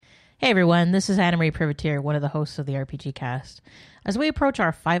Hey everyone, this is Anna Marie Privateer, one of the hosts of the RPGCast. As we approach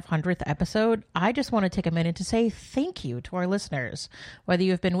our 500th episode, I just want to take a minute to say thank you to our listeners. Whether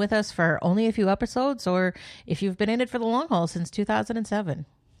you've been with us for only a few episodes or if you've been in it for the long haul since 2007.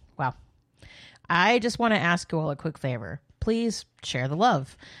 Wow. I just want to ask you all a quick favor. Please share the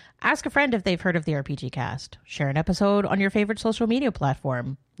love. Ask a friend if they've heard of the RPGCast. Share an episode on your favorite social media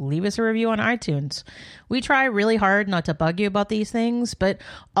platform. Leave us a review on iTunes. We try really hard not to bug you about these things, but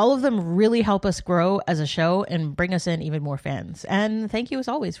all of them really help us grow as a show and bring us in even more fans. And thank you as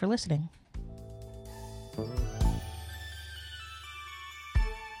always for listening.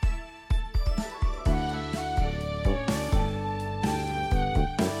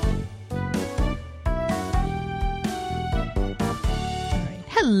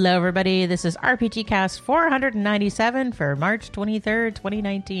 Hello, everybody. This is RPGCast 497 for March 23rd,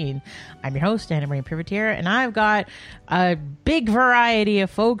 2019. I'm your host, Anna Marie Privateer, and I've got a big variety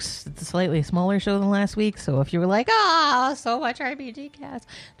of folks. It's a slightly smaller show than last week, so if you were like, so much RPGCast,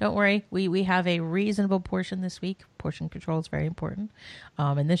 don't worry. We have a reasonable portion this week. Portion control is very important.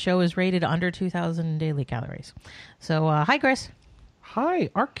 And this show is rated under 2,000 daily calories. So, hi, Chris. Hi,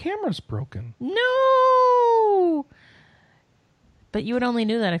 our camera's broken. No! But you would only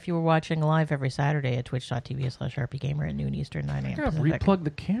know that if you were watching live every Saturday at twitch.tv/rpgamer at noon Eastern, 9 a.m. I gotta replug the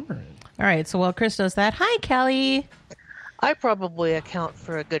camera in. All right, so while Chris does that, hi, Kelly. I probably account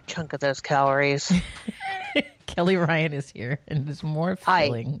for a good chunk of those calories. Kelly Ryan is here and is more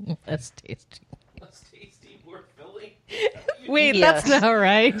filling. Less tasty. Less tasty, more filling? Wait, Yes. that's not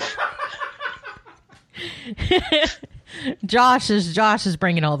right. Josh is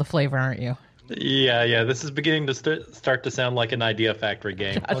bringing all the flavor, aren't you? Yeah. This is beginning to start to sound like an Idea Factory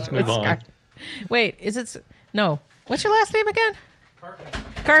game. Let's move on. Wait, is it... No. What's your last name again?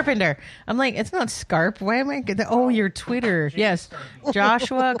 Carpenter. I'm like, it's not Scarp. Why am I... Oh, your Twitter. Yes.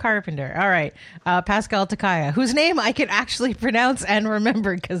 Joshua Carpenter. All right. Pascal Takaya, whose name I can actually pronounce and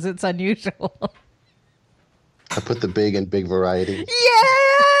remember because it's unusual. I put the big in big variety.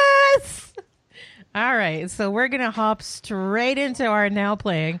 Yes! All right, so we're going to hop straight into our now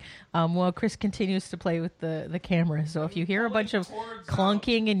playing while Chris continues to play with the camera. So if you hear a bunch of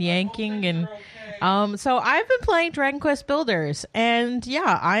clunking and yanking and... so I've been playing Dragon Quest Builders, and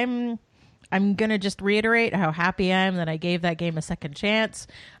yeah, I'm going to just reiterate how happy I am that I gave that game a second chance.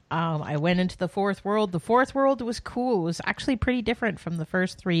 I went into the fourth world. The fourth world was cool. It was actually pretty different from the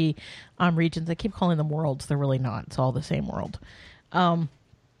first three regions. I keep calling them worlds. They're really not. It's all the same world.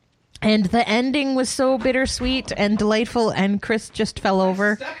 And the ending was so bittersweet and delightful, and Chris just fell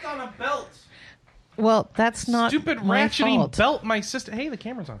over. I stepped on a belt. Well, that's not Stupid my ratcheting fault. belt. My sister. Hey, the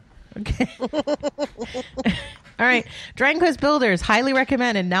camera's on. Okay. All right. Dragon Quest Builders, highly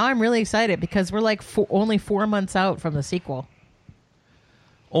recommended. Now I'm really excited because we're like only 4 months out from the sequel.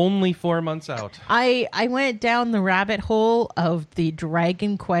 Only 4 months out. I went down the rabbit hole of the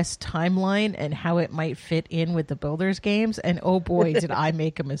Dragon Quest timeline and how it might fit in with the Builders games, and oh boy, did I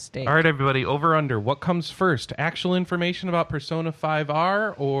make a mistake. All right, everybody, over under. What comes first? Actual information about Persona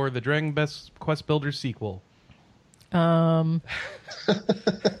 5R or the Dragon Quest Builders sequel?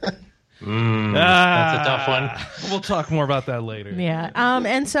 That's a tough one. We'll talk more about that later. Yeah.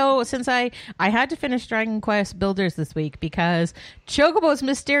 And so since I had to finish Dragon Quest Builders this week because Chocobo's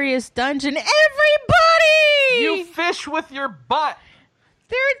Mysterious Dungeon, everybody! You fish with your butt!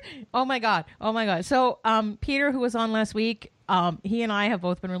 Oh my god. So Peter, who was on last week, he and I have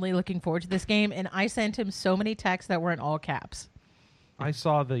both been really looking forward to this game, and I sent him so many texts that were in all caps. I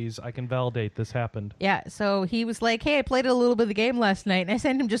saw these. I can validate this happened. Yeah, so he was like, hey, I played a little bit of the game last night, and I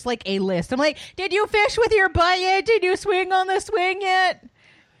sent him just like a list. I'm like, did you fish with your butt yet? Did you swing on the swing yet?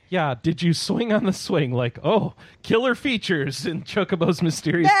 Yeah, did you swing on the swing? Like, oh, killer features in Chocobo's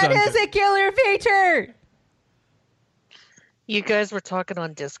Mysterious Dungeon. That is a killer feature! You guys were talking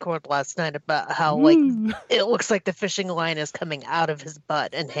on Discord last night about how, like, it looks like the fishing line is coming out of his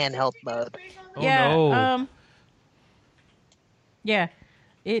butt in handheld mode. Oh, yeah, no. Yeah,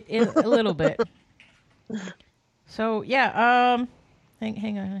 it a little bit. So yeah,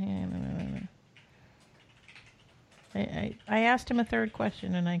 hang on. I asked him a third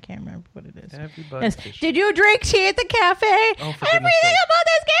question and I can't remember what it is. Everybody Did you drink tea at the cafe? Oh, for goodness Everything sake. about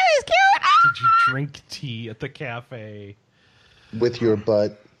this game is cute. Did you drink tea at the cafe? With your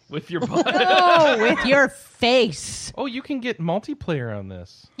butt. With your butt? Oh, with your face. Oh, you can get multiplayer on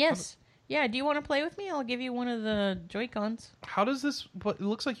this. Yes. Yeah, do you want to play with me? I'll give you one of the Joy-Cons. How does this... It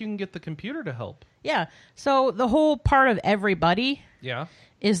looks like you can get the computer to help. Yeah, so the whole part of everybody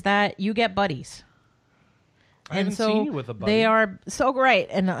is that you get buddies. I haven't seen you with a buddy. They are so great,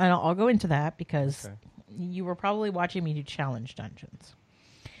 and I'll go into that because you were probably watching me do challenge dungeons.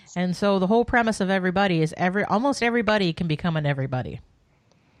 And so the whole premise of everybody is almost everybody can become an everybody.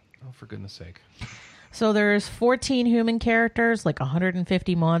 Oh, for goodness sake. So there's 14 human characters, like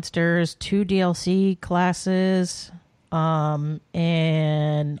 150 monsters, 2 DLC classes,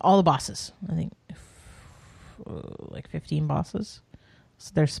 and all the bosses. I think like 15 bosses.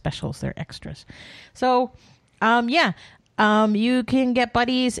 So they're specials, they're extras. So, you can get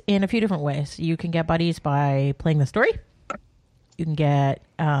buddies in a few different ways. You can get buddies by playing the story. You can get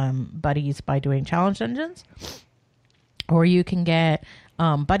buddies by doing challenge dungeons. Or you can get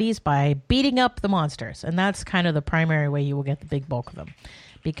buddies by beating up the monsters. And that's kind of the primary way you will get the big bulk of them.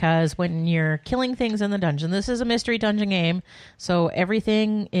 Because when you're killing things in the dungeon, this is a mystery dungeon game, so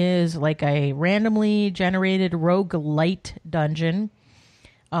everything is like a randomly generated roguelite dungeon.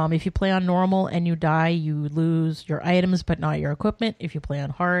 If you play on normal and you die, you lose your items but not your equipment. If you play on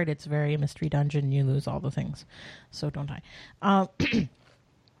hard, it's very mystery dungeon. You lose all the things. So don't die.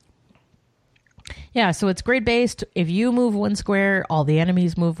 Yeah, so it's grid-based. If you move 1 square, all the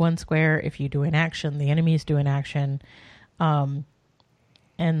enemies move 1 square. If you do an action, the enemies do an action.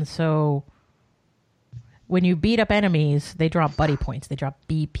 And so when you beat up enemies, they drop buddy points. They drop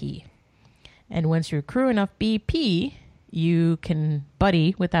BP. And once you accrue enough BP, you can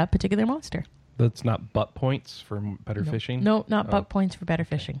buddy with that particular monster. That's not butt points for better fishing? No, not butt points for better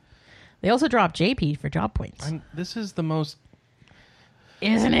fishing. They also drop JP for job points. This is the most...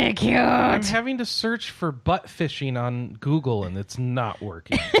 Isn't it cute? I'm having to search for butt fishing on Google, and it's not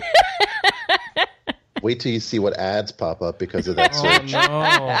working. Wait till you see what ads pop up because of that Oh, search. no.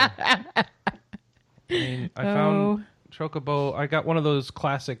 I found Chocobo. I got one of those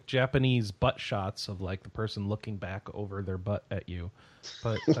classic Japanese butt shots of like the person looking back over their butt at you.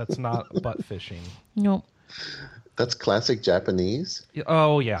 But that's not butt fishing. Nope. That's classic Japanese.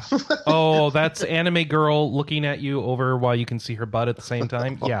 Oh, yeah. Oh, that's anime girl looking at you over while you can see her butt at the same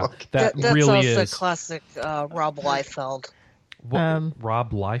time. Yeah, That's really also is. classic Rob Liefeld.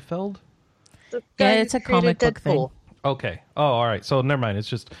 Rob Liefeld? The guy Yeah, who it's a created comic book thing. Deadpool. Okay. Oh, all right. So never mind. It's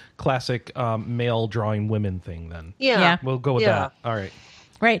just classic male drawing women thing then. Yeah. We'll go with that. All right.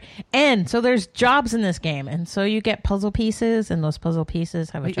 Right. And so there's jobs in this game. And so you get puzzle pieces, and those puzzle pieces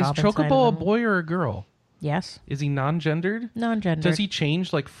have a Wait, is job inside Chocobo a of them. boy or a girl? Yes. Is he non-gendered? Non-gendered. Does he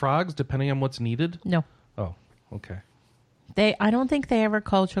change like frogs depending on what's needed? No. Oh, okay. I don't think they ever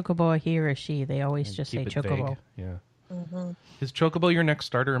call Chocobo a he or a she. They always just say Keep it Chocobo. vague. Yeah. Is Chocobo your next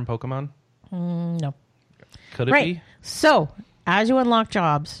starter in Pokemon? No. Could it Right. be? So, as you unlock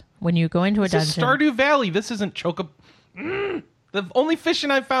jobs, when you go into a This is dungeon... Stardew Valley. This isn't Chocobo. The only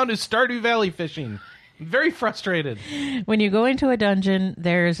fishing I've found is Stardew Valley fishing. I'm very frustrated. When you go into a dungeon,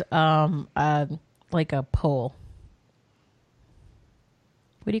 there's like a pole.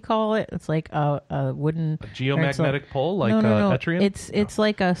 What do you call it? It's like a wooden... A geomagnetic pole like no. Etrian? It's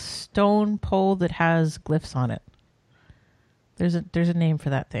like a stone pole that has glyphs on it. There's a name for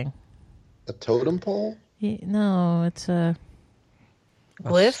that thing. A totem pole? No, it's a... A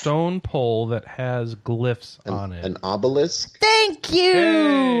Glyph? stone pole that has glyphs on it. An obelisk? Thank you!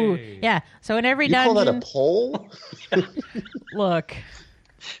 Hey! Yeah, so in every You call dungeon... that a pole? Look.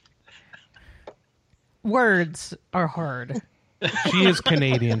 Words are hard. She is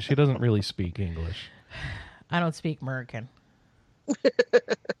Canadian. She doesn't really speak English. I don't speak American.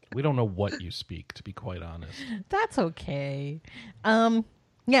 We don't know what you speak, to be quite honest. That's okay.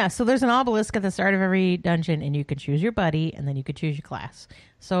 Yeah, so there's an obelisk at the start of every dungeon, and you can choose your buddy, and then you can choose your class.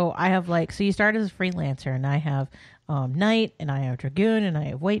 So I have so you start as a freelancer, and I have Knight, and I have Dragoon, and I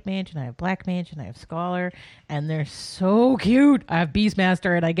have White Mage, and I have Black Mage, and I have Scholar, and they're so cute. I have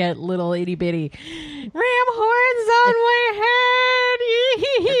Beastmaster, and I get little itty bitty ram horns on my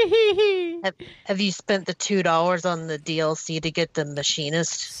head. Have you spent the $2 on the DLC to get the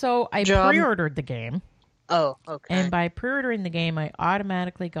machinist? So I Job. pre-ordered the game. Oh, okay. And by pre-ordering the game, I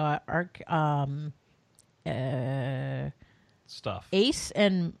automatically got Stuff. Ace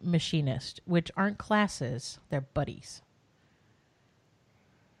and Machinist, which aren't classes; they're buddies.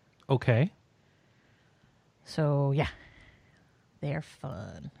 Okay. So yeah, they're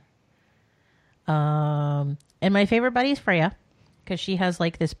fun. And my favorite buddy is Freya, because she has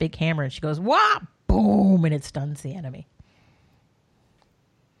like this big hammer, and she goes "wah, boom," and it stuns the enemy.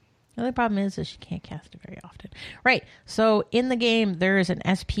 The only problem is that she can't cast it very often. Right. So in the game, there is an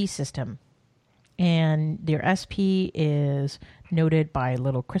SP system. And your SP is noted by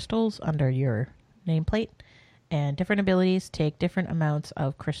little crystals under your nameplate. And different abilities take different amounts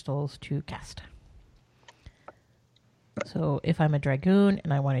of crystals to cast. So if I'm a Dragoon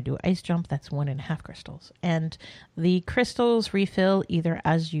and I want to do Ice Jump, that's 1.5 crystals. And the crystals refill either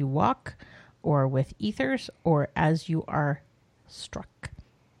as you walk, or with ethers, or as you are struck.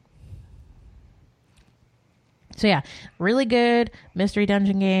 So yeah, really good mystery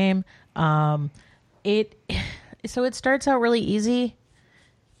dungeon game. It starts out really easy,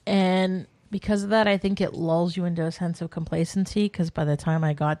 and because of that, I think it lulls you into a sense of complacency, because by the time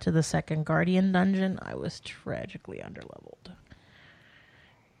I got to the second Guardian dungeon, I was tragically underleveled.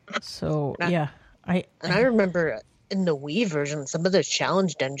 So yeah, I remember in the Wii version, some of those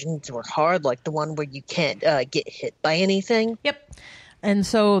challenge dungeons were hard, like the one where you can't get hit by anything. Yep. And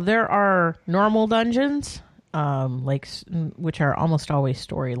so there are normal dungeons, which are almost always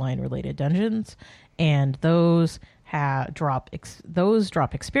storyline related dungeons, and those drop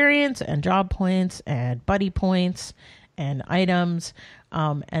experience and job points and buddy points and items.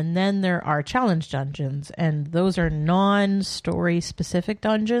 And then there are challenge dungeons, and those are non-story specific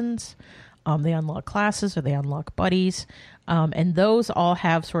dungeons. They unlock classes or they unlock buddies, and those all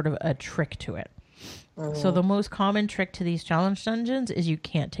have sort of a trick to it. So the most common trick to these challenge dungeons is you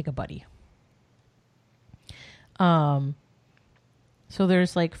can't take a buddy. So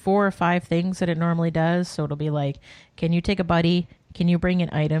there's like 4 or 5 things that it normally does. So it'll be like, can you take a buddy? Can you bring in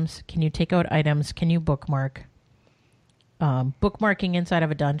items? Can you take out items? Can you bookmark? Bookmarking inside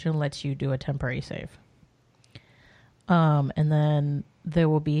of a dungeon lets you do a temporary save. And then there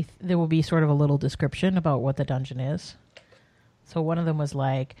will be sort of a little description about what the dungeon is. So one of them was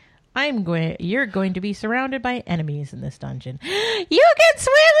like, you're going to be surrounded by enemies in this dungeon. You can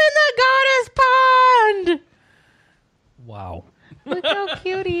swim in the goddess pond! Wow. Look how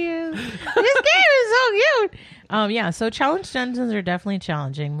cute he is. This game is so cute. Yeah, so challenge dungeons are definitely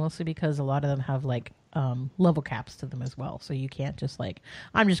challenging, mostly because a lot of them have like level caps to them as well. So you can't just like,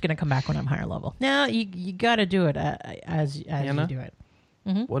 I'm just going to come back when I'm higher level. No, you got to do it as Anna, you do it.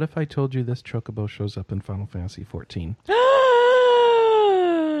 What if I told you this chocobo shows up in Final Fantasy 14?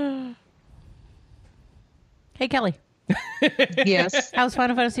 Hey, Kelly. Yes. How's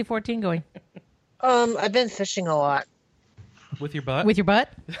Final Fantasy 14 going? I've been fishing a lot. With your butt? With your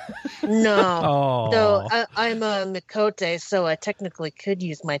butt? No. Oh. So I'm a Mikote, so I technically could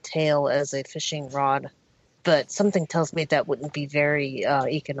use my tail as a fishing rod, but something tells me that wouldn't be very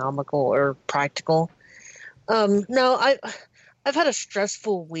economical or practical. No, I've had a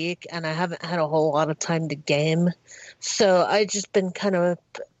stressful week, and I haven't had a whole lot of time to game, so I've just been kind of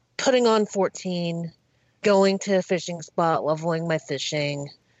putting on 14, going to a fishing spot, leveling my fishing,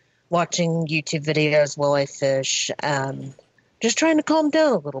 watching YouTube videos while I fish, just trying to calm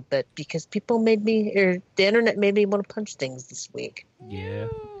down a little bit, because the internet made me want to punch things this week. Yeah.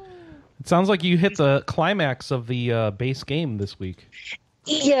 It sounds like you hit the climax of the base game this week.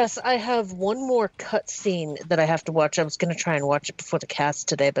 Yes, I have one more cutscene that I have to watch. I was going to try and watch it before the cast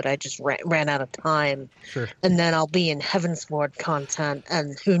today, but I just ran out of time. Sure. And then I'll be in Heavensward content,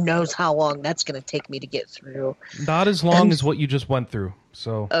 and who knows how long that's going to take me to get through. Not as long as what you just went through.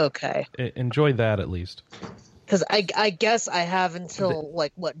 So okay. Enjoy that at least. Because I guess I have until,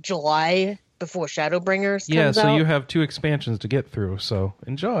 July before Shadowbringers comes out? Yeah, so you have 2 expansions to get through, so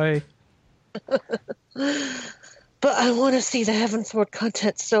enjoy. But I want to see the Heavensward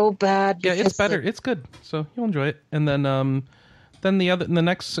content so bad. Yeah, it's better. It's good, so you'll enjoy it. And then the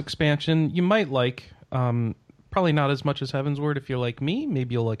next expansion you might like. Probably not as much as Heavensward if you're like me.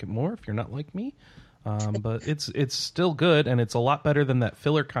 Maybe you'll like it more if you're not like me. But it's still good, and it's a lot better than that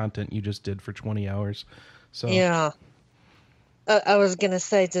filler content you just did for 20 hours. So yeah. I was going to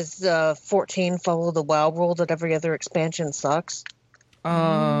say, does 14 follow the WoW rule that every other expansion sucks?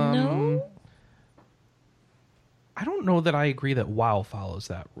 No. I don't know that I agree that WoW follows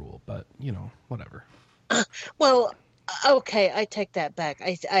that rule, but, whatever. Well, okay, I take that back.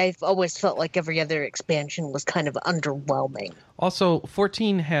 I've always felt like every other expansion was kind of underwhelming. Also,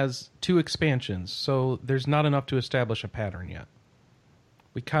 14 has 2 expansions, so there's not enough to establish a pattern yet.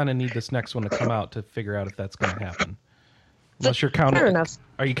 We kind of need this next one to come out to figure out if that's going to happen. Unless you're counting... Fair enough.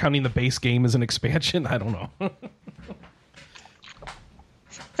 Are you counting the base game as an expansion? I don't know.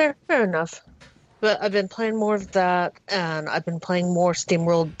 Fair enough. But I've been playing more of that, and I've been playing more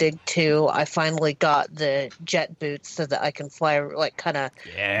SteamWorld Dig 2. I finally got the jet boots so that I can fly, do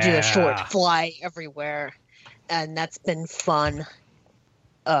a short fly everywhere, and that's been fun.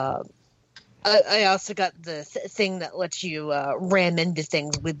 I also got the thing that lets you ram into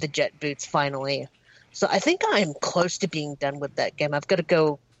things with the jet boots finally. So I think I'm close to being done with that game. I've got to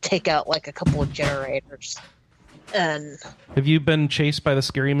go take out a couple of generators. And have you been chased by the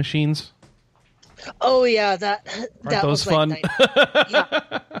scary machines? Oh yeah, that those was fun?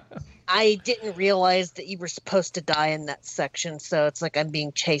 Yeah. I didn't realize that you were supposed to die in that section, so it's like I'm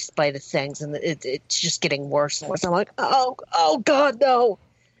being chased by the things, and it's just getting worse and worse. I'm like, oh god, no!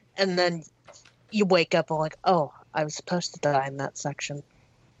 And then you wake up and like, oh, I was supposed to die in that section.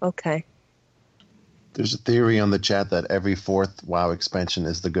 Okay. There's a theory on the chat that every 4th WoW expansion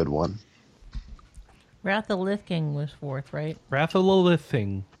is the good one. Wrath of the Lich King was 4th, right? Wrath of the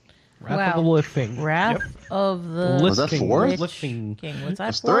Lithing. Wrath of the Lithing. Wrath of the Was that 4th? Lich King. Was that It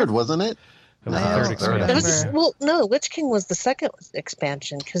was 4th? 3rd, wasn't it? It was I the don't 3rd expansion. remember. Well, no, Lich King was the 2nd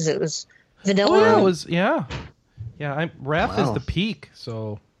expansion because it was Oh, vanilla. yeah, it was, yeah. Yeah, Wrath is Wow. the peak,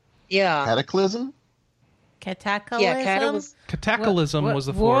 so... Yeah. Cataclysm? Cataclysm? Yeah, Cataclysm was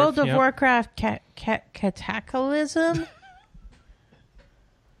the 4th. World of yep. Warcraft Cataclysm?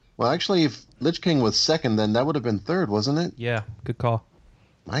 Well, actually, if Lich King was 2nd, then that would have been 3rd, wasn't it? Yeah, good call.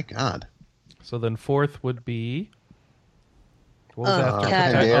 My God. So then 4th would be... What was after?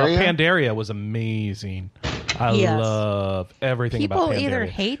 Pandaria? Pandaria was amazing. I Yes. love everything about People Pandaria. either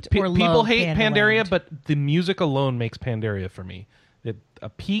hate or People love hate Pandaria, Pandaland. but the music alone makes Pandaria for me. A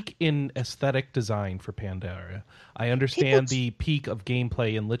peak in aesthetic design for Pandaria. I understand the peak of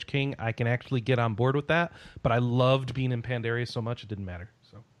gameplay in Lich King. I can actually get on board with that, but I loved being in Pandaria so much it didn't matter.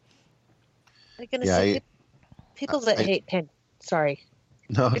 So I'm gonna Yeah, say people that hate Sorry.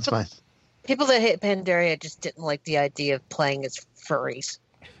 No, it's fine. People that hate Pandaria just didn't like the idea of playing as furries.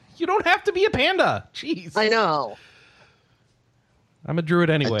 you don't have to be a panda. Jeez. I know. I'm a druid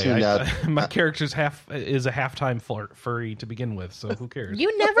anyway. tuned out. My character's is a halftime furry to begin with, so who cares?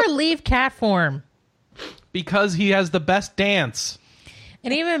 You never leave cat form. Because he has the best dance.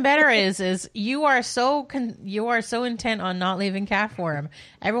 And even better is you are so intent on not leaving cat form.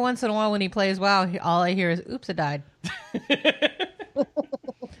 Every once in a while when he plays WoW, all I hear is, "Oops, I died."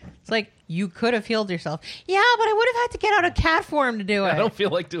 It's like, you could have healed yourself. Yeah, but I would have had to get out of cat form to do it. I don't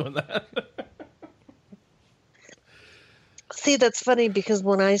feel like doing that. See, that's funny because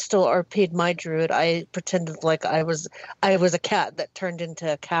when I still RP'd my druid, I pretended like I was a cat that turned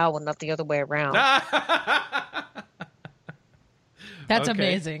into a cow and not the other way around. That's Okay,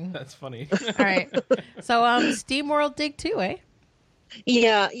 amazing. That's funny. All right. So SteamWorld Dig 2, eh?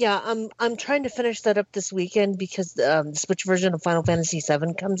 Yeah. I'm trying to finish that up this weekend because the Switch version of Final Fantasy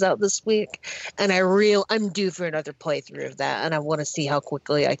VII comes out this week, and I'm due for another playthrough of that, and I want to see how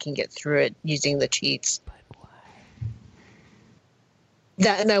quickly I can get through it using the cheats.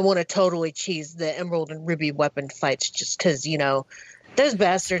 That, and I want to totally cheese the Emerald and Ruby weapon fights just because, those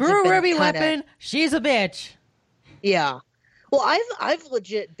bastards have been Ruby kinda, weapon, she's a bitch. Yeah. Well, I've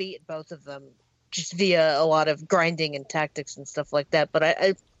legit beat both of them just via a lot of grinding and tactics and stuff like that. But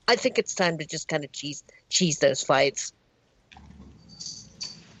I think it's time to just kind of cheese those fights.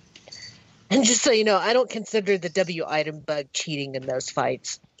 And just so you know, I don't consider the W item bug cheating in those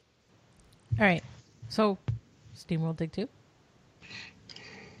fights. All right. So, SteamWorld Dig 2?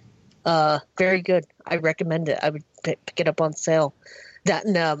 Very good. I recommend it. I would pick it up on sale. That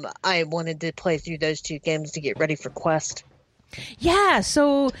and I wanted to play through those two games to get ready for Quest. Yeah,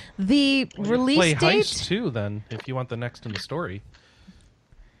 so the release Play date... Heist too, then, if you want the next in the story.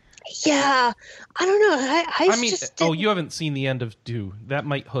 Yeah, I don't know. Heist just didn't... you haven't seen the end of 2. That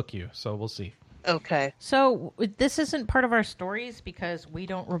might hook you, so we'll see. Okay. So this isn't part of our stories because we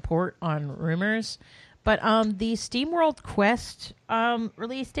don't report on rumors, but the SteamWorld Quest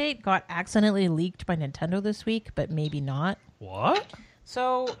release date got accidentally leaked by Nintendo this week, but maybe not. What?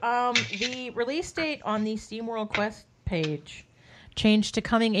 So the release date on the SteamWorld Quest page changed to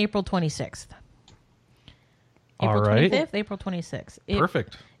coming April 26th. April All right. 25th, April 26th.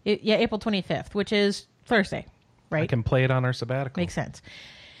 Perfect. April 25th, which is Thursday, right? I can play it on our sabbatical. Makes sense.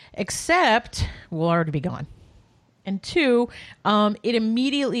 Except we'll already be gone. And 2, it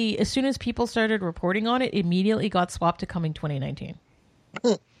immediately, as soon as people started reporting on it, immediately got swapped to coming 2019.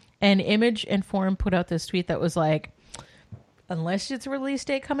 And Image and Forum put out this tweet that was like, unless it's a release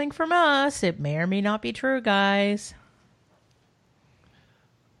date coming from us, it may or may not be true, guys.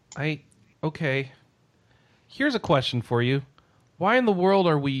 Okay. Here's a question for you. Why in the world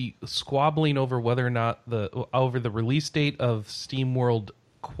are we squabbling over whether or not over the release date of SteamWorld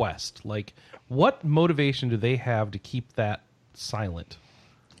Quest? Like, what motivation do they have to keep that silent?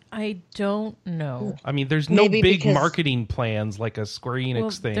 I don't know. I mean, there's no Maybe big because- marketing plans like a Square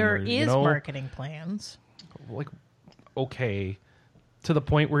Enix thing. There or, is marketing plans. Like, okay, to the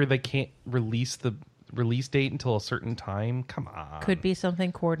point where they can't release the release date until a certain time? Come on. Could be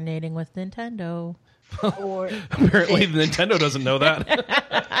something coordinating with Nintendo. Or Apparently, Nintendo doesn't know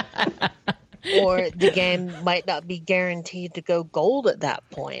that. or the game might not be guaranteed to go gold at that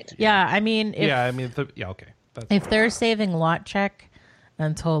point. Yeah, I mean, okay. If they're saving lot check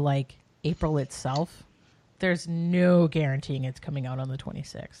until like April itself, there's no guaranteeing it's coming out on the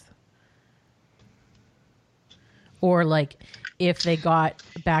 26th. Or like if they got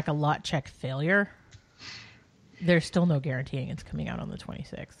back a lot check failure, there's still no guaranteeing it's coming out on the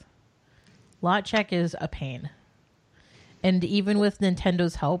 26th. Lot check is a pain. And even with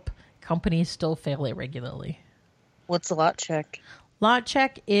Nintendo's help, companies still fail it regularly. What's a lot check? Lot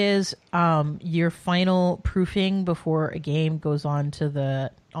check is your final proofing before a game goes onto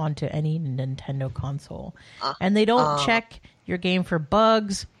any Nintendo console. And they don't check your game for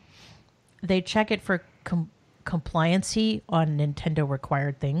bugs. They check it for compliancy on Nintendo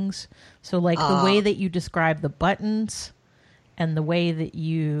required things. So like the way that you describe the buttons and the way that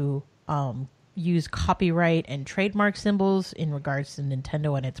you use copyright and trademark symbols in regards to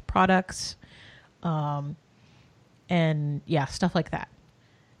Nintendo and its products. And yeah, stuff like that.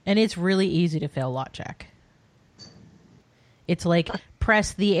 And it's really easy to fail lot check. It's like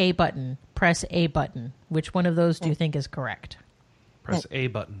press the A button, press A button. Which one of those do you think is correct? Press A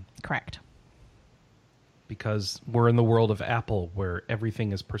button. Correct. Because we're in the world of Apple where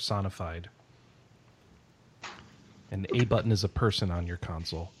everything is personified. And A button is a person on your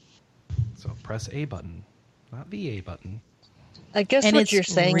console. So press A button, not the A button. I guess And what it's you're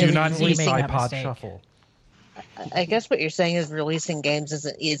saying really Do not easy use to make that iPod mistake. Shuffle. I guess what you're saying is releasing games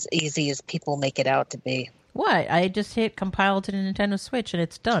isn't as easy as people make it out to be. What? I just hit compile to the Nintendo Switch and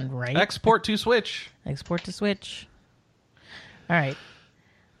it's done, right? Export to Switch. Export to Switch. All right.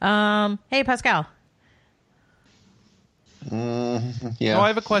 Hey, Pascal. Yeah. Oh, I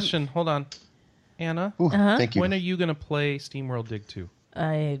have a question. Hold on. Anna, Ooh, Thank you. when are you going to play SteamWorld Dig 2?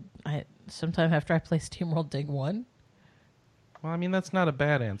 I sometime after I play SteamWorld Dig 1. Well, I mean, that's not a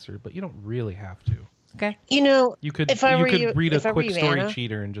bad answer, but you don't really have to. Okay. You know, You could if I were you, read if I a were quick you, story Anna,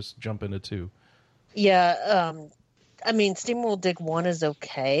 cheater and just jump into 2. Yeah, I mean, SteamWorld Dig 1 is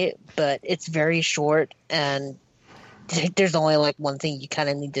okay, but it's very short, and there's only like one thing you kind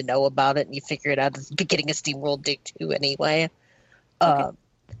of need to know about it, and you figure it out at the beginning of SteamWorld Dig 2 anyway.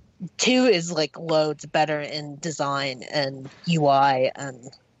 2 is like loads better in design and UI, and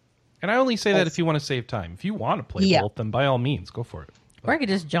I only say that if you want to save time. If you want to play both, then by all means, go for it. Or I could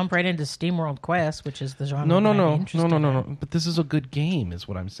just jump right into SteamWorld Quest, which is the genre. No. that I'd be interested in. But this is a good game, is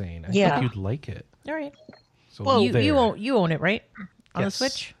what I'm saying. I Yeah. think you'd like it. All right. So Well, there. you own it, right? On the Yes.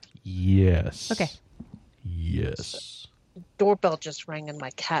 Switch? Yes. Okay. Yes. doorbell just rang, and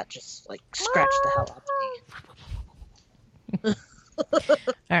my cat just like scratched the hell out of me.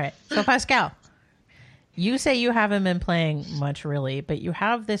 All right. So, Pascal, you say you haven't been playing much, really, but you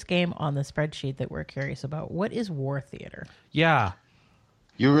have this game on the spreadsheet that we're curious about. What is War Theater? Yeah.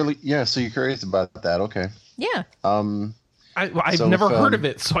 So you're curious about that. Okay. Yeah. I've So never if, heard of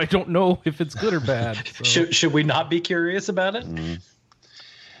it, so I don't know if it's good or bad. So. Should we not be curious about it?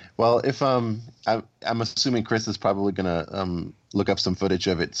 Well, if I'm assuming Chris is probably gonna look up some footage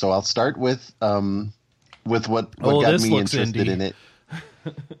of it, so I'll start with what got this me looks interested indie. in it.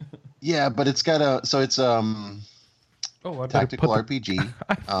 Yeah, but it's got it's I better tactical put RPG.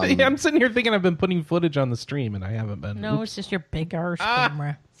 I'm sitting here thinking I've been putting footage on the stream, and I haven't been. No, Oops. it's just your big arse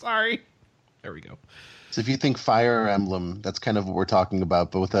camera. Sorry. There we go. So if you think Fire Emblem, that's kind of what we're talking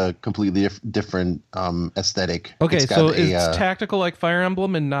about, but with a completely different aesthetic. Okay, It's got so it's tactical like Fire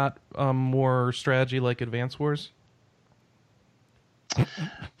Emblem and not more strategy like Advance Wars?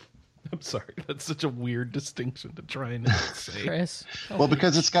 I'm sorry, that's such a weird distinction to try and say. Chris. well,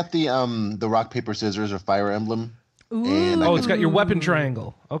 because it's got the rock paper scissors of Fire Emblem. And Oh, it's got your weapon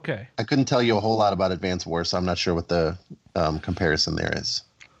triangle. Okay. I couldn't tell you a whole lot about Advance Wars, so I'm not sure what the comparison there is.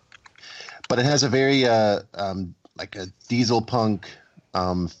 But it has a very like a diesel punk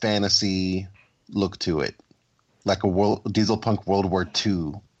fantasy look to it, like a diesel punk World War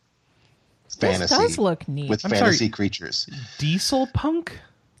II fantasy. This does look neat. with I'm fantasy sorry. creatures. Diesel punk?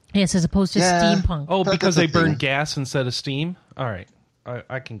 Yes, as opposed to Yeah. steampunk. Oh, That's because a they burn thing. gas instead of steam? All right.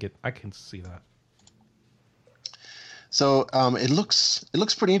 I can see that. So it looks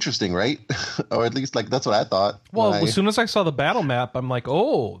pretty interesting, right? Or at least like that's what I thought. Well, when as soon as I saw the battle map, I'm like,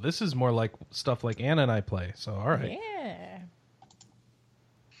 oh, this is more like stuff like Anna and I play. So, all right. Yeah.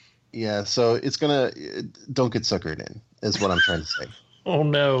 yeah. So it's don't get suckered in, is what I'm trying to say. Oh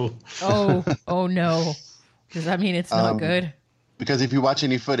no. Oh no. Does that mean it's not good? Because if you watch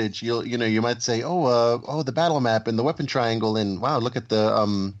any footage, you might say, the battle map and the weapon triangle, and wow, look at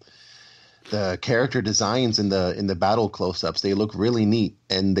the character designs in the battle close-ups. They look really neat,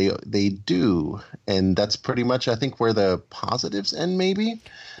 and they do, and that's pretty much I think where the positives end. Maybe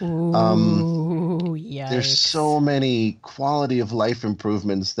Yeah. there's so many quality of life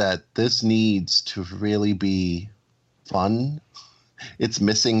improvements that this needs to really be fun. It's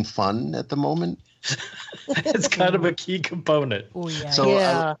missing fun at the moment. It's kind of a key component. Oh yeah. So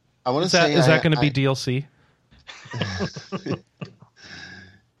Yeah. I want to Is that say, is that going to be DLC?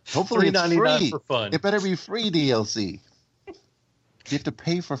 Hopefully it's $3.99 free for fun. It better be free DLC. You have to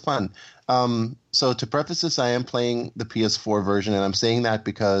pay for fun. So to preface this, I am playing the PS4 version, and I'm saying that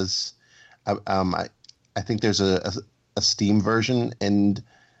because I think there's a Steam version, and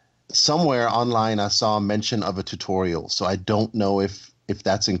somewhere online I saw a mention of a tutorial. So I don't know if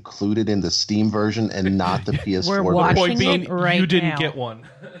that's included in the Steam version and not the PS4 We're version. watching Point being, it right you didn't now. get one.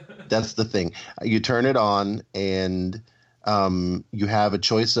 That's the thing. You turn it on, and you have a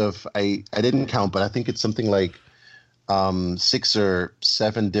choice of I didn't count, but I think it's something like 6 or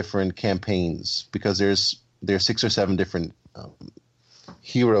 7 different campaigns, because there's 6 or 7 different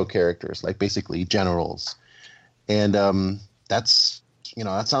hero characters, like basically generals, and that's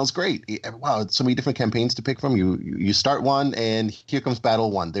that sounds great. Wow, so many different campaigns to pick from. You start one, and here comes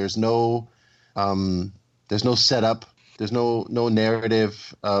battle 1. There's no setup. There's no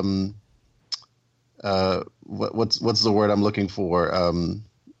narrative. What's the word I'm looking for?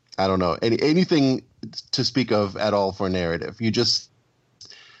 I don't know. Anything to speak of at all for narrative. You just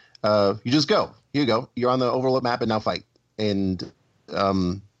go. Here you go. You're on the overload map, and now fight. And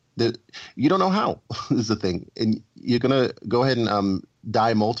you don't know how is the thing. And you're gonna go ahead and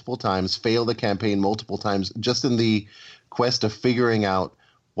die multiple times, fail the campaign multiple times, just in the quest of figuring out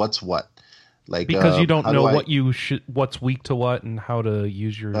what's what. Like because you don't know what's weak to what and how to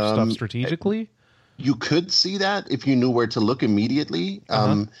use your stuff strategically. You could see that if you knew where to look immediately.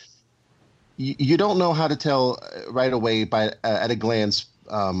 You don't know how to tell right away at a glance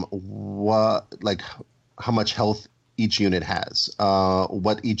how much health each unit has,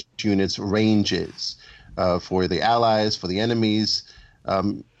 what each unit's range is for the allies, for the enemies.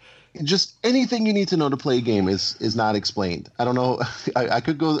 Just anything you need to know to play a game is not explained. I don't know. I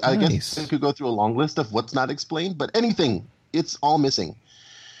could go. I guess I could go through a long list of what's not explained, but anything, it's all missing.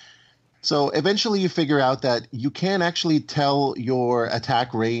 So eventually you figure out that you can actually tell your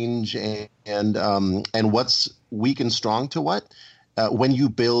attack range and what's weak and strong to what when you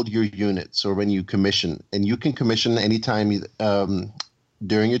build your units or when you commission. And you can commission anytime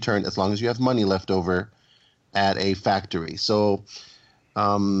during your turn, as long as you have money left over at a factory. So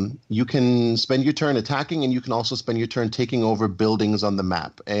you can spend your turn attacking, and you can also spend your turn taking over buildings on the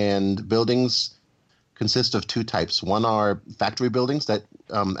map. And buildings consist of 2 types. One are factory buildings that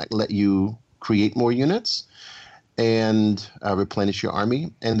let you create more units and replenish your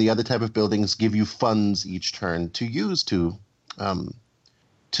army. And the other type of buildings give you funds each turn to use to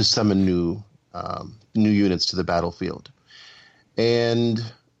summon new units to the battlefield. And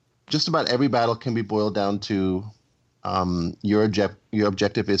just about every battle can be boiled down to your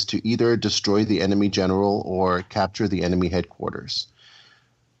objective is to either destroy the enemy general or capture the enemy headquarters.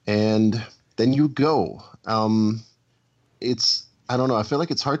 And then you go. I don't know. I feel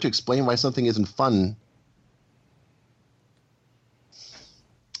like it's hard to explain why something isn't fun.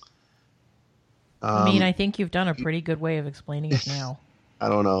 I think you've done a pretty good way of explaining it now. I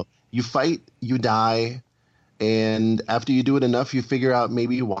don't know. You fight, you die, and after you do it enough, you figure out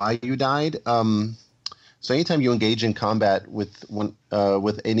maybe why you died. So anytime you engage in combat with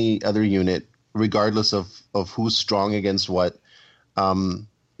any other unit, regardless of who's strong against what,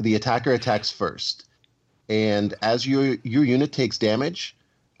 the attacker attacks first. And as your unit takes damage,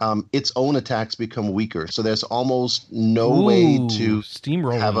 its own attacks become weaker. So there's almost no way to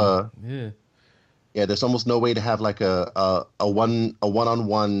steamroll have there's almost no way to have like a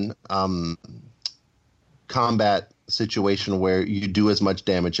one-on-one combat situation where you do as much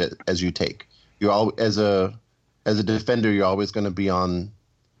damage as you take. You're all as a defender, you're always going to be on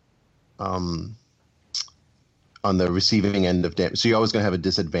the receiving end of damage. So you're always going to have a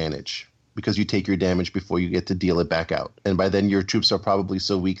disadvantage because you take your damage before you get to deal it back out. And by then your troops are probably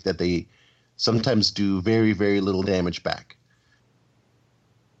so weak that they sometimes do very, very little damage back.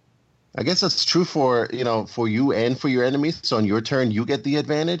 I guess that's true for you and for your enemies. So on your turn, you get the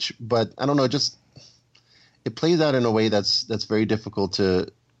advantage. But I don't know, it plays out in a way that's very difficult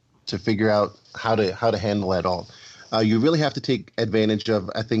to figure out how to handle at all. You really have to take advantage of,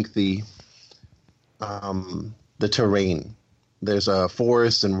 I think, the terrain. There's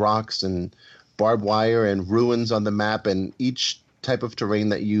forests and rocks and barbed wire and ruins on the map, and each type of terrain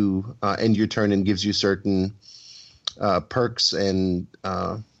that you end your turn in gives you certain perks and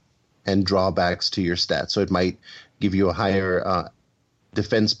drawbacks to your stats. So it might give you a higher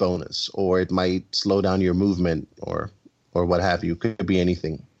defense bonus, or it might slow down your movement, or what have you. Could be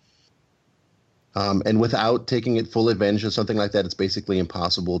anything. And without taking it full advantage of something like that, it's basically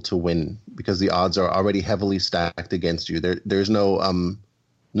impossible to win because the odds are already heavily stacked against you. There's no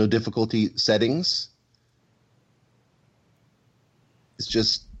difficulty settings. It's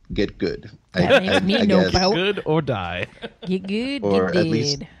just get good. That makes me know about good or die. Get good, or get at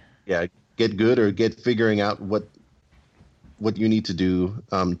least, dead. yeah, get good or get figuring out what what you need to do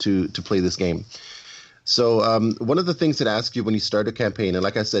to play this game. So one of the things it asks you when you start a campaign, and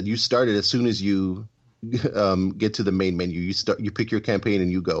like I said, you start it as soon as you get to the main menu. You pick your campaign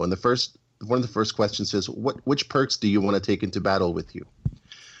and you go. And one of the first questions is, which perks do you want to take into battle with you?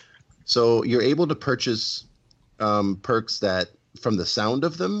 So you're able to purchase perks that, from the sound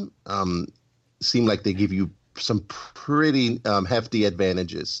of them, seem like they give you some pretty hefty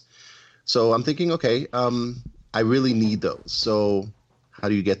advantages. So I'm thinking, okay, I really need those. So how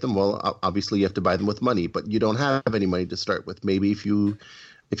do you get them? Well, obviously you have to buy them with money, but you don't have any money to start with. Maybe if you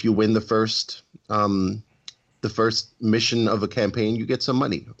win the first mission of a campaign, you get some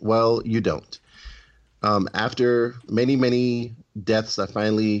money. Well, you don't. After many deaths, I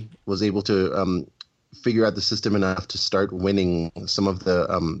finally was able to figure out the system enough to start winning some of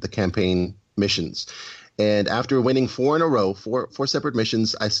the campaign missions. And after winning 4 in a row, four separate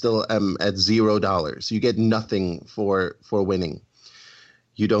missions, I still am at $0. You get nothing for winning.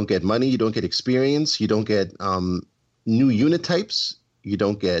 You don't get money. You don't get experience. You don't get new unit types. You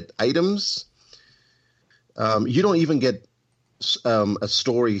don't get items. You don't even get a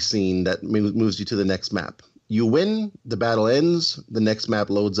story scene that moves you to the next map. You win, the battle ends, the next map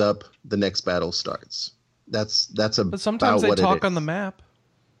loads up, the next battle starts. That's But sometimes they talk on the map.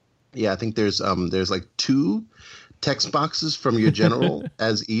 Yeah, I think there's like 2 text boxes from your general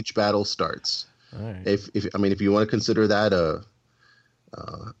as each battle starts. All right. If you want to consider that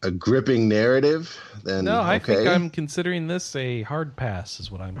a gripping narrative, then no, I okay. think I'm considering this a hard pass.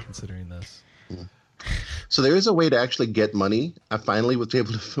 Is what I'm considering this. So there is a way to actually get money. I finally was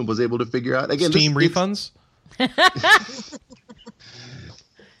able to figure out. Again, Steam refunds.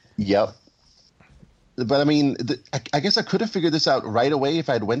 Yep. But I mean, I guess I could have figured this out right away if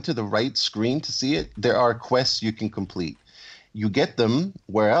I'd went to the right screen to see it. There are quests you can complete. You get them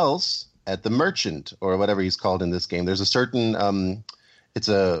where else? At the merchant, or whatever he's called in this game. There's a certain it's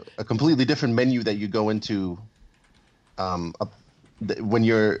a completely different menu that you go into when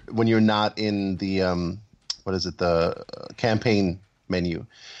you're not in the the campaign menu.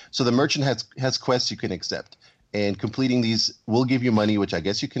 So the merchant has quests you can accept, and completing these will give you money, which I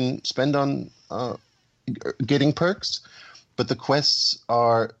guess you can spend on getting perks. But the quests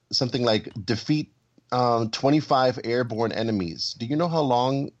are something like defeat 25 airborne enemies. Do you know how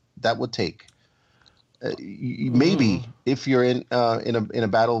long that would take? Maybe if you're in a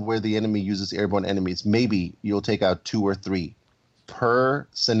battle where the enemy uses airborne enemies, maybe you'll take out 2 or 3 per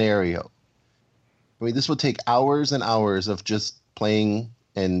scenario. I mean, this would take hours and hours of just playing,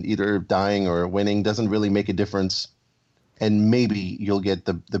 and either dying or winning doesn't really make a difference. And maybe you'll get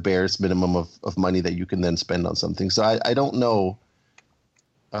the barest minimum of money that you can then spend on something. So I don't know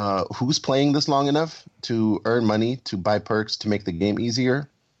who's playing this long enough to earn money to buy perks to make the game easier.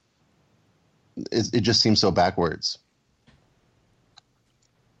 It just seems so backwards.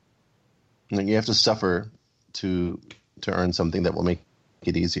 And you have to suffer to earn something that will make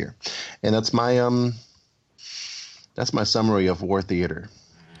it easier. And that's my summary of War Theater.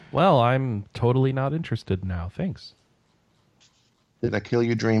 Well, I'm totally not interested now. Thanks. Did I kill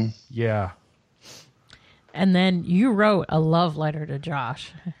your dream? Yeah. And then you wrote a love letter to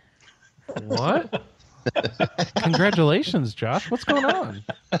Josh. What? Congratulations, Josh. What's going on?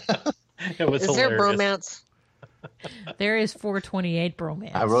 It was Is there hilarious. bromance? There is 428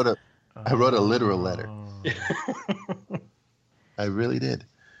 bromance. I wrote a literal letter. I really did.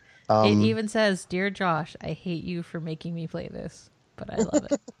 It even says, "Dear Josh, I hate you for making me play this, but I love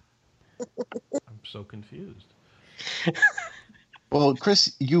it." I'm so confused. Well,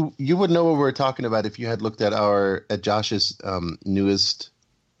 Chris, you would know what we're talking about if you had looked at Josh's newest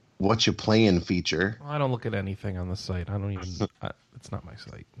 "What You Playing" feature. Well, I don't look at anything on the site. I don't even. It's not my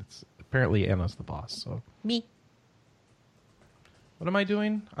site. It's apparently Anna's the boss. So Me. what am I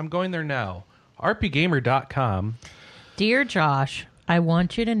doing? I'm going there now. rpgamer.com. Dear Josh, I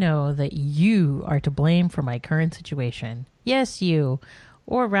want you to know that you are to blame for my current situation. Yes, you.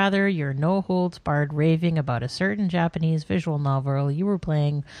 Or rather, your no-holds-barred raving about a certain Japanese visual novel you were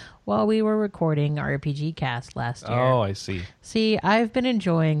playing while we were recording RPGCast last year. Oh, I see. See, I've been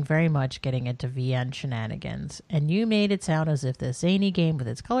enjoying very much getting into VN shenanigans, and you made it sound as if this zany game with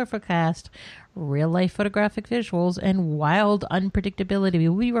its colorful cast, real-life photographic visuals, and wild unpredictability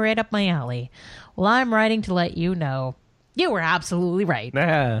will be right up my alley. Well, I'm writing to let you know you were absolutely right.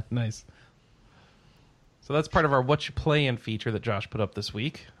 Ah, nice. So that's part of our What You Playin' feature that Josh put up this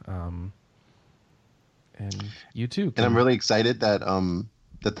week. And you too. And I'm really excited that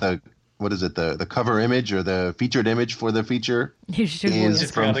the cover image or the featured image for the feature is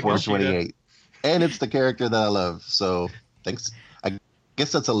from 428. And it's the character that I love. So thanks. I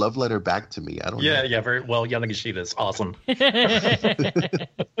guess that's a love letter back to me. I don't know. Yeah, very well. Yanagishita is awesome.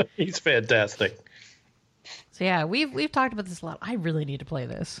 He's fantastic. So yeah, we've talked about this a lot. I really need to play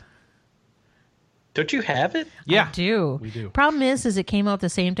this. Don't you have it? Yeah, I do. we do. Problem is it came out the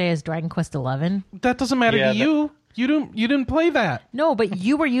same day as Dragon Quest XI. That doesn't matter to you. You didn't play that. No, but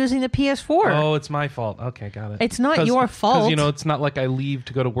you were using the PS4. Oh, it's my fault. Okay, got it. It's not your fault. Because, it's not like I leave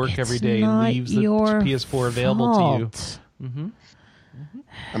to go to work every day not and leaves the your PS4 available to you. Mm-hmm.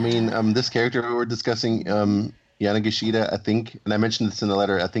 I mean, this character we were discussing, Yanagishita, I think, and I mentioned this in the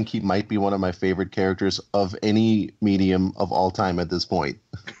letter, I think he might be one of my favorite characters of any medium of all time at this point.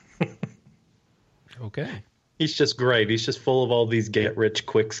 Okay. He's just great. He's just full of all these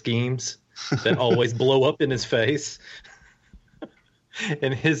get-rich-quick schemes that always blow up in his face.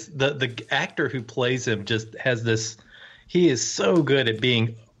 And the actor who plays him just has this. He is so good at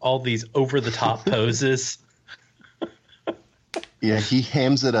being all these over-the-top poses. Yeah, he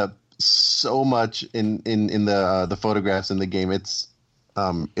hams it up so much in the photographs in the game. It's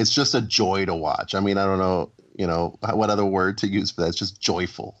just a joy to watch. I mean, I don't know, what other word to use for that. It's just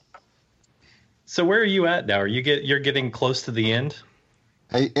joyful. So where are you at now? You're getting close to the end?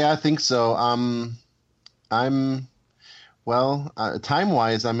 I think so. I'm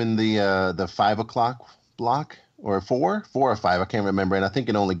time-wise, I'm in the 5 o'clock block, or 4 or 5. I can't remember, and I think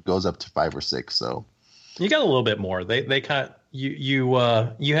it only goes up to 5 or 6. So you got a little bit more. They cut you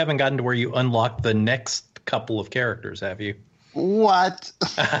haven't gotten to where you unlock the next couple of characters, have you? What?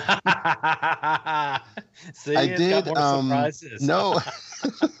 See, I it's did. got more surprises. No.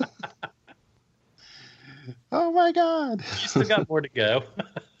 Oh my God! You still got more to go.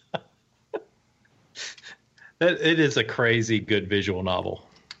 It is a crazy good visual novel.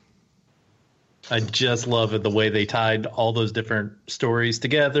 I just love it, the way they tied all those different stories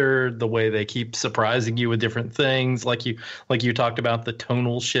together, the way they keep surprising you with different things, like you talked about the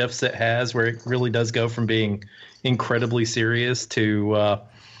tonal shifts it has, where it really does go from being incredibly serious to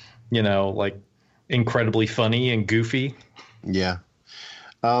like incredibly funny and goofy. Yeah.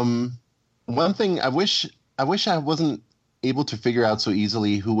 One thing I wish I wasn't able to figure out so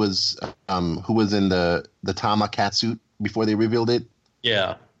easily who was in the Tama cat suit before they revealed it.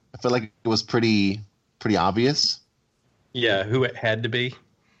 Yeah. I feel like it was pretty obvious. Yeah, who it had to be.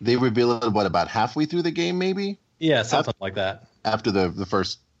 They revealed it, about halfway through the game, maybe? Yeah, something like that. After the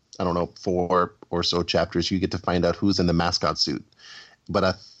first, I don't know, 4 or so chapters, you get to find out who's in the mascot suit. But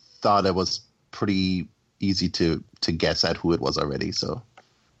I thought it was pretty easy to guess at who it was already, so...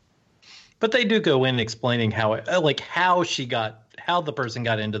 But they do go in explaining how the person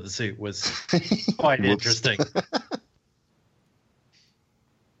got into the suit was quite interesting.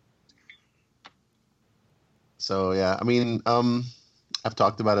 So yeah, I mean, I've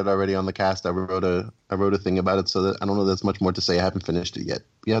talked about it already on the cast. I wrote a thing about it, so that I don't know there's much more to say. I haven't finished it yet.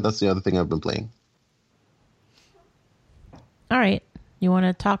 Yeah, that's the other thing I've been playing. All right, you want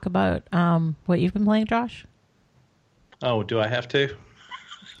to talk about what you've been playing, Josh? Oh, do I have to?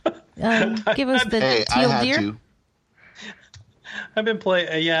 Give us the teal deer. To. I've been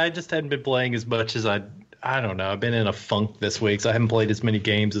playing. Yeah, I just hadn't been playing as much as I don't know. I've been in a funk this week, so I haven't played as many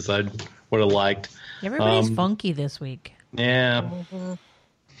games as I would have liked. Everybody's funky this week. Yeah.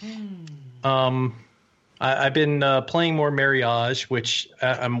 I've been playing more Marriage, which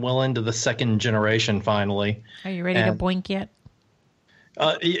I'm well into the second generation finally. Are you ready to boink yet?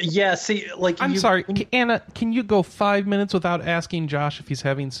 Yeah, see, I'm sorry, Anna, can you go 5 minutes without asking Josh if he's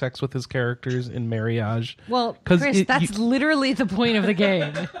having sex with his characters in Marriage? Well, Chris, that's literally the point of the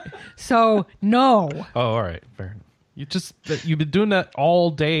game. So, no. Oh, all right, fair enough. You've been doing that all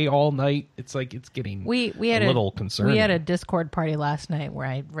day, all night. It's like it's getting we had a little concerning. We had a Discord party last night where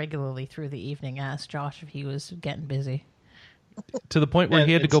I regularly through the evening asked Josh if he was getting busy. To the point where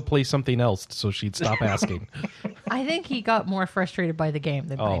he had to go play something else so she'd stop asking. I think he got more frustrated by the game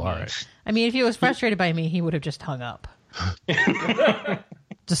than by me. All right. I mean, if he was frustrated by me, he would have just hung up.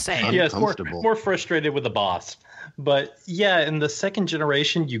 Just saying. Yeah, it's more frustrated with the boss. But yeah, in the second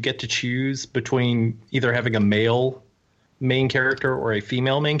generation, you get to choose between either having a male main character or a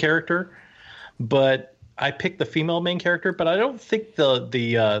female main character. But I picked the female main character, but I don't think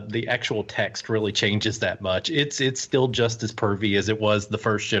the actual text really changes that much. It's still just as pervy as it was the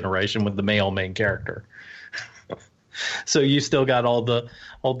first generation with the male main character. So you still got all the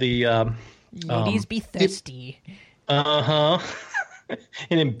ladies be thirsty. And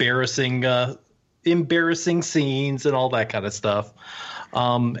embarrassing scenes and all that kind of stuff.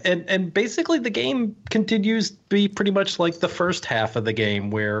 And basically the game continues to be pretty much like the first half of the game,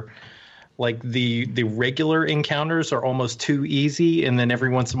 where Like the regular encounters are almost too easy, and then every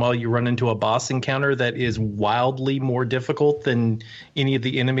once in a while you run into a boss encounter that is wildly more difficult than any of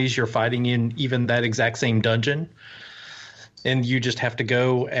the enemies you're fighting in even that exact same dungeon. And you just have to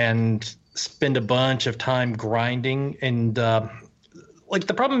go and spend a bunch of time grinding. And like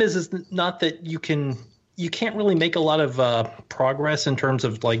the problem is not that you can't really make a lot of progress in terms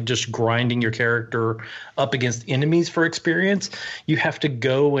of like just grinding your character up against enemies for experience. You have to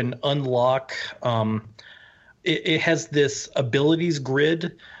go and unlock. It has this abilities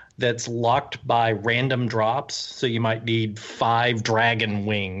grid that's locked by random drops. So you might need 5 dragon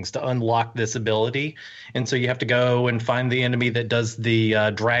wings to unlock this ability. And so you have to go and find the enemy that does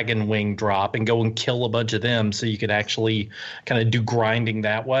the dragon wing drop and go and kill a bunch of them so you could actually kind of do grinding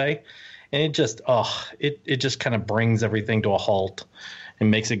that way. And it just, it just kind of brings everything to a halt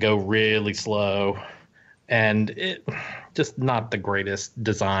and makes it go really slow. And it just not the greatest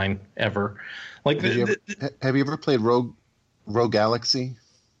design ever. Like, have you ever played Rogue Galaxy?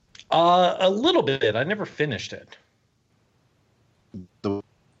 A little bit. I never finished it. The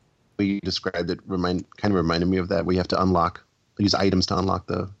way you described it kind of reminded me of that. We have to use items to unlock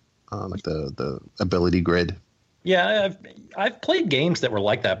the ability grid. Yeah, I've played games that were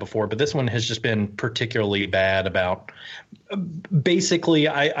like that before, but this one has just been particularly bad about. Basically,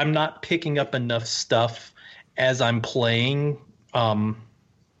 I'm not picking up enough stuff as I'm playing.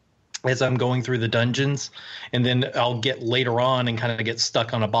 As I'm going through the dungeons, and then I'll get later on and kind of get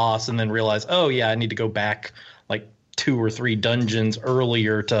stuck on a boss and then realize, oh yeah, I need to go back like 2 or 3 dungeons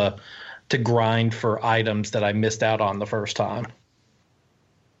earlier to grind for items that I missed out on the first time.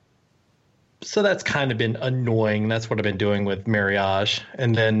 So that's kind of been annoying. That's what I've been doing with Marriage.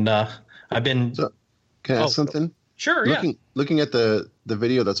 And then I've been... So, can I ask something? Sure, Looking at the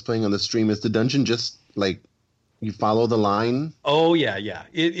video that's playing on the stream, is the dungeon just like... You follow the line? Oh, yeah.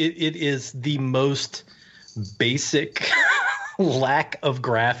 It is the most basic lack of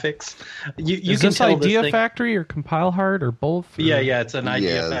graphics. You is can this tell Idea this Factory or Compile Hard or both? Or? Yeah, it's an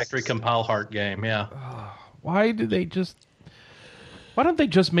Idea Factory Compile Hard game, yeah. Why don't they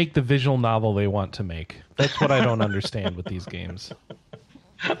just make the visual novel they want to make? That's what I don't understand with these games.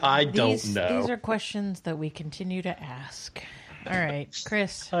 I don't know. These are questions that we continue to ask. All right,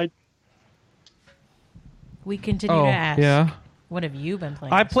 Chris. We continue to ask. Yeah. What have you been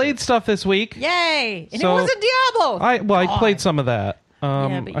playing? I played stuff this week. Yay! And So, it wasn't Diablo. I played some of that.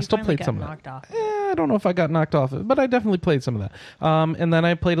 But you I still finally played got some of knocked that. off. I don't know if I got knocked off, but I definitely played some of that. And then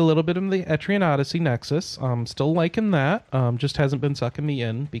I played a little bit of the Etrian Odyssey Nexus. Still liking that. Just hasn't been sucking me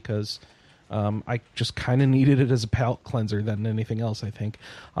in because I just kind of needed it as a palate cleanser than anything else, I think.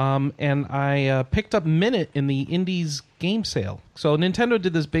 And I picked up Minute in the Indies game sale. So Nintendo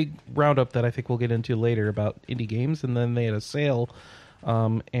did this big roundup that I think we'll get into later about indie games, and then they had a sale.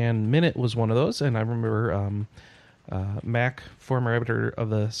 And Minute was one of those, and I remember Mac, former editor of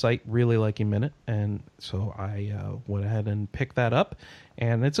the site, really liking Minute, and so I went ahead and picked that up.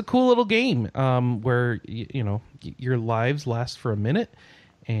 And it's a cool little game where your lives last for a minute,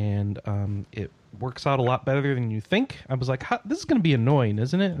 and it works out a lot better than you think. I was like, this is going to be annoying,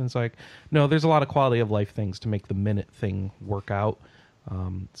 isn't it? And it's like, no, there's a lot of quality of life things to make the minute thing work out.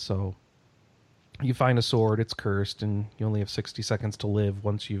 So you find a sword, it's cursed, and you only have 60 seconds to live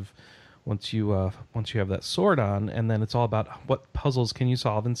once you have that sword on, and then it's all about what puzzles can you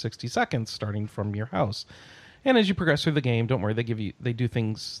solve in 60 seconds starting from your house. And as you progress through the game, don't worry, they do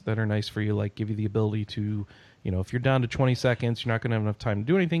things that are nice for you, like give you the ability to, if you're down to 20 seconds, you're not going to have enough time to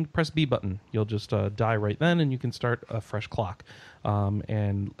do anything, press B button. You'll just die right then, and you can start a fresh clock.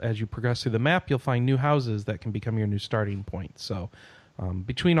 And as you progress through the map, you'll find new houses that can become your new starting point. So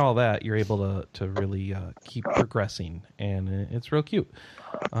between all that, you're able to really keep progressing, and it's real cute.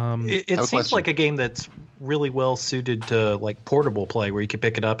 It seems like a game that's really well suited to like portable play, where you can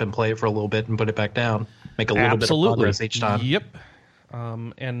pick it up and play it for a little bit and put it back down, make a little bit of progress each time. Yep.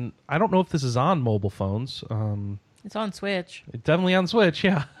 And I don't know if this is on mobile phones. It's on Switch. It's definitely on Switch,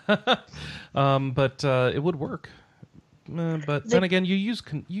 yeah. But it would work. But then again, you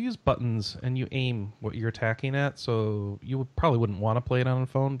use buttons and you aim what you're attacking at, so you probably wouldn't want to play it on a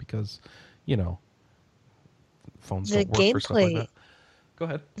phone because, phones don't work for stuff like that. Go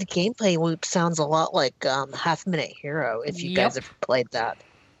ahead. The gameplay loop sounds a lot like Half Minute Hero, if you guys have played that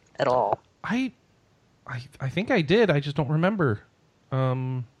at all. I think I did. I just don't remember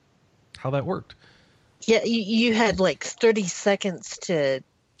how that worked. Yeah, you had like 30 seconds to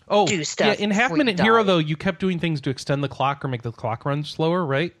do stuff. Yeah, in Half Minute Hero, though, you kept doing things to extend the clock or make the clock run slower,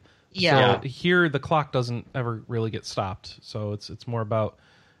 right? Yeah. So here, the clock doesn't ever really get stopped, so it's more about,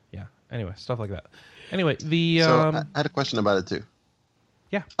 anyway, stuff like that. Anyway, So I had a question about it, too.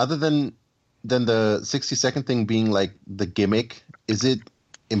 Yeah. Other than then the 60-second thing being like the gimmick, is it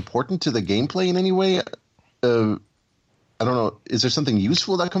important to the gameplay in any way? I don't know. Is there something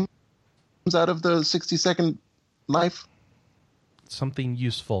useful that comes out of the 60-second life? Something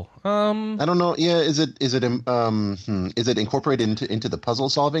useful. I don't know. Yeah, is it incorporated into the puzzle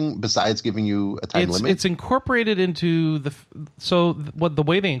solving besides giving you a time limit? It's incorporated into the the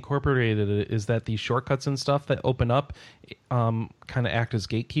way they incorporated it is that these shortcuts and stuff that open up kind of act as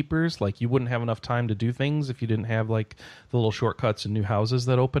gatekeepers. Like you wouldn't have enough time to do things if you didn't have like the little shortcuts and new houses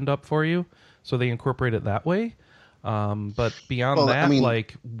that opened up for you. So they incorporate it that way. But beyond that, I mean,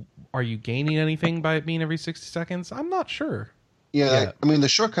 like, are you gaining anything by it being every 60 seconds? I'm not sure. Yeah, I mean, the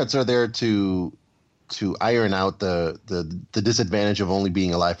shortcuts are there to iron out the disadvantage of only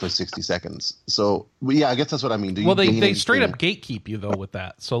being alive for 60 seconds. So, yeah, I guess that's what I mean. They straight up gatekeep you, though, with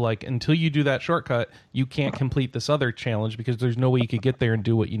that. So, like, until you do that shortcut, you can't complete this other challenge because there's no way you could get there and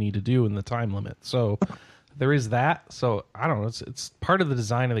do what you need to do in the time limit. So, there is that. So, I don't know. It's part of the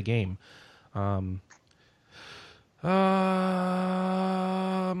design of the game. And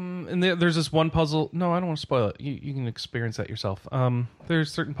there's this one puzzle. No, I don't want to spoil it. You can experience that yourself.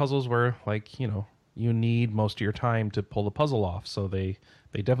 There's certain puzzles where, like, you need most of your time to pull the puzzle off. So they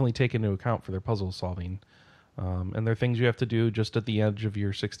definitely take into account for their puzzle solving. And there are things you have to do just at the edge of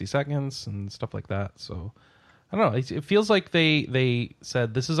your 60 seconds and stuff like that. So I don't know. It feels like they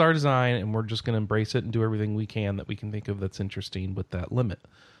said, this is our design and we're just going to embrace it and do everything we can that we can think of that's interesting with that limit.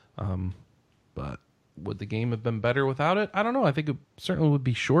 But would the game have been better without it? I don't know. I think it certainly would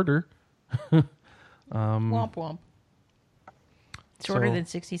be shorter. Womp womp. Shorter than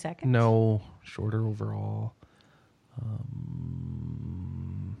 60 seconds? No, shorter overall. I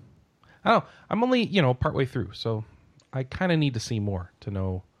don't know. I'm only, partway through, so I kind of need to see more to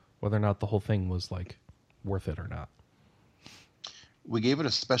know whether or not the whole thing was, like, worth it or not. We gave it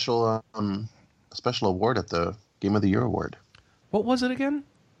a special award at the Game of the Year award. What was it again?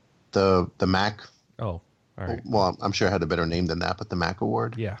 The Mac. Oh, all right. Well, I'm sure it had a better name than that, but the Mac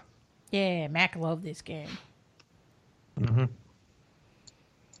award. Yeah. Yeah, Mac loved this game. Mm-hmm.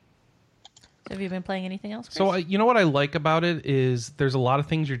 So have you been playing anything else, Chris? So, you know what I like about it is there's a lot of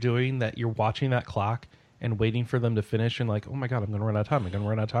things you're doing that you're watching that clock and waiting for them to finish and like, oh my God, I'm going to run out of time. I'm going to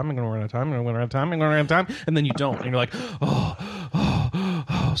run out of time. I'm going to run out of time. I'm going to run out of time. I'm going to run out of time. And then you don't. And you're like, oh.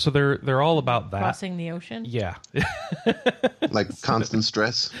 So they're all about that. Crossing the ocean? Yeah. Like constant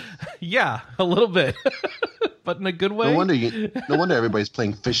stress? Yeah, a little bit. But in a good way. No wonder everybody's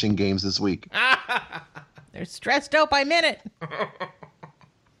playing fishing games this week. They're stressed out by minute.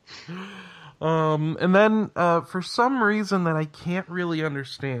 And then for some reason that I can't really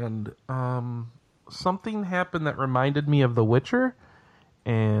understand, something happened that reminded me of The Witcher,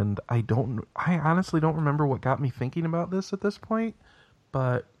 and I honestly don't remember what got me thinking about this at this point,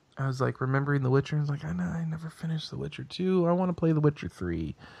 but I was like remembering The Witcher and I was like, I never finished The Witcher 2. I want to play The Witcher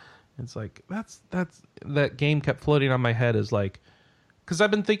 3. It's like that game kept floating on my head as like, because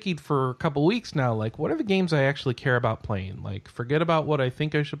I've been thinking for a couple weeks now, like, what are the games I actually care about playing? Like, forget about what I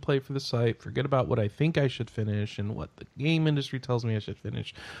think I should play for the site. Forget about what I think I should finish and what the game industry tells me I should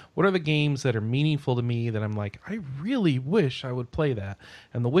finish. What are the games that are meaningful to me that I'm like, I really wish I would play that?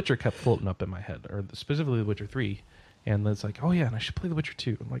 And The Witcher kept floating up in my head, or specifically The Witcher 3. And it's like, oh yeah, and I should play The Witcher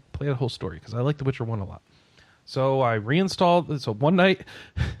 2 and like play the whole story because I like The Witcher 1 a lot. So I reinstalled. So one night,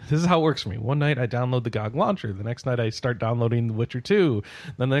 this is how it works for me. One night I download the GOG launcher. The next night I start downloading The Witcher 2.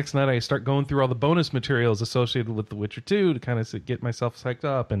 The next night I start going through all the bonus materials associated with The Witcher 2 to kind of get myself psyched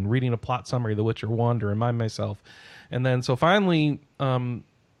up and reading a plot summary of The Witcher 1 to remind myself. And then so finally,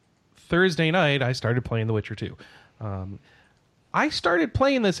 Thursday night, I started playing The Witcher 2. I started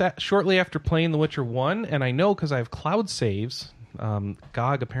playing this shortly after playing The Witcher 1, and I know because I have cloud saves.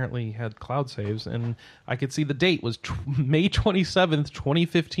 GOG apparently had cloud saves, and I could see the date was May 27th,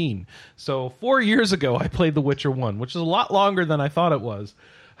 2015. So 4 years ago, I played The Witcher 1, which is a lot longer than I thought it was.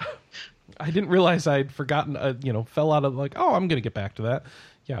 I didn't realize I'd forgotten, fell out of like, oh, I'm going to get back to that.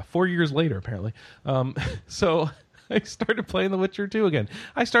 Yeah, 4 years later, apparently. So I started playing The Witcher 2 again.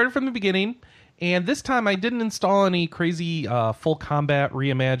 I started from the beginning. And this time I didn't install any crazy full combat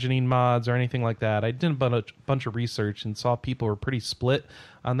reimagining mods or anything like that. I did a bunch of research and saw people were pretty split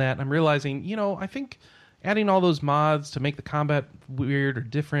on that. And I'm realizing, I think adding all those mods to make the combat weird or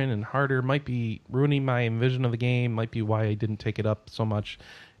different and harder might be ruining my vision of the game, might be why I didn't take it up so much.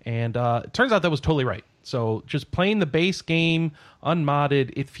 And it turns out that was totally right. So just playing the base game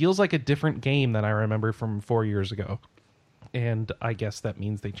unmodded, it feels like a different game than I remember from 4 years ago. And I guess that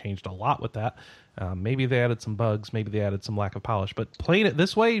means they changed a lot with that. Maybe they added some bugs. Maybe they added some lack of polish. But playing it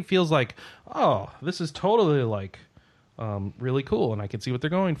this way, it feels like, oh, this is totally like really cool, and I can see what they're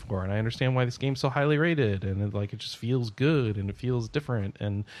going for, and I understand why this game's so highly rated, and it just feels good, and it feels different,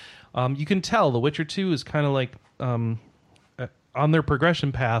 and you can tell The Witcher 2 is kind of like on their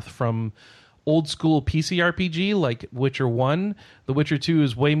progression path from old school PC RPG like Witcher 1. The Witcher 2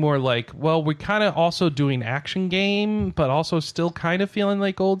 is way more like, well, we're kind of also doing action game, but also still kind of feeling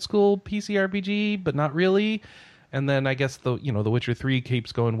like old school PC RPG, but not really. And then I guess The Witcher 3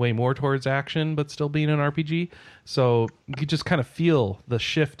 keeps going way more towards action, but still being an RPG. So you just kind of feel the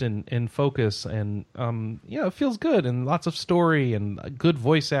shift in focus, and it feels good, and lots of story and good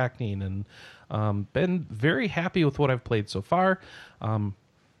voice acting, and been very happy with what I've played so far.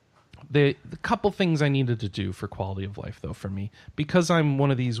 The couple things I needed to do for quality of life, though, for me, because I'm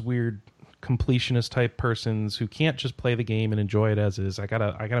one of these weird completionist type persons who can't just play the game and enjoy it as is. I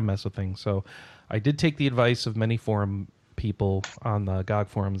gotta mess with things. So I did take the advice of many forum people on the GOG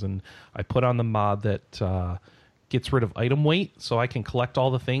forums, and I put on the mod that gets rid of item weight, so I can collect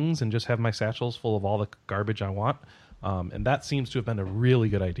all the things and just have my satchels full of all the garbage I want. And that seems to have been a really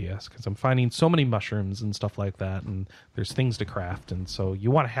good idea, because I'm finding so many mushrooms and stuff like that, and there's things to craft, and so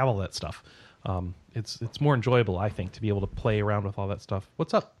you want to have all that stuff. It's more enjoyable, I think, to be able to play around with all that stuff.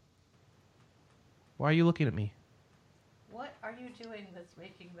 What's up? Why are you looking at me? What are you doing that's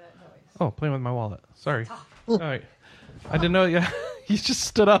making that noise? Oh, playing with my wallet. Sorry. All right. I didn't know. Yeah, you just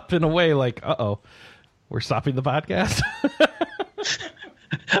stood up in a way like, uh-oh, we're stopping the podcast.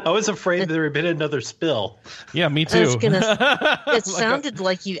 I was afraid there had been another spill. Yeah, me too. It sounded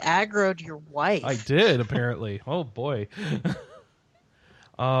like you aggroed your wife. I did, apparently. Oh, boy.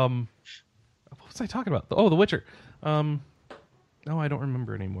 What was I talking about? Oh, The Witcher. No, I don't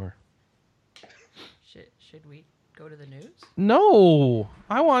remember anymore. Should we go to the news? No,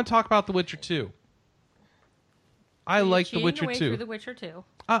 I want to talk about The Witcher 2. I like The Witcher 2. Through The Witcher 2.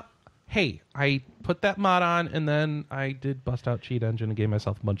 Hey, I put that mod on, and then I did bust out Cheat Engine and gave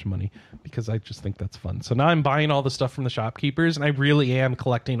myself a bunch of money because I just think that's fun. So now I'm buying all the stuff from the shopkeepers, and I really am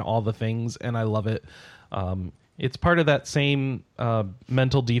collecting all the things, and I love it. It's part of that same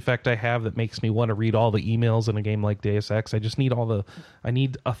mental defect I have that makes me want to read all the emails in a game like Deus Ex. I just need I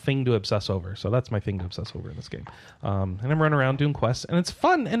need a thing to obsess over. So that's my thing to obsess over in this game. And I'm running around doing quests, and it's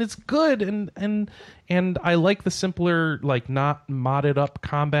fun, and it's good, and I like the simpler, like, not modded up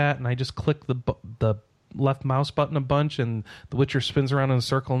combat, and I just click the left mouse button a bunch, and the Witcher spins around in a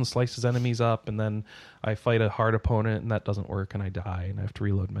circle and slices enemies up, and then I fight a hard opponent, and that doesn't work, and I die, and I have to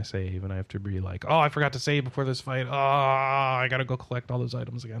reload my save, and I have to be like, oh, I forgot to save before this fight. Oh, I gotta go collect all those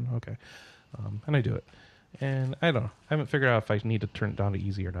items again. Okay. And I do it. And I don't know. I haven't figured out if I need to turn it down to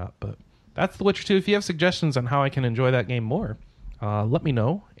easy or not, but that's The Witcher 2. If you have suggestions on how I can enjoy that game more, let me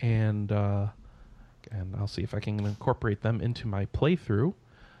know, and I'll see if I can incorporate them into my playthrough.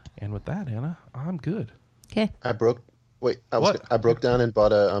 And with that, Anna, I'm good. Okay. I broke down and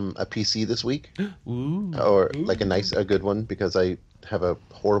bought a PC this week. Ooh. Or like a good one, because I have a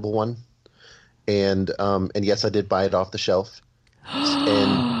horrible one. And yes, I did buy it off the shelf. And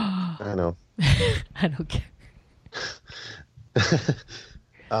I know. I don't care.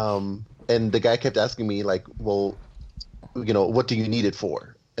 And the guy kept asking me, like, well, what do you need it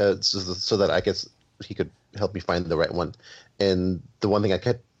for? So that I guess he could help me find the right one. And the one thing I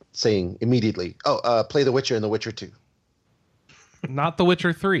kept saying immediately, play The Witcher and The Witcher 2. Not The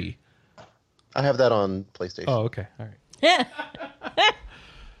Witcher 3. I have that on PlayStation. Oh, okay. All right. Yeah.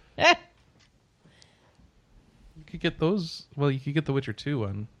 You could get those. Well, you could get The Witcher 2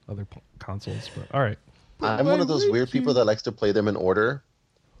 on other consoles, but all right. I'm one of those weird people that likes to play them in order.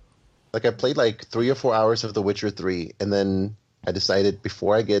 Like, I played like 3 or 4 hours of The Witcher 3, and then I decided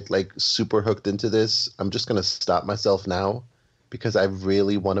before I get like super hooked into this, I'm just going to stop myself now, because I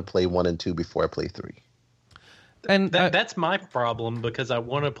really want to play 1 and 2 before I play 3. And that's my problem, because I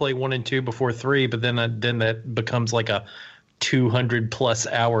want to play 1 and 2 before 3, but then that becomes like a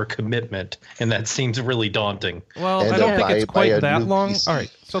 200+ hour commitment, and that seems really daunting. Well, I don't think it's quite that long. PC. All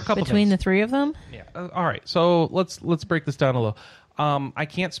right, so a couple Between things. the three of them? Yeah. All right, so let's break this down a little. I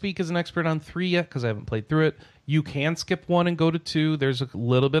can't speak as an expert on 3 yet because I haven't played through it. You can skip 1 and go to 2. There's a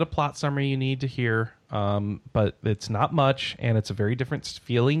little bit of plot summary you need to hear, but it's not much, and it's a very different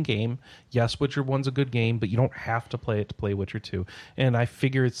feeling game. Yes, Witcher 1's a good game, but you don't have to play it to play Witcher 2. And I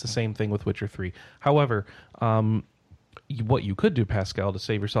figure it's the same thing with Witcher 3. However, what you could do, Pascal, to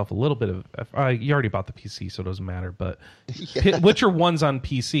save yourself a little bit of... you already bought the PC, so it doesn't matter, but Witcher 1's on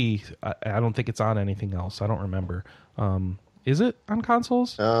PC. I don't think it's on anything else. I don't remember. Is it on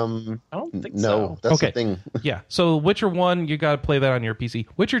consoles? I don't think no, so. that's Okay. the thing. Yeah. So Witcher 1, you got to play that on your PC.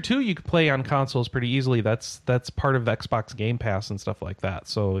 Witcher 2, you can play on consoles pretty easily. That's part of Xbox Game Pass and stuff like that.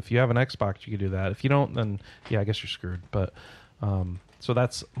 So if you have an Xbox, you can do that. If you don't, then yeah, I guess you're screwed. But so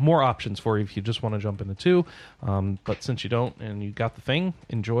that's more options for you if you just want to jump into 2. But since you don't and you got the thing,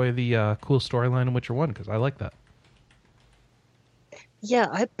 enjoy the cool storyline in Witcher 1 because I like that. Yeah,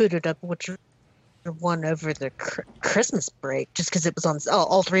 I booted up Witcher 1 over the Christmas break just because it was on.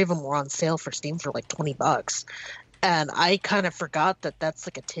 All 3 of them were on sale for Steam for like $20, and I kind of forgot that that's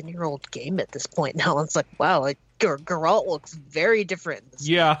like a 10-year-old game at this point. Now it's like, wow, like Geralt looks very different. In this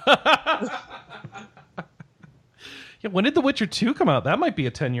Yeah. Yeah. When did The Witcher 2 come out? That might be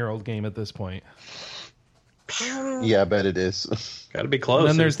a 10-year-old game at this point. game. Yeah, I bet it is. Got to be close. And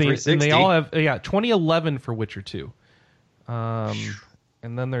then there's It's and they 360. all have 2011 for Witcher 2.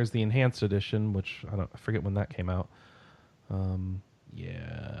 And then there's the enhanced edition, which I forget when that came out.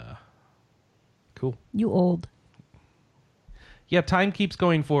 Yeah. Cool. You old. Yeah, time keeps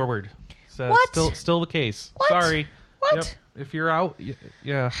going forward. So What? Still the case. What? Sorry. What? Yep. If you're out,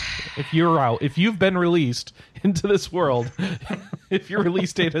 yeah. If you're out, if you've been released into this world, if your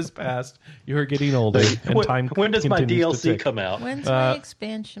release date has passed, you are getting older, and time. When does my continues to DLC tick. come out? When's my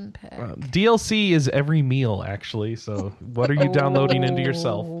expansion pack? DLC is every meal, actually. So, what are you downloading into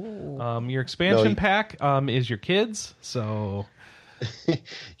yourself? Your expansion pack is your kids. So,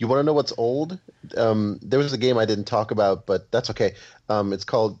 You want to know what's old? There was a game I didn't talk about, but that's okay. It's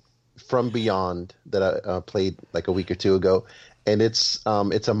called From Beyond that I played like a week or two ago, and it's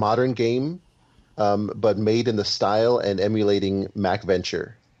a modern game, but made in the style and emulating Mac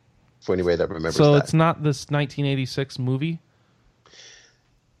Venture. For anybody that remembers so that. it's not this 1986 movie.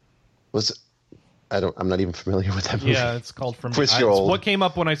 I'm not even familiar with that movie. Yeah, it's called From Chris, Beyond. you're It's old. what came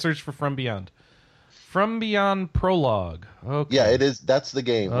up when I searched for From Beyond. From Beyond Prologue. Okay. Yeah, it is. That's the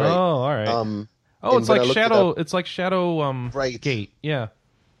game, right? Oh, all right. And it's when I like looked it Shadow. up- It's like Shadow. Right. Gate. Yeah.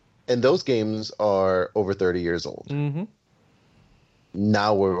 And those games are over 30 years old. Mm-hmm.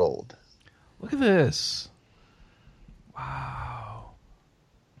 Now we're old. Look at this. Wow.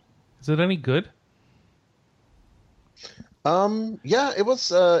 Is it any good? Yeah, it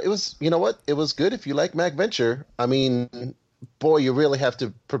was, you know what? It was good if you like Mac Venture. I mean, boy, you really have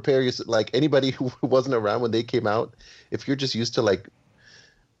to prepare yourself. Like anybody who wasn't around when they came out, if you're just used to like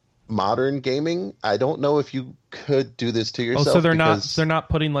modern gaming, I don't know if you could do this to yourself. Oh, so they're because not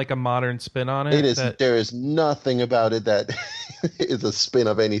putting like a modern spin on it. It is. There is nothing about it that is a spin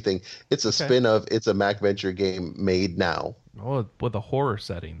of anything. It's a spin of. It's a Mac Venture game made now. Oh, with a horror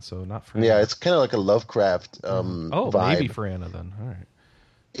setting, so not for Yeah, Anna. it's kind of like a Lovecraft vibe. Maybe for Anna then. All right.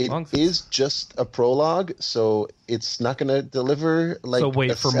 It is just a prologue, so it's not going to deliver like so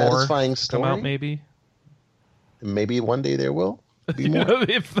wait a for more satisfying to story. come out, maybe. Maybe one day there will be more.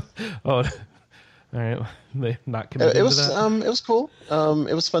 All right. They not committed It was to that. it was cool.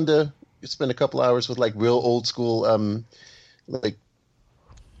 It was fun to spend a couple hours with like real old school like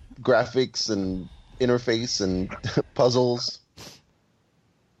graphics and interface and puzzles.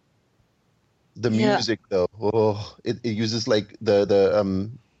 The music though, it uses like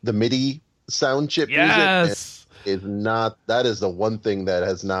the MIDI sound chip Yes. music. Is not that is the one thing that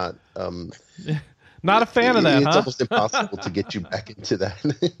has not Not a fan of that, it's huh? almost impossible to get you back into that.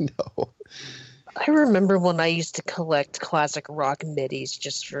 No. I remember when I used to collect classic rock midis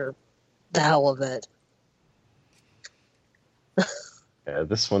just for the hell of it. Yeah,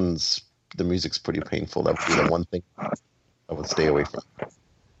 this one's the music's pretty painful. That would be the one thing I would stay away from.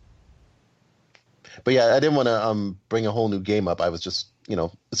 But yeah, I didn't want to bring a whole new game up. I was just,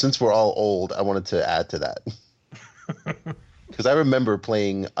 since we're all old, I wanted to add to that. Because I remember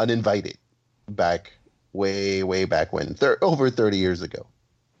playing Uninvited back way back when, over 30 years ago.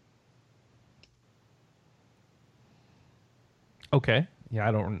 Okay. Yeah,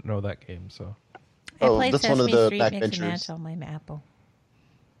 I don't know that game, so. I played that's one Sesame of the Street Mac Mix and Ventures. Match on my Apple.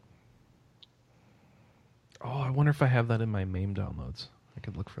 Oh, I wonder if I have that in my MAME downloads. I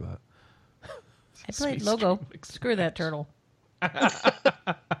could look for that. I played Sesame Logo. Street Mix and Screw that Match. turtle.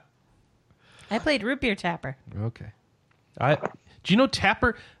 I played Root Beer Tapper. Okay. Do you know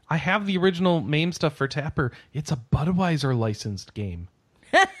Tapper? I have the original MAME stuff for Tapper. It's a Budweiser licensed game.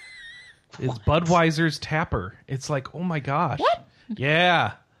 It's Budweiser's Tapper. It's like, oh my gosh. What?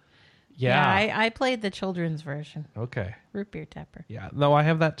 Yeah. Yeah. I played the children's version. Okay. Root Beer Tapper. Yeah. No, I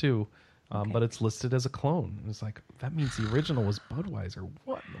have that too. But it's listed as a clone. It's like, that means the original was Budweiser.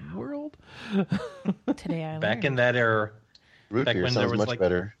 What in the world? Today I Back learned. in that era, Root Back beer when there sounds was, much like-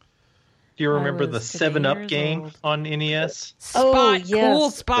 better. do you I remember the was today 7-Up years game old. on NES? Spot, Oh, yes. cool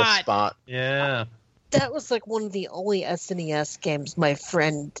The spot. spot. Yeah. That was like one of the only SNES games my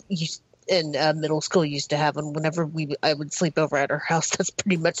friend in middle school used to have, and whenever I would sleep over at her house, that's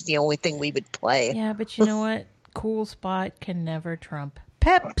pretty much the only thing we would play. Yeah, but you know what? Cool Spot can never trump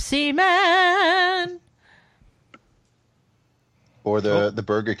Pepsi Man. Or the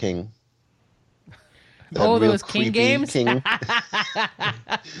Burger King. That Oh, real those King creepy games? King.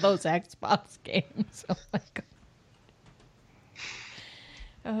 Those Xbox games. Oh my god.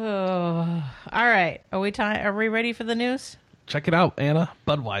 Oh, all right. Are we ready for the news? Check it out, Anna.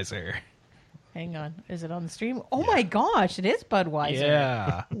 Budweiser. Hang on. Is it on the stream? Oh my gosh, it is Budweiser.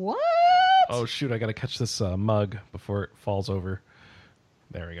 Yeah. What? Oh shoot! I gotta catch this mug before it falls over.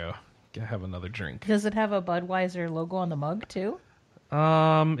 There we go. Have another drink. Does it have a Budweiser logo on the mug too?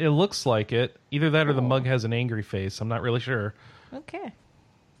 It looks like it. Either that or the mug has an angry face. I'm not really sure. Okay.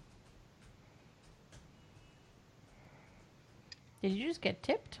 Did you just get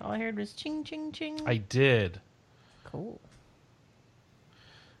tipped? All I heard was ching, ching, ching. I did. Cool.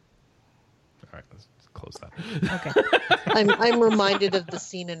 All right, let's close that. Okay. I'm reminded of the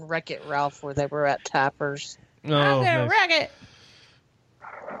scene in Wreck-It Ralph where they were at Tappers. No, I'm gonna nice. wreck it.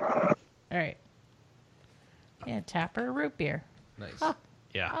 All right. Yeah, Tapper root beer. Nice. Ah.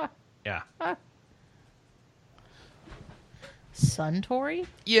 Yeah. Yeah. Suntory?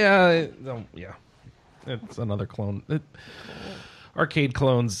 Yeah. Yeah. It's another clone. Arcade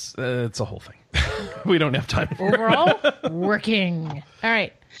clones. It's a whole thing. We don't have time for Overall, working. All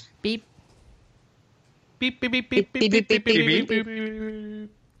right. Beep. beep beep beep beep beep beep beep beep beep.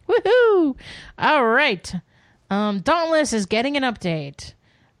 Woohoo! All right. Dauntless is getting an update.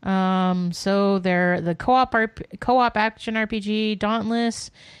 So the co-op action RPG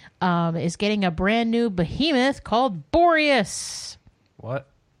Dauntless is getting a brand new behemoth called Boreas. What?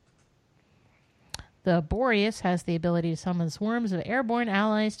 The Boreas has the ability to summon swarms of airborne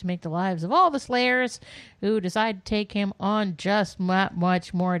allies to make the lives of all the Slayers who decide to take him on just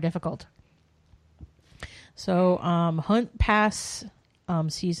much more difficult. So, Hunt Pass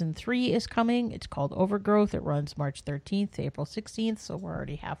Season 3 is coming. It's called Overgrowth. It runs March 13th to April 16th, so we're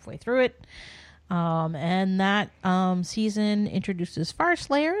already halfway through it. And that season introduces Far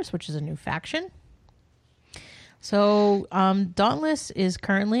Slayers, which is a new faction. So, Dauntless is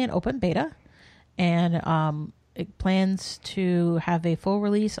currently in open beta. And it plans to have a full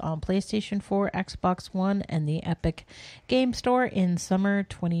release on PlayStation 4, Xbox One, and the Epic Game Store in summer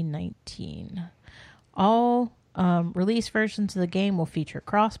 2019. All release versions of the game will feature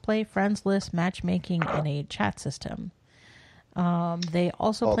crossplay, friends list, matchmaking, and a chat system. They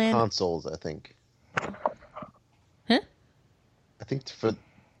also All plan consoles, I think. Huh? I think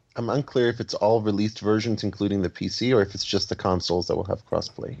I'm unclear if it's all released versions, including the PC, or if it's just the consoles that will have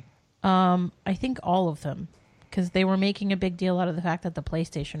crossplay. I think all of them, because they were making a big deal out of the fact that the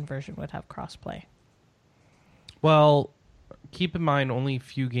PlayStation version would have crossplay. Well, keep in mind, only a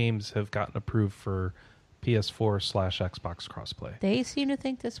few games have gotten approved for PS4/Xbox crossplay. They seem to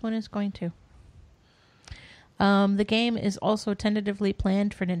think this one is going to. The game is also tentatively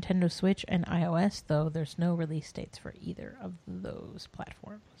planned for Nintendo Switch and iOS, though there's no release dates for either of those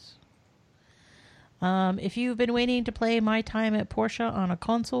platforms. If you've been waiting to play My Time at Portia on a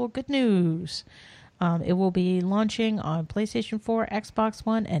console, good news. It will be launching on PlayStation 4, Xbox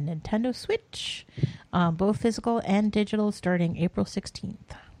One, and Nintendo Switch, both physical and digital, starting April 16th.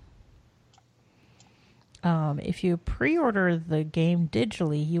 If you pre-order the game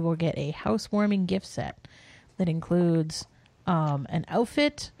digitally, you will get a housewarming gift set that includes an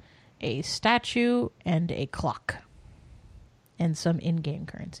outfit, a statue, and a clock, and some in-game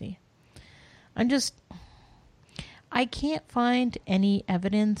currency. I can't find any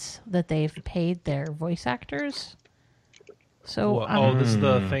evidence that they've paid their voice actors. So, Well, this is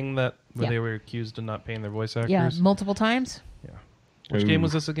the thing that where Yeah. they were accused of not paying their voice actors? yeah, multiple times. Yeah. Which game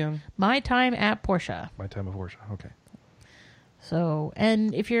was this again? My Time at Portia. My Time of Portia. Okay. So,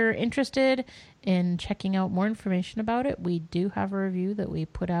 and if you're interested in checking out more information about it, we do have a review that we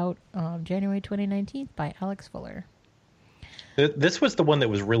put out January 2019 by Alex Fuller. This was the one that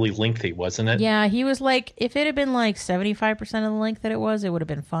was really lengthy, wasn't it? Yeah, he was like, if it had been like 75% of the length that it would have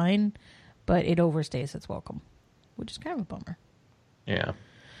been fine, but it overstays its welcome, which is kind of a bummer. Yeah.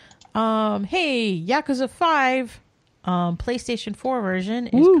 Hey, Yakuza 5 PlayStation 4 version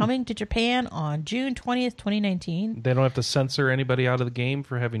is coming to Japan on June 20th, 2019. They don't have to censor anybody out of the game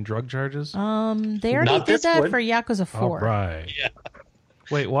for having drug charges? They already Not did this that one. for Yakuza 4. All right. Yeah.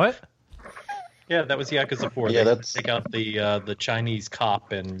 Wait, what? Yeah, that was Yakuza 4. Yeah, They that's- take out the Chinese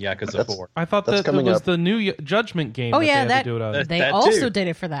cop in Yakuza That's- 4. I thought That's that it coming was up. the new Judgment game Oh, that yeah, they had to do it on. they That also too. did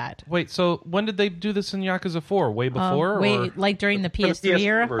it for that. Wait, so when did they do this in Yakuza 4? Way before? or? Wait, like during the For the PS3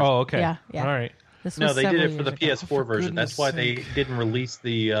 era? PS4 version. Oh, okay. Yeah, yeah. All right. No, they did it for the years ago. PS4 version. That's why they didn't release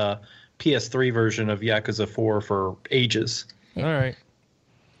the PS3 version of Yakuza 4 for ages. All right.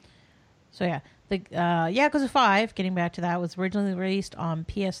 So yeah, the Yakuza 5, getting back to that, was originally released on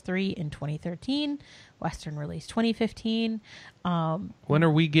PS3 in 2013. Western release 2015. When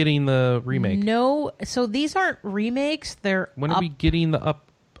are we getting the remake? No, so these aren't remakes. When are we getting the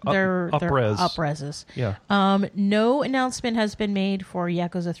they're up-res? up-reses. Yeah. No announcement has been made for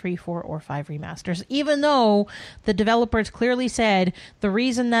Yakuza 3, 4, or 5 remasters, even though the developers clearly said the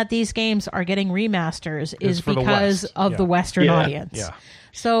reason that these games are getting remasters is because of the Western audience. Yeah.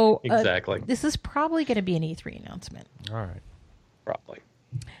 So Exactly. this is probably going to be an E3 announcement. All right. Probably.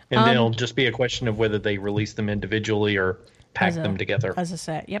 And then it'll just be a question of whether they release them individually or pack them together. As a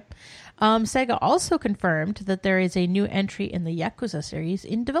set, yep. Sega also confirmed that there is a new entry in the Yakuza series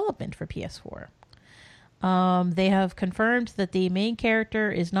in development for PS4. They have confirmed that the main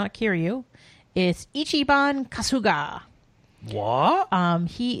character is not Kiryu. It's Ichiban Kasuga. What?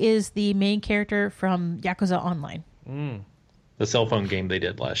 He is the main character from Yakuza Online. The cell phone game they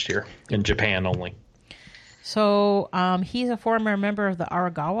did last year in Japan only. So he's a former member of the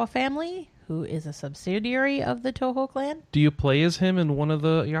Aragawa family, who is a subsidiary of the Toho clan. Do you play as him in one of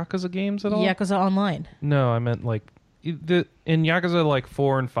the Yakuza games at all? Yakuza Online. No, I meant like in Yakuza like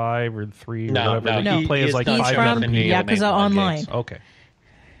 4 and 5 or 3 or whatever. No. You play as like He's 5 from and Yakuza Online. Games. Okay.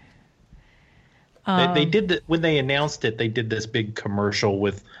 They did when they announced it. They did this big commercial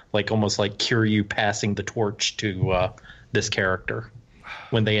with like almost like Kiryu passing the torch to this character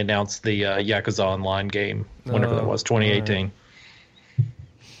when they announced the Yakuza Online game, whenever that was, 2018.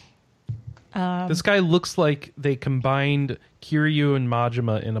 This guy looks like they combined Kiryu and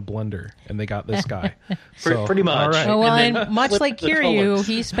Majima in a blender, and they got this guy. So, Pretty much. All right. Oh, well, And then and much flip like the Kiryu, colors.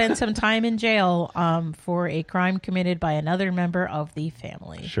 he spent some time in jail for a crime committed by another member of the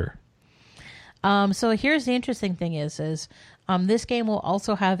family. Sure. So here's the interesting thing is this game will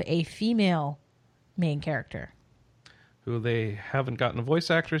also have a female main character. Who they haven't gotten a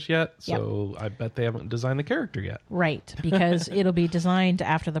voice actress yet, so I bet they haven't designed the character yet. Right, because it'll be designed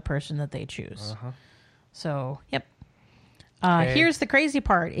after the person that they choose. So, yep. Okay. Here's the crazy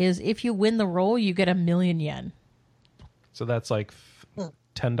part is if you win the role, you get 1,000,000 yen. So that's like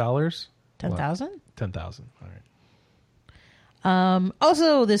 $10? 10,000? 10,000. All right.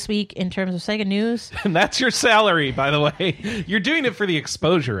 Also this week, in terms of Sega news... And that's your salary, by the way. You're doing it for the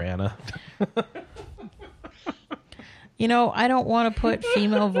exposure, Anna. You know, I don't want to put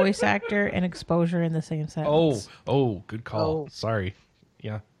female voice actor and exposure in the same sentence. Oh, good call. Oh. Sorry.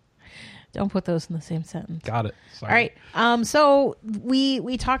 Yeah, Don't put those in the same sentence. got it. Sorry. All right. So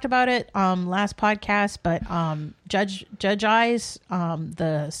we talked about it last podcast, but Judge Eyes,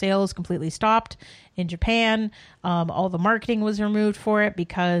 the sales completely stopped in Japan. All the marketing was removed for it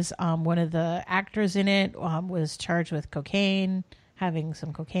because one of the actors in it was charged with cocaine, having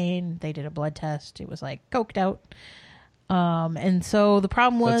some cocaine. They did a blood test. It was like coked out. And so the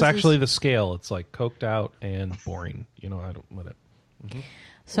problem was... That's actually the scale. It's like coked out and boring. You know, I don't let it.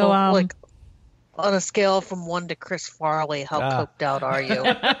 So, Well, like on a scale from 1 to Chris Farley, how coked out are you?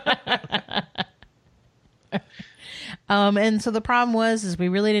 And so the problem was we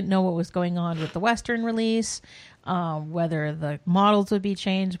really didn't know what was going on with the Western release, whether the models would be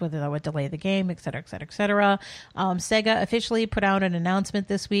changed, whether that would delay the game, et cetera, et cetera, et cetera. Sega officially put out an announcement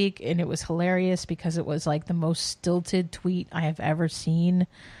this week, and it was hilarious because it was like the most stilted tweet I have ever seen.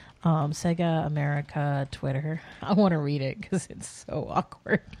 Sega America Twitter. I want to read it because it's so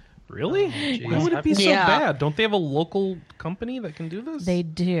awkward. Really? Why would it be so Yeah. bad? Don't they have a local company that can do this? They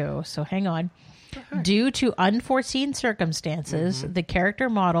do. So hang on. Due to unforeseen circumstances, the character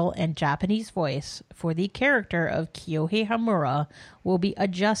model and Japanese voice for the character of Kyohei Hamura will be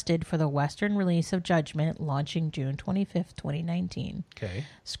adjusted for the Western release of Judgment launching June 25th, 2019. Okay.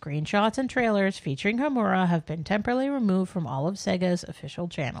 Screenshots and trailers featuring Hamura have been temporarily removed from all of Sega's official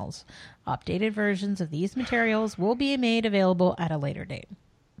channels. Updated versions of these materials will be made available at a later date.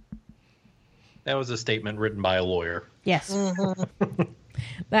 That was a statement written by a lawyer. Yes.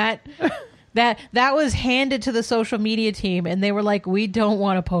 That was handed to the social media team, and they were like, we don't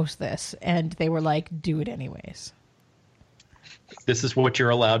want to post this. And they were like, do it anyways. This is what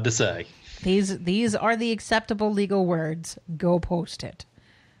you're allowed to say. These are the acceptable legal words. Go post it.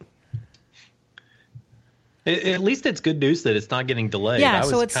 At least it's good news that it's not getting delayed. Yeah, I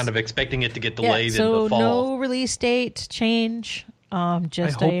so was it's- kind of expecting it to get Yeah, delayed so in the fall. no release date change.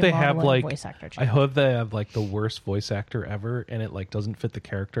 Just I hope a they have model and like voice actor I change. hope they have like the worst voice actor ever, and it like doesn't fit the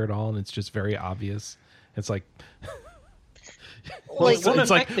character at all, and it's just very obvious. It's like Like, it's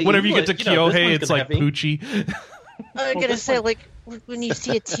like whenever you get to Kyohei, it's like Poochie. I'm gonna say, like, when you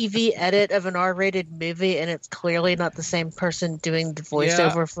see a TV edit of an R-rated movie and it's clearly not the same person doing the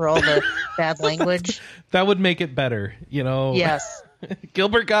voiceover for all the bad language. That would make it better, you know? Yes.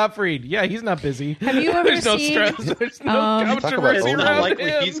 Gilbert Gottfried. Yeah, he's not busy. Have you ever There's no seen? stress. There's no controversy Talk about around Likely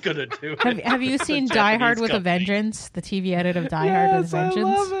him. he's gonna do. Have you seen a Die Hard Japanese with a company. Vengeance? The TV edit of Die Hard with a Yes, I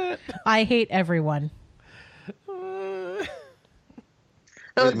Vengeance. love it. I hate everyone. Oh, Wait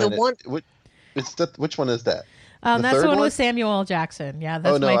a the minute. one. Which one is that? That's third the one one? with Samuel L. Jackson. Yeah,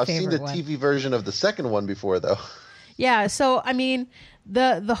 that's Oh no, my I've seen favorite the one. TV version of the second one before though. Yeah, so I mean,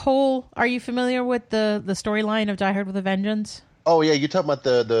 the whole. Are you familiar with the storyline of Die Hard with a Vengeance? Oh yeah, you're talking about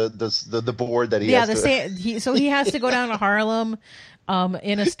the board that he Yeah, has to. so he has to go down to Harlem,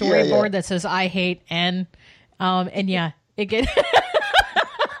 in a storyboard yeah. that says "I hate N," and yeah, it get Do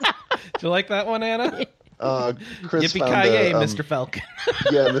you like that one, Anna? Chris Yippee found ki the, Mr. Falcon.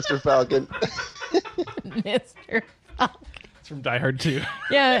 Yeah, Mr. Falcon. Mr. It's from Die Hard 2.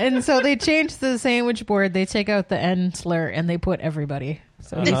 Yeah, and so they changed the sandwich board. They take out the N slur and they put everybody.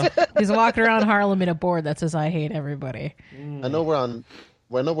 So he's walking around Harlem in a board that says "I hate everybody." I know we're on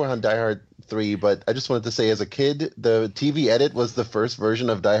Die Hard 3, but I just wanted to say, as a kid, the TV edit was the first version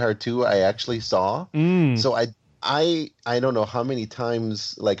of Die Hard 2 I actually saw. So I don't know how many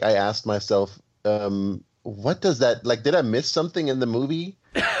times like I asked myself, what does that like? Did I miss something in the movie?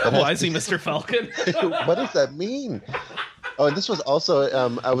 Why is he Mr. Falcon? What does that mean? Oh, and this was also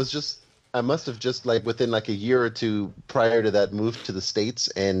I must have just like within like a year or two prior to that moved to the States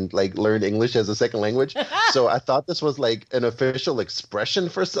and like learned English as a second language. So I thought this was like an official expression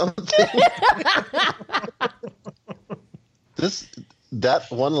for something.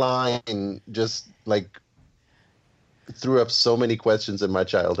 That one line just like threw up so many questions in my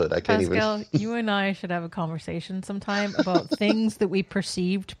childhood. I can't Pascal, even. you and I should have a conversation sometime about things that we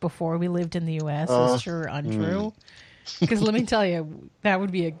perceived before we lived in the U.S. as true or untrue. Because let me tell you, that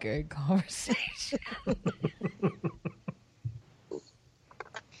would be a good conversation.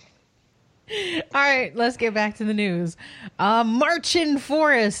 All right, let's get back to the news. Marchin'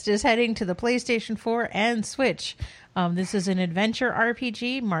 Forest is heading to the PlayStation 4 and Switch. This is an adventure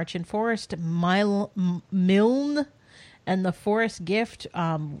RPG, Marchin' Forest, Milne, and the Forest Gift,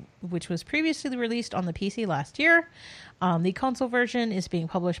 which was previously released on the PC last year. The console version is being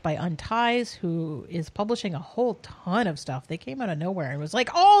published by Unties, who is publishing a whole ton of stuff. They came out of nowhere and was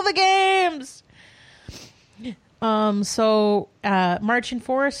like, all the games! Marchin'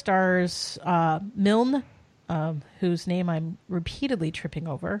 Forest stars Milne, whose name I'm repeatedly tripping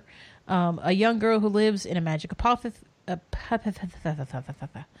over, a young girl who lives in a magic how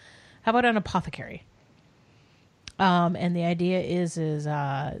about an apothecary? And the idea is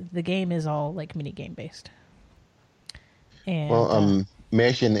the game is all like mini game based. And,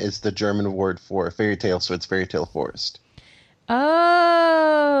 Märchen is the German word for fairy tale, so it's fairy tale forest.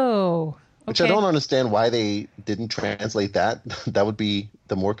 Oh, okay. Which I don't understand why they didn't translate that. That would be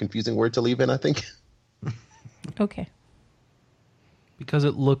the more confusing word to leave in, I think. Okay. Because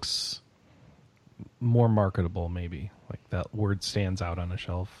it looks more marketable, maybe. Like that word stands out on a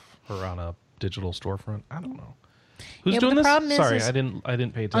shelf or on a digital storefront. I don't know. Who's doing this? Sorry, I didn't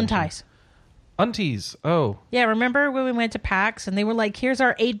pay attention. Unties. Unties. Oh. Yeah, remember when we went to PAX and they were like, here's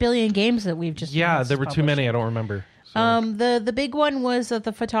our 8 billion games that we've just Yeah, there were too many. I don't remember. So. The big one was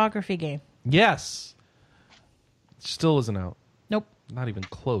the photography game. Yes. Still isn't out. Nope. Not even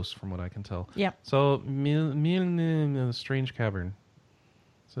close from what I can tell. Yeah. So, Strange Cavern.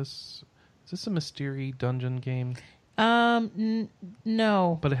 Is this a mystery dungeon game?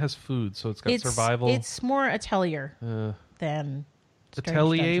 No. But it has food, so it's got survival. It's more atelier than Strange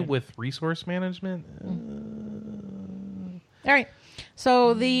Atelier Dungeon. with resource management. All right.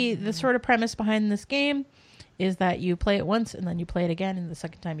 So the sort of premise behind this game is that you play it once and then you play it again, and the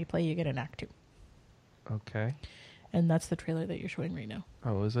second time you play, you get an Act 2. Okay. And that's the trailer that you're showing right now.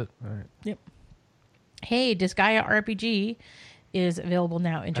 Oh, is it? All right. Yep. Hey, Disgaea RPG is available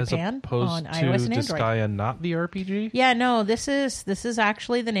now in Japan As opposed on to iOS and Android. Disgaea, not the RPG? Yeah, no, this is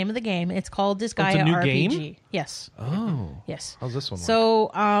actually the name of the game. It's called Disgaea it's a new RPG. game? Yes. Oh. Yes. How's this one look?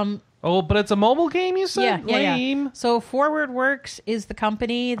 So, Oh, but it's a mobile game, you said? yeah. Lame. So Forward Works is the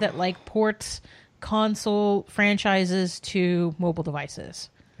company that like ports console franchises to mobile devices.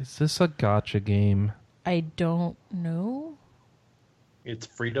 Is this a gacha game? I don't know. It's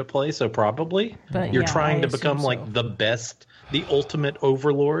free to play, so probably. But You're yeah, trying I to become assume so. like the best, the ultimate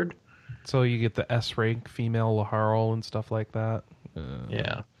overlord. So you get the S rank female Laharl and stuff like that?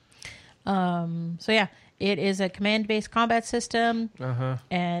 Yeah. So yeah, it is a command-based combat system,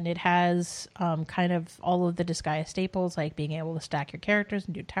 and it has kind of all of the Disgaea staples, like being able to stack your characters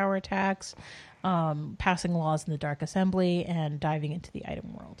and do tower attacks. passing laws in the Dark Assembly, and diving into the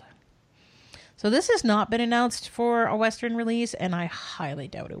item world. So this has not been announced for a Western release, and I highly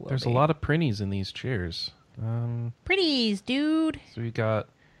doubt it will. There's a lot of printies in these chairs. Pretties, dude. So we got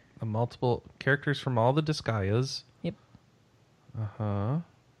multiple characters from all the Disgaias. Yep.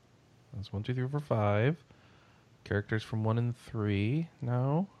 That's 1, 2, 3, 4, 5. Characters from 1 and 3.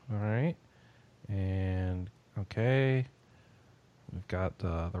 No. All right. And okay. We've got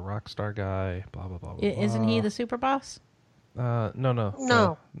the Rockstar guy. Blah blah blah. Isn't he the super boss? No.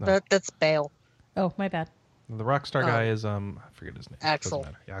 No, that's Bale. Oh, my bad. The Rockstar guy is I forget his name. Axel.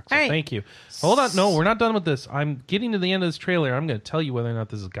 Yeah, Axel. All right. Thank you. Hold on. No, we're not done with this. I'm getting to the end of this trailer. I'm going to tell you whether or not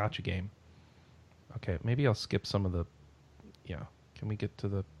this is a gacha game. Okay, maybe I'll skip some of the. Yeah. Can we get to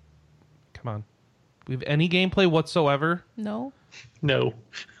the? Come on. Do we have any gameplay whatsoever? No. No.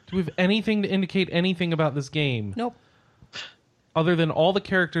 Do we have anything to indicate anything about this game? Nope. Other than all the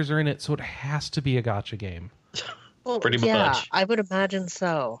characters are in it, so it has to be a gacha game. Well, Pretty yeah, much. I would imagine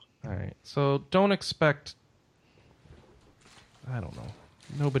so. All right. So don't expect. I don't know.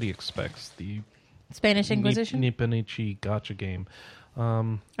 Nobody expects the Spanish Inquisition? Nipponichi gacha game.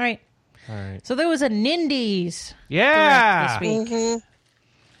 All right. All right. So there was a Nindies Yeah. Direct this week. Mm-hmm.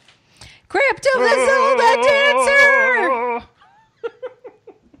 Crypt of the Zelda Dancer!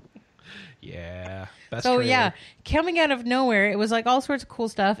 Yeah. That's So trailer. yeah, coming out of nowhere, it was like all sorts of cool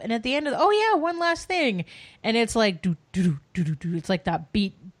stuff. And at the end of one last thing. And it's like, do, do, do, do, do. It's like that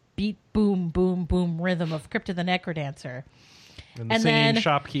beat, boom, boom, boom rhythm of Crypt of the Necrodancer. And the and singing then-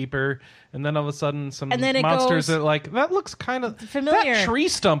 shopkeeper, and then all of a sudden some And then it monsters goes- are like, that looks kind of Familiar. That tree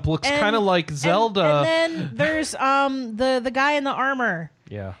stump looks And- kind of like Zelda. And then there's the guy in the armor.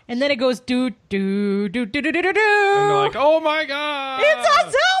 Yeah. And then it goes do do do do do do do do. And you're like, oh my god, It's a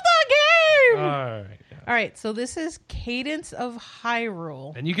Zelda game. All right. Yeah. All right, so this is Cadence of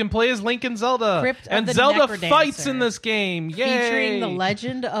Hyrule, And you can play as Link and Zelda. Crypt of and the Zelda Necrodancer. fights in this game. Yay! featuring the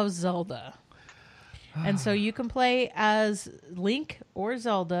Legend of Zelda. And so you can play as Link or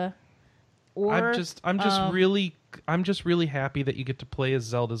Zelda, or I'm just really happy that you get to play as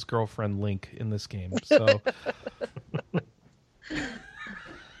Zelda's girlfriend Link in this game. So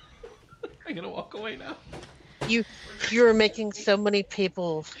I'm gonna walk away now. You are making so many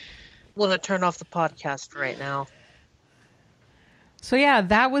people want to turn off the podcast right now. So yeah,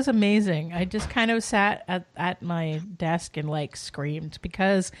 that was amazing. I just kind of sat at my desk and like screamed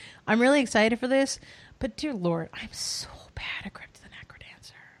because I'm really excited for this. But dear Lord, I'm so bad at Crypt of the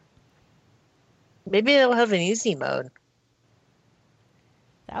Necrodancer. Maybe they'll have an easy mode.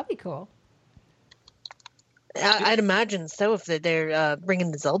 That would be cool. I'd imagine so if they're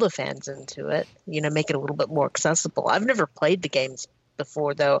bringing the Zelda fans into it. Make it a little bit more accessible. I've never played the games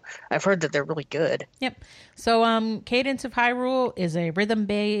before, though. I've heard that they're really good. Yep. So Cadence of Hyrule is a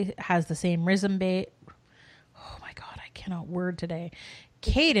has the same rhythm base. Oh my God, I cannot word today.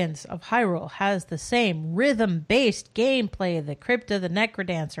 Cadence of Hyrule has the same rhythm-based gameplay that Crypt of the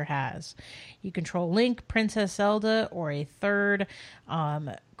Necrodancer has. You control Link, Princess Zelda, or a third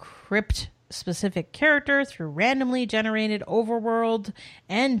crypt-specific character through randomly generated overworld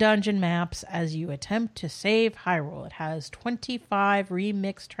and dungeon maps as you attempt to save Hyrule. It has 25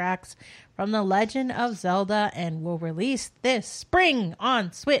 remix tracks from The Legend of Zelda and will release this spring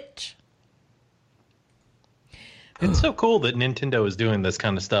on Switch. It's so cool that Nintendo is doing this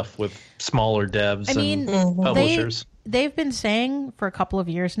kind of stuff with smaller devs and publishers. They've been saying for a couple of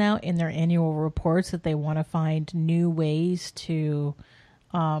years now in their annual reports that they want to find new ways to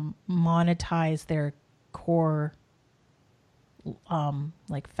monetize their core,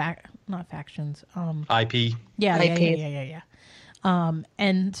 not factions. IP. Yeah.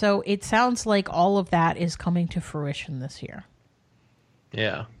 And so it sounds like all of that is coming to fruition this year.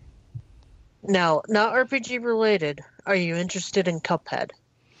 Yeah. Now, not RPG related. Are you interested in Cuphead?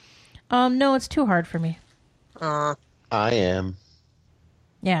 No, it's too hard for me. I am.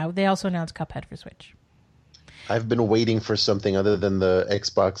 Yeah, they also announced Cuphead for Switch. I've been waiting for something other than the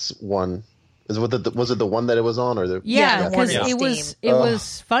Xbox One. Was it the one that it was on, or the? Yeah, because Yeah. it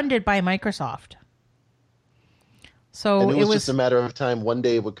was funded by Microsoft. So And it was just a matter of time. One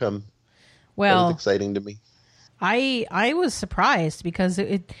day it would come. That well. was exciting to me. I was surprised because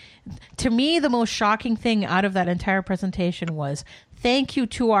to me, the most shocking thing out of that entire presentation was thank you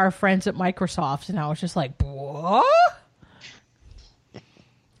to our friends at Microsoft. And I was just like, what?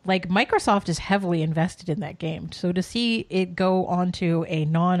 Like, Microsoft is heavily invested in that game. So to see it go onto a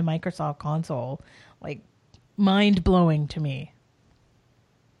non-Microsoft console, like, mind-blowing to me.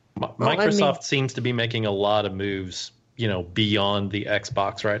 Microsoft seems to be making a lot of moves, beyond the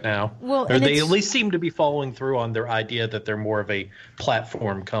Xbox right now. Well, or and they at least seem to be following through on their idea that they're more of a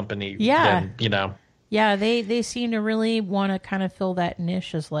platform company than. Yeah, they seem to really want to kind of fill that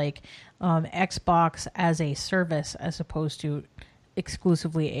niche as like Xbox as a service as opposed to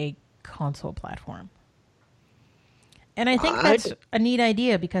exclusively a console platform. And I think that's a neat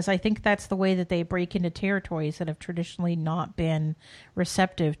idea because I think that's the way that they break into territories that have traditionally not been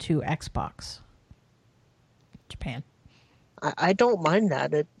receptive to Xbox. Japan. I don't mind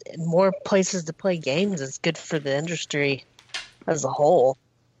that. More places to play games is good for the industry as a whole.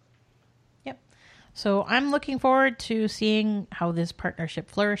 Yep. So I'm looking forward to seeing how this partnership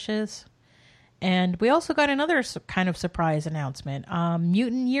flourishes. And we also got another kind of surprise announcement.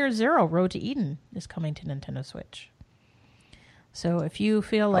 Mutant Year Zero Road to Eden is coming to Nintendo Switch. So if you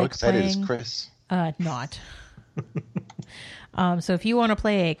feel like How excited playing, is Chris? Not. So if you want to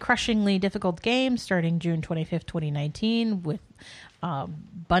play a crushingly difficult game starting June 25th, 2019, with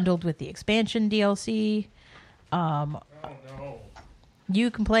bundled with the expansion DLC,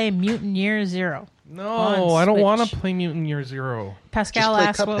 you can play Mutant Year Zero. No, I don't want to play Mutant Year Zero. Pascal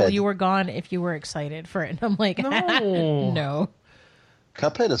asked while you were gone if you were excited for it. And I'm like, no. No.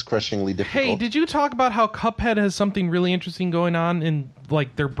 Cuphead is crushingly difficult. Hey, did you talk about how Cuphead has something really interesting going on and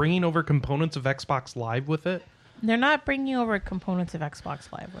like they're bringing over components of Xbox Live with it? They're not bringing over components of Xbox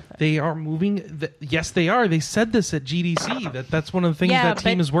Live with it. They are moving. Yes, they are. They said this at GDC. That's one of the things that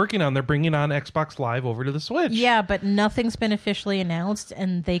team is working on. They're bringing on Xbox Live over to the Switch. Yeah, but nothing's been officially announced,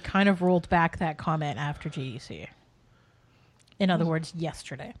 and they kind of rolled back that comment after GDC. In other words,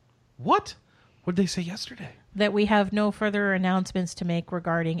 yesterday. What? What did they say yesterday? That we have no further announcements to make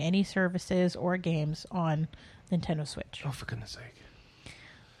regarding any services or games on Nintendo Switch. Oh, for goodness sake.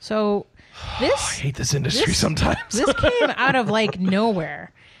 So this... I hate this industry sometimes. This came out of like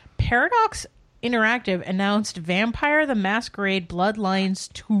nowhere. Paradox Interactive announced Vampire the Masquerade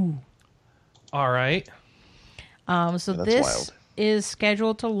Bloodlines 2. All right. So this wild. Is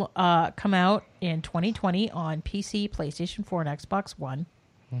scheduled to come out in 2020 on PC, PlayStation 4, and Xbox One.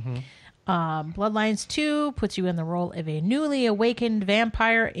 Mm-hmm. Bloodlines 2 puts you in the role of a newly awakened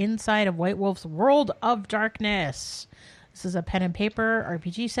vampire inside of White Wolf's world of darkness. This is a pen and paper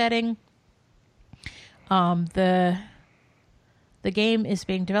RPG setting. The game is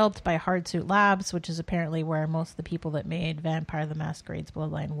being developed by Hardsuit Labs, which is apparently where most of the people that made Vampire the Masquerade's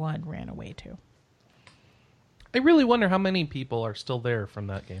Bloodline 1 ran away to. I really wonder how many people are still there from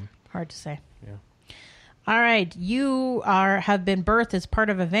that game. Hard to say. Yeah. All right, you have been birthed as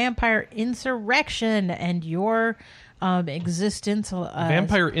part of a vampire insurrection, and your existence...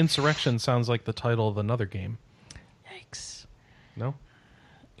 Vampire Insurrection sounds like the title of another game. Yikes. No?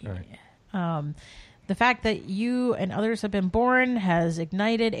 All right. The fact that you and others have been born has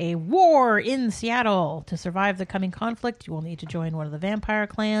ignited a war in Seattle. To survive the coming conflict, you will need to join one of the vampire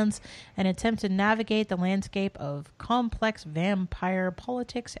clans and attempt to navigate the landscape of complex vampire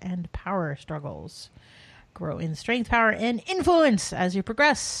politics and power struggles. Grow in strength, power, and influence as you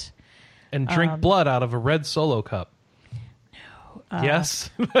progress. And drink blood out of a red Solo cup. No. Yes,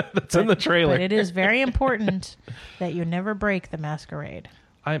 that's in the trailer. But it is very important that you never break the masquerade.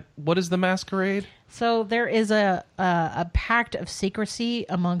 What is the masquerade? So there is a pact of secrecy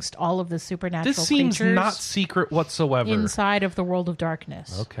amongst all of the supernatural creatures. This seems creatures not secret whatsoever. Inside of the world of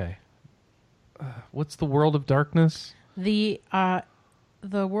darkness. Okay. What's the world of darkness? The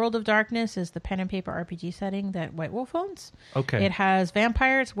world of darkness is the pen and paper RPG setting that White Wolf owns. Okay. It has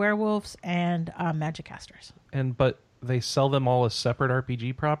vampires, werewolves, and magic casters. But they sell them all as separate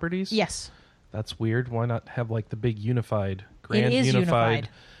RPG properties? Yes. That's weird. Why not have like the big unified, grand it is unified?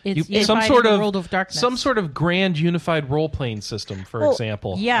 It's unified in the world of darkness. Some sort of grand unified role playing system, for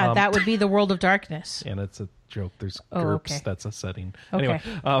example. Yeah, that would be the world of darkness. And it's a joke. There's GURPS. Okay. That's a setting. Okay.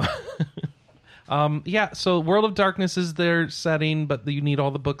 Anyway. Yeah, so World of Darkness is their setting, but you need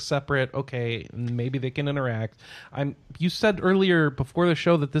all the books separate. Okay, maybe they can interact. You said earlier before the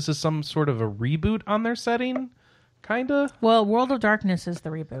show that this is some sort of a reboot on their setting, kind of? Well, World of Darkness is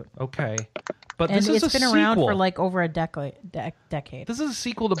the reboot. Okay. But and this is it's been sequel. Around for like over a decade. This is a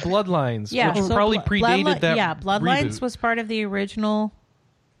sequel to Bloodlines, yeah, which so probably predated that Yeah, Bloodlines reboot. was part of the original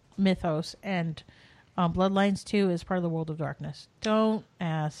mythos, and Bloodlines 2 is part of the World of Darkness. Don't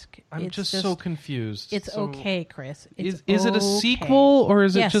ask. I'm just so confused. It's okay, Chris. Is it a sequel, or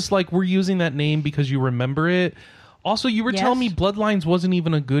is it just like we're using that name because you remember it? Also, you were telling me Bloodlines wasn't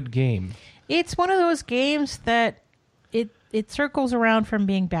even a good game. It's one of those games that it circles around from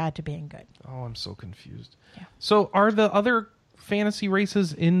being bad to being good. Oh, I'm so confused. Yeah. So are the other fantasy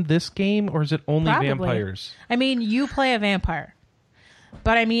races in this game, or is it only Probably. vampires? I mean, you play a vampire.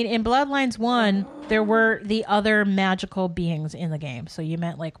 But I mean, in Bloodlines 1, there were the other magical beings in the game. So you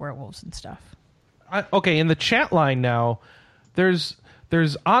meant like werewolves and stuff. Okay, in the chat line now, there's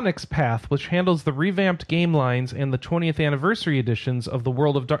Onyx Path, which handles the revamped game lines and the 20th anniversary editions of the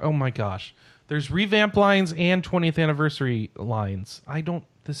World of Dark. Oh my gosh. There's revamped lines and 20th anniversary lines.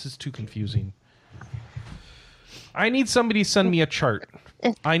 This is too confusing. I need somebody to send me a chart.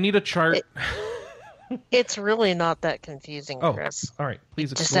 I need a chart. It's really not that confusing, Chris. All right.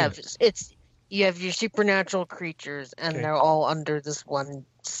 Please explain. You have your supernatural creatures, and they're all under this one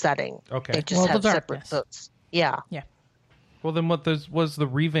setting. Okay. They just have separate books. Yeah. Yeah. Well, then what was the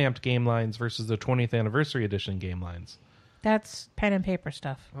revamped game lines versus the 20th anniversary edition game lines? That's pen and paper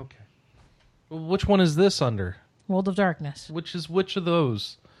stuff. Okay. Well, which one is this under? World of Darkness. Which of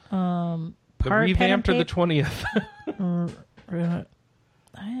those? The Part revamped or the 20th?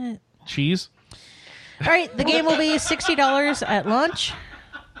 Cheese? All right, the game will be $60 at launch.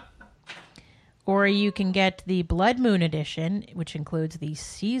 Or you can get the Blood Moon edition, which includes the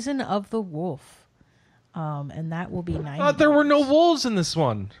Season of the Wolf. And that will be $90. I thought there were no wolves in this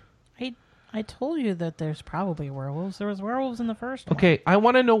one. I told you that there's probably werewolves. There was werewolves in the first one. Okay, I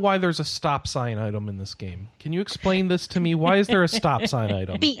want to know why there's a stop sign item in this game. Can you explain this to me? Why is there a stop sign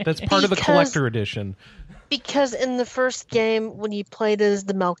item? That's part of the collector edition. Because in the first game, when you played as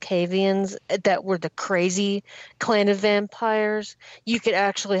the Malkavians, that were the crazy clan of vampires, you could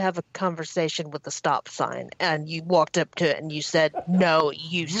actually have a conversation with the stop sign. And you walked up to it and you said, "No,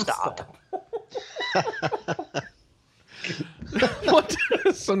 you stop." What?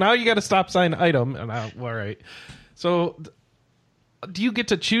 So now you got a stop sign item. And all right. So do you get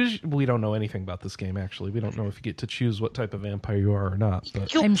to choose? We don't know anything about this game, actually. We don't know if you get to choose what type of vampire you are or not.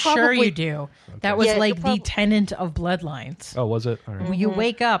 But I'm sure you do. Okay. That was the tenant of Bloodlines. Oh, was it? All right. You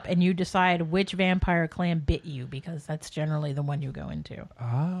wake up and you decide which vampire clan bit you, because that's generally the one you go into.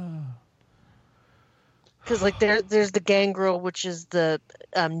 Because there's the gangrel, which is the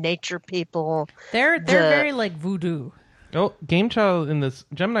nature people. They're very like voodoo. Oh,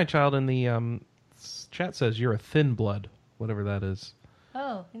 Gemini Child in the chat says you're a thin blood, whatever that is.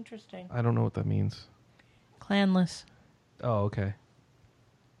 Oh, interesting. I don't know what that means. Clanless. Oh, okay.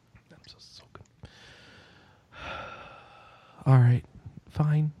 I'm so good. All right,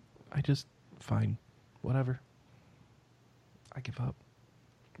 fine. Fine. Whatever. I give up.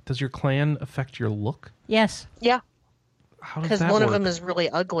 Does your clan affect your look? Yes. Yeah. How does that Because one work? of them is really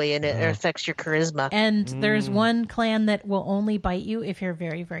ugly and it affects your charisma. And there's one clan that will only bite you if you're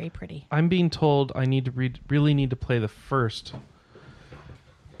very, very pretty. I'm being told I need to really need to play the first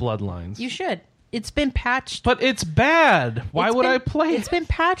Bloodlines. You should. It's been patched. But it's bad. Why would I play it? It's been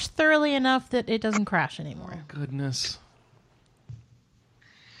patched thoroughly enough that it doesn't crash anymore. Oh, goodness.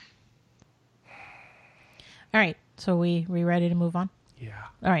 All right. So we ready to move on? Yeah.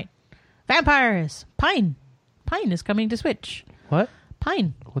 All right. Vampires. Pine. Pine is coming to Switch. What?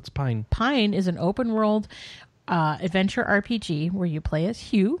 Pine. What's Pine? Pine is an open world adventure RPG where you play as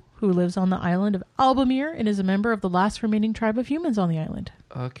Hugh, who lives on the island of Albamere and is a member of the last remaining tribe of humans on the island.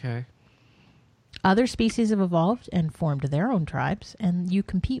 Okay. Other species have evolved and formed their own tribes, and you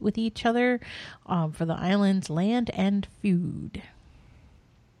compete with each other for the island's land and food.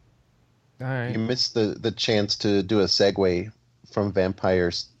 All right. You missed the chance to do a segue from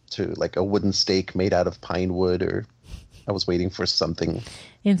vampires to like a wooden stake made out of pine wood, or I was waiting for something.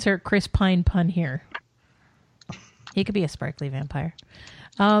 Insert Chris Pine pun here. He could be a sparkly vampire.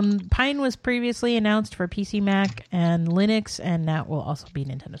 Pine was previously announced for PC, Mac, and Linux, and now it will also be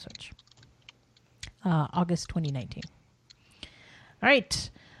Nintendo Switch. August 2019. All right.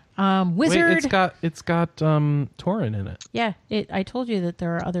 Wizard. Wait, it's got Tauren in it. Yeah, I told you that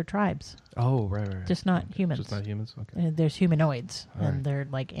there are other tribes. Oh, right. Just not humans. Just not humans. Okay. There's humanoids, All and right. they're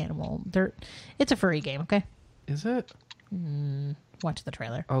like animal. It's a furry game. Okay. Is it? Watch the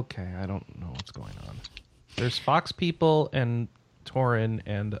trailer. Okay, I don't know what's going on. There's fox people and Tauren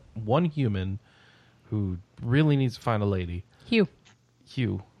and one human who really needs to find a lady. Hugh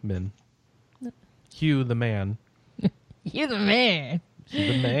Hugh the man. Hugh the man.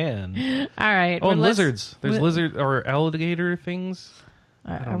 The man. All right. Oh, well, and let's- lizards. There's lizard or alligator things.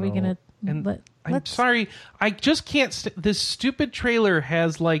 Are we gonna? And I'm sorry, I just can't. This stupid trailer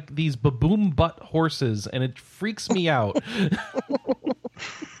has like these baboon butt horses, and it freaks me out.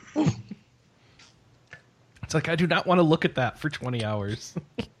 It's like I do not want to look at that for 20 hours.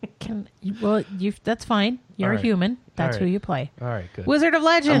 That's fine. You're All a right. human. That's All who right. you play. All right, good. Wizard of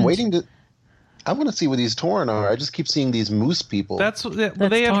Legend. I'm waiting to. I want to see what these Tauren are. I just keep seeing these moose people. That's they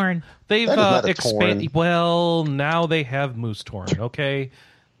Tauren. have. They've That is not a expanded. Tauren. Well, now they have moose Tauren. Okay,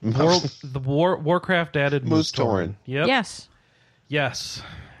 Warcraft added moose Moose Tauren. Tauren. Yep. Yes. Yes.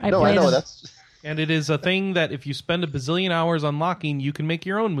 I know that's. And it is a thing that if you spend a bazillion hours unlocking, you can make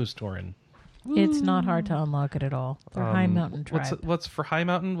your own Moose Tauren. It's not hard to unlock it at all. They're High Mountain tribe. What's for High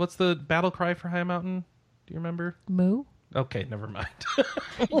Mountain? What's the battle cry for High Mountain? Do you remember? Moo? Okay, never mind.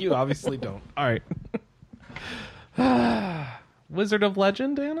 You obviously don't. All right. Wizard of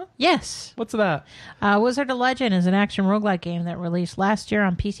Legend, Anna? Yes. What's that? Wizard of Legend is an action roguelike game that released last year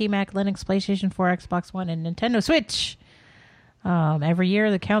on PC, Mac, Linux, PlayStation 4, Xbox One, and Nintendo Switch. Every year,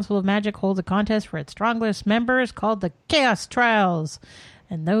 the Council of Magic holds a contest for its strongest members called the Chaos Trials.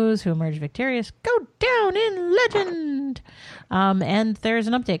 And those who emerge victorious go down in legend. And there's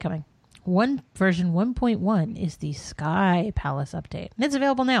an update coming. Version 1.1 is the Sky Palace update. And it's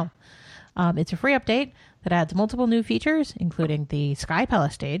available now. It's a free update that adds multiple new features, including the Sky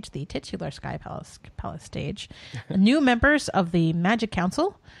Palace stage, the titular Sky Palace stage, new members of the Magic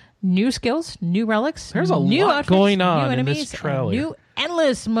Council, new skills, new relics. There's a new lot outfits, going on new in enemies, this trailer. new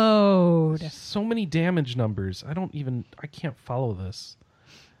endless mode. So many damage numbers. I can't follow this.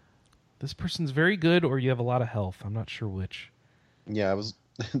 This person's very good, or you have a lot of health. I'm not sure which. Yeah,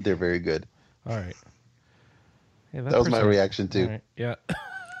 they're very good. All right. Hey, that was my reaction too. Right. Yeah.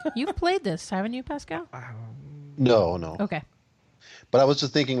 You've played this, haven't you, Pascal? No. Okay. But I was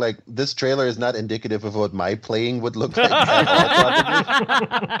just thinking, like, this trailer is not indicative of what my playing would look like. All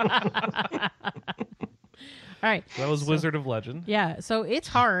right. That was Wizard of Legend. Yeah, so it's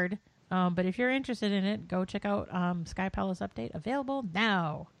hard, but if you're interested in it, go check out Sky Palace update, available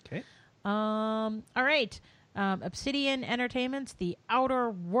now. Okay. All right. Obsidian Entertainment's The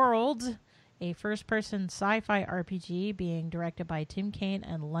Outer Worlds, a first-person sci-fi RPG being directed by Tim Kaine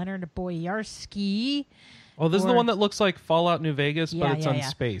and Leonard Boyarsky. Oh, this is the one that looks like Fallout New Vegas, but it's on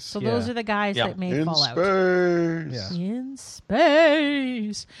space. So those are the guys that made Fallout. Space. Yeah. In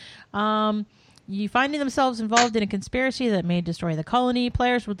space. You finding themselves involved in a conspiracy that may destroy the colony.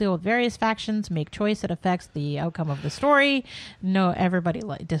 Players will deal with various factions, make choice that affects the outcome of the story. No, everybody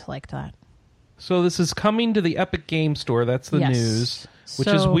disliked that. So this is coming to the Epic Game Store. That's the news, which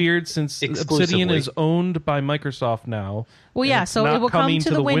is weird since Obsidian is owned by Microsoft now. Well, yeah, so it will come to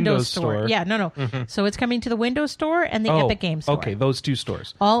the Windows Store. Yeah, no. Mm-hmm. So it's coming to the Windows Store and the Epic Game Store. Okay, those two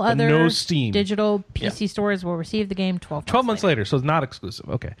stores. All but other no Steam. digital PC stores will receive the game 12 months later. So it's not exclusive.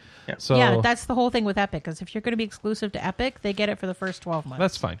 Okay. Yeah. So yeah, that's the whole thing with Epic, because if you're going to be exclusive to Epic, they get it for the first 12 months.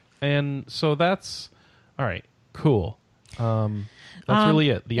 That's fine. And so that's all right. Cool. That's really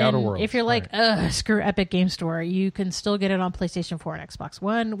it. The Outer Worlds. If you're like, screw Epic Game Store, you can still get it on PlayStation 4 and Xbox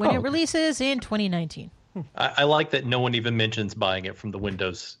One when it releases in 2019. I like that no one even mentions buying it from the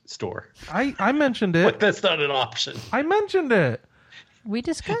Windows Store. I mentioned it. But that's not an option. I mentioned it. We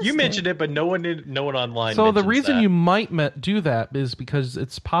discussed You mentioned it, but no one online So the reason that. you might do that is because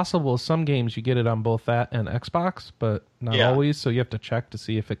it's possible some games you get it on both that and Xbox, but not always. So you have to check to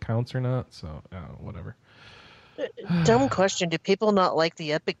see if it counts or not. So whatever. Dumb question. Do people not like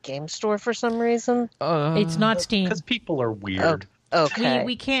the Epic Game Store for some reason? It's not Steam. Because people are weird. Okay.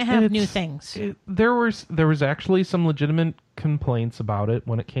 We can't have new things. There was actually some legitimate complaints about it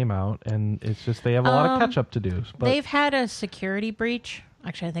when it came out, and it's just they have a lot of catch up to do. But they've had a security breach.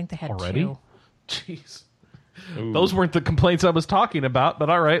 Actually, I think they had already. 2. Jeez. Ooh. Those weren't the complaints I was talking about, but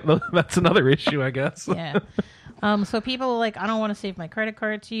all right, that's another issue, I guess. Yeah. So people are like, I don't want to save my credit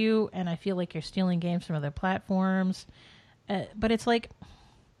card to you, and I feel like you're stealing games from other platforms. But it's like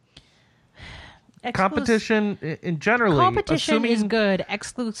competition in generally. Competition is good.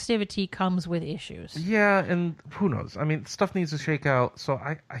 Exclusivity comes with issues. Yeah, and who knows? I mean, stuff needs to shake out. So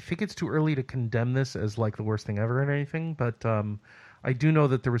I think it's too early to condemn this as like the worst thing ever or anything. But I do know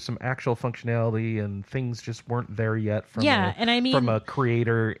that there was some actual functionality and things just weren't there yet from from a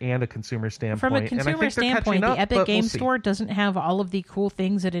creator and a consumer standpoint. From a consumer standpoint, the Epic Game Store doesn't have all of the cool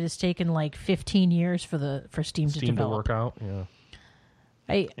things that it has taken like 15 years for Steam to develop. To work out, yeah.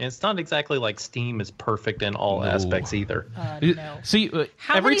 And it's not exactly like Steam is perfect in all aspects either. No. See,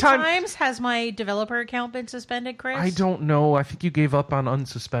 how many times has my developer account been suspended, Chris? I don't know. I think you gave up on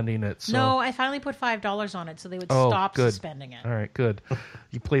unsuspending it. So. No, I finally put $5 on it so they would stop suspending it. All right, good.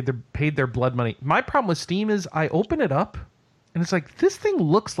 You paid their blood money. My problem with Steam is I open it up and it's like, this thing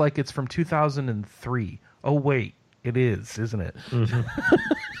looks like it's from 2003. Oh, wait. It is, isn't it? Mm-hmm.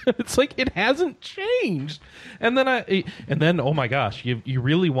 It's like it hasn't changed. And then oh my gosh, you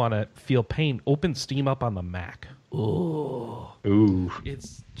really want to feel pain. Open Steam up on the Mac. Ooh.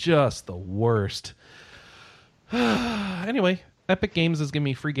 It's just the worst. Anyway, Epic Games is giving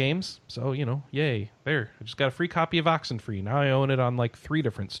me free games, so yay. There. I just got a free copy of Oxenfree. Now I own it on like 3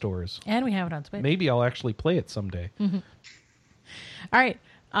 different stores. And we have it on Switch. Maybe I'll actually play it someday. Mm-hmm. All right.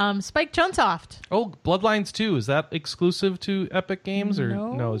 Spike Chunsoft. Oh, Bloodlines 2. Is that exclusive to Epic Games? Or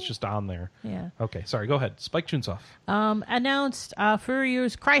No. it's just on there? Yeah. Okay, sorry. Go ahead. Spike Chunsoft. Announced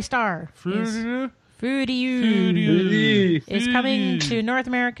Furious Crystar Furious. is coming to North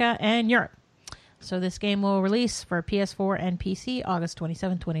America and Europe. So this game will release for PS4 and PC August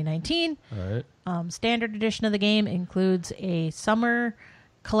 27, 2019. All right. Standard edition of the game includes a summer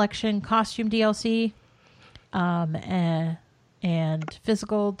collection costume DLC, and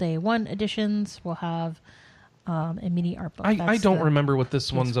physical day one editions will have a mini art book. I don't remember what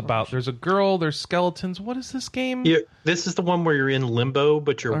this one's about. There's a girl, there's skeletons. What is this game? Yeah, this is the one where you're in limbo,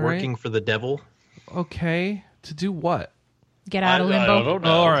 but you're All working right. for the devil. Okay. To do what? Get out of I limbo. don't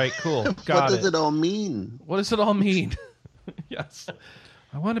know. All right, cool. Got What does it all mean? What does it all mean? Yes.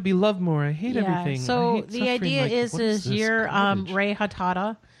 I want to be loved more. I hate everything. I So hate the suffering. idea Like, is what this you're garbage? Rei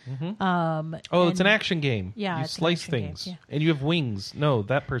Hatada. Oh, it's an action game. Yeah, you it's an slice action game, things, yeah. and you have wings. No,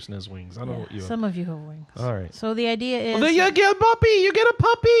 that person has wings. I don't know what you have. Some of you have wings. All right. So the idea is Well, then you get a puppy. You get a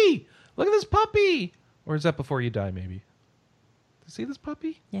puppy. Look at this puppy. Or is that before you die? Maybe. See this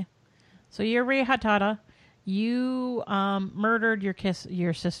puppy? yeah. So you're Rei Hatada. You murdered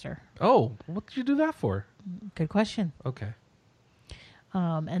your sister. Oh, what did you do that for? Good question. Okay.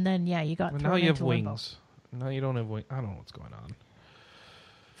 And then you got Well, thrown now you have into limbo. wings. Now you don't have wings. I don't know what's going on.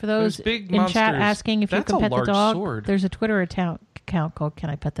 For those There's big in chat monsters. asking if That's you a can pet the large dog, sword. there's a Twitter account called Can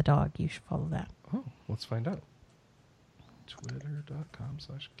I Pet the Dog? You should follow that. Oh, let's find out.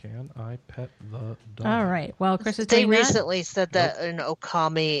 Twitter.com/can I pet the dog. All right. Well, Chris is They doing that. recently said that in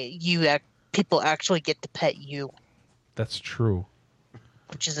Okami, people actually get to pet you, That's true.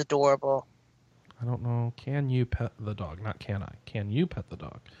 which is adorable. I don't know. Can you pet the dog? Not can I. Can you pet the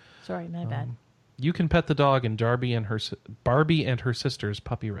dog? Sorry, my bad. You can pet the dog in Barbie and her sister's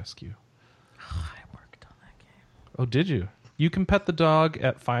puppy rescue. I worked on that game. Oh, did you? You can pet the dog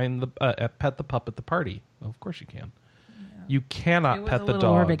at Pet the Pup at the party. Oh, of course you can. Yeah. You It cannot was pet a the little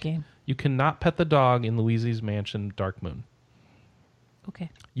dog. Orbit game. You cannot pet the dog in Luigi's Mansion Dark Moon.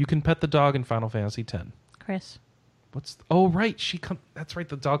 Okay, You can pet the dog in Final Fantasy X. Chris. Oh, right. That's right.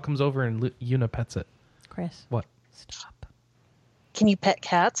 The dog comes over and Yuna pets it. Chris. What? Stop. Can you pet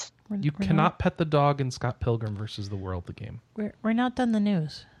cats? You cannot pet the dog in Scott Pilgrim versus the World, the game. We're not done the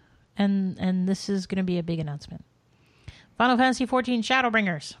news, and this is going to be a big announcement. Final Fantasy XIV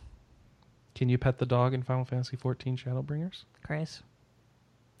Shadowbringers. Can you pet the dog in Final Fantasy XIV Shadowbringers? Chris.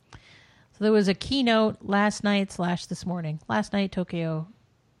 So there was a keynote last night / this morning. Last night, Tokyo.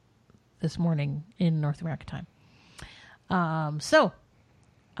 This morning in North America time.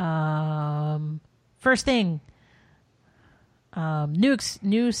 First thing.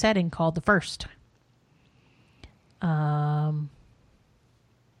 New setting called the First. And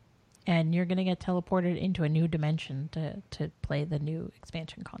you're going to get teleported into a new dimension to play the new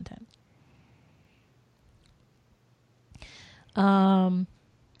expansion content.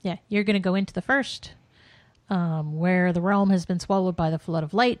 You're going to go into the First, where the realm has been swallowed by the flood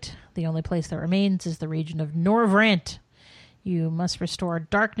of light. The only place that remains is the region of Norvrant. You must restore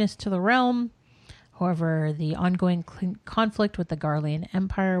darkness to the realm. However, the ongoing conflict with the Garlean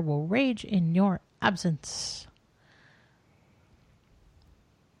Empire will rage in your absence.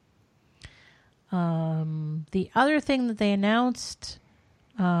 The other thing that they announced,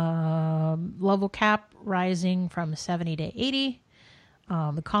 level cap rising from 70 to 80.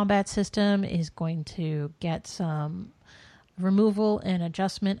 The combat system is going to get some removal and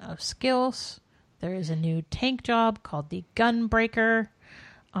adjustment of skills. There is a new tank job called the Gunbreaker.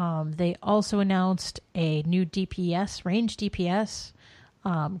 They also announced a new DPS, range DPS,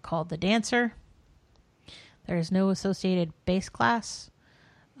 called the Dancer. There is no associated base class.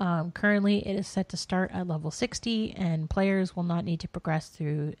 Currently, it is set to start at level 60, and players will not need to progress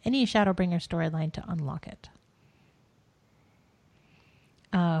through any Shadowbringer storyline to unlock it.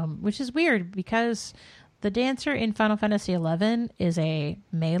 Which is weird, because the Dancer in Final Fantasy XI is a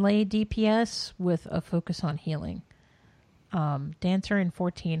melee DPS with a focus on healing. Dancer in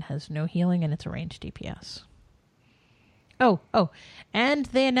 14 has no healing, and it's a ranged DPS. Oh, and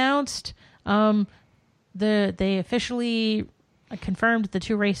they announced they officially confirmed the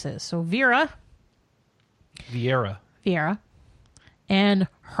two races. So Vieira, and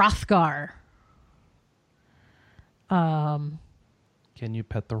Hrothgar. Can you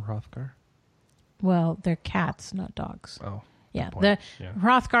pet the Hrothgar? Well, they're cats, not dogs. Oh, Yeah, Good the point.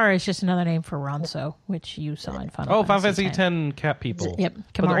 Hrothgar is just another name for Ronso, which you saw in Final Fantasy X cat people. Yep,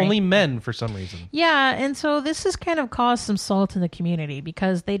 but Kamari. only men for some reason. Yeah, and so this has kind of caused some salt in the community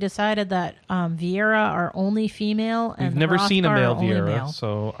because they decided that Vieira are only female. And We've never seen a Hrothgar male are only Vieira, male.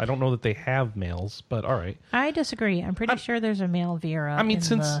 so I don't know that they have males, but all right. I disagree. I'm pretty sure there's a male Vieira. I mean,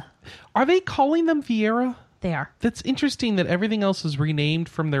 are they calling them Vieira? They are. That's interesting that everything else is renamed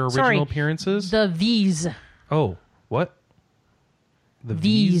from their original appearances. The V's. Oh, what? The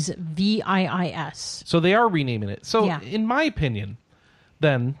V's. V-I-I-S. So they are renaming it. So Yeah. in my opinion,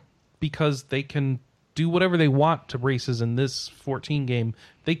 then, because they can do whatever they want to races in this 14 game,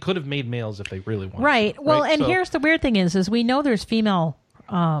 they could have made males if they really wanted Right. to. Well, right? and So, here's the weird thing is we know there's female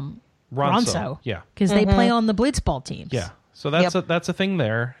Ronso. Yeah. Because they play on the Blitzball teams. Yeah. So that's a thing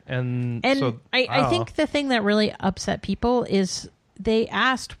there. And so, I think the thing that really upset people is they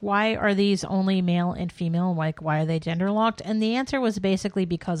asked why are these only male and female, like why are they gender locked? And the answer was basically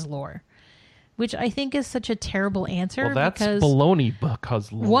because lore, which I think is such a terrible answer. well, that's because baloney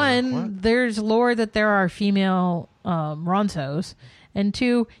because lore. one, What? there's lore that there are female Ronsos, and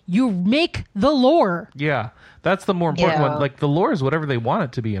two, you make the lore. Yeah, that's the more important Yeah. one. Like the lore is whatever they want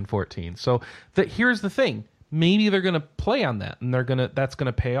it to be in 14. So here's the thing. Maybe they're going to play on that, and that's going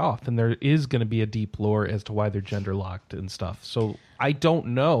to pay off, and there is going to be a deep lore as to why they're gender locked and stuff. So I don't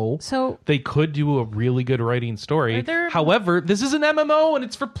know. So they could do a really good writing story. Are there- However, this is an MMO, and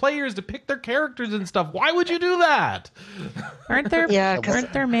it's for players to pick their characters and stuff. Why would you do that? aren't there Yeah, 'cause-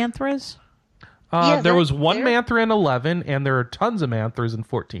 aren't there manthras? Yeah, There was they're- one Manthra in 11, and there are tons of Manthras in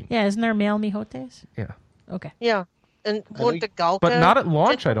 14. Yeah, isn't there male Mihotes? Yeah. Okay. Yeah. And with the Galka. But not at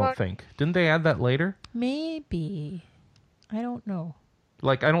launch, I don't Gentleman- think. Didn't they add that later? Maybe. I don't know.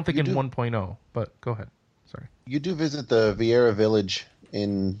 Like, I don't think You in do. 1.0, but go ahead. Sorry. You do visit the Vieira village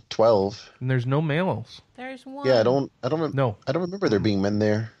in 12. And there's no males. There's one. Yeah, I don't No. I don't remember there being men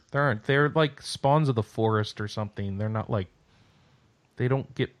there. There aren't. They're like spawns of the forest or something. They're not like they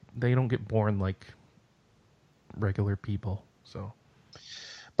don't get born like regular people. So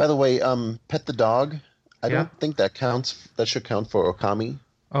By the way, pet the dog. I Yeah. don't think that counts. That should count for Okami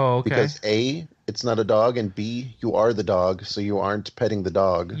oh, okay. because A, it's not a dog, and B, you are the dog, so you aren't petting the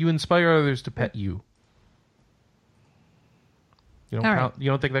dog. You inspire others to pet you. You don't All right. count. You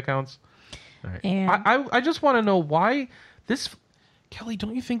don't think that counts? All right. And- I just want to know why this. Kelly,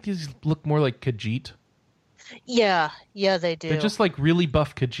 don't you think these look more like Khajiit? Yeah, they do. They're just like really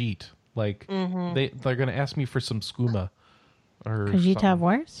buff Khajiit. Like Mm-hmm. they're gonna ask me for some skooma. Or Because you something. have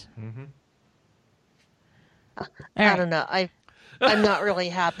wars? I don't know. I'm not really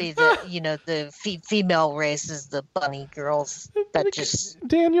happy that the female race is the bunny girls. That just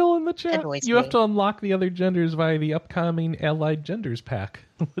Daniel in the chat. annoys You have me. to unlock the other genders via the upcoming Allied Genders pack,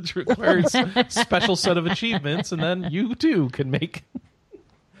 which requires a special set of achievements, and then you too can make.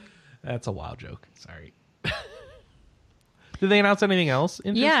 That's a wild joke. Sorry. Did they announce anything else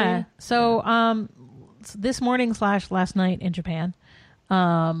interesting? Yeah. So this morning / last night in Japan,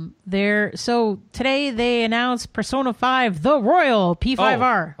 today they announced Persona 5 The Royal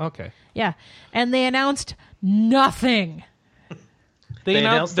P5R. Oh, okay. Yeah. And they announced nothing. They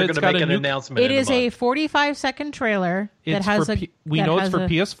announced they're that going it's to make got an new- announcement. It in a is a month. 45-second trailer that It's has for a. we that know it's has for a-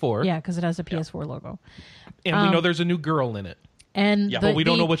 PS4. Yeah, because it has a PS4 logo. And we know there's a new girl in it. And But we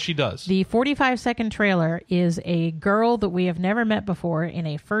don't know what she does. The 45-second trailer is a girl that we have never met before in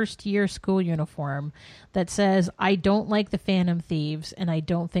a first-year school uniform that says, I don't like the Phantom Thieves, and I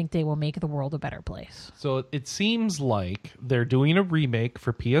don't think they will make the world a better place. So it seems like they're doing a remake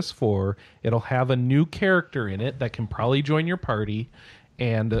for PS4. It'll have a new character in it that can probably join your party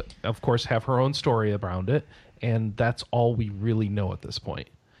and, of course, have her own story around it. And that's all we really know at this point.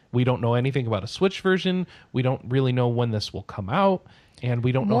 We don't know anything about a Switch version. We don't really know when this will come out. And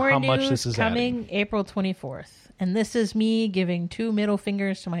we don't know how much this is coming adding. April 24th. And this is me giving 2 middle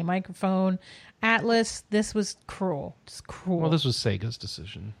fingers to my microphone. Atlas, this was cruel. It's cruel. Well, this was Sega's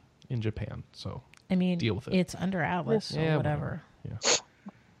decision in Japan. So, I mean, deal with it. it's under Atlas, so yeah, whatever. Yeah.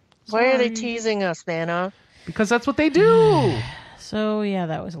 Why are they teasing us, Nana? Because that's what they do. So, yeah,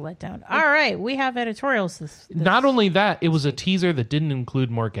 that was a letdown. All right, we have editorials. This Not only that, it was a teaser that didn't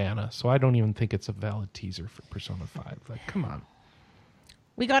include Morgana, so I don't even think it's a valid teaser for Persona 5. Like, come on.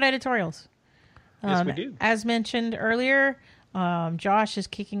 We got editorials. Yes, we do. As mentioned earlier, Josh is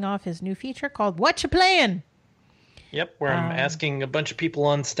kicking off his new feature called What You Playing? Yep, where I'm asking a bunch of people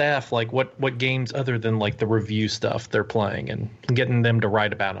on staff like what games other than like the review stuff they're playing and getting them to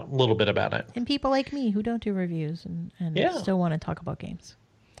write about it, a little bit about it. And people like me who don't do reviews and Yeah. still want to talk about games.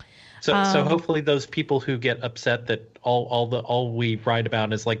 So hopefully those people who get upset that all we write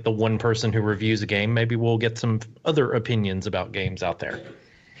about is like the one person who reviews a game, maybe we'll get some other opinions about games out there.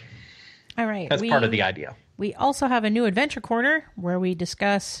 All right. That's part of the idea. We also have a new adventure corner where we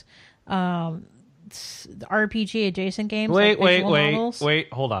discuss RPG adjacent games. Wait,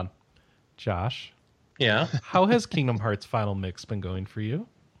 hold on. Josh. Yeah. How has Kingdom Hearts Final Mix been going for you?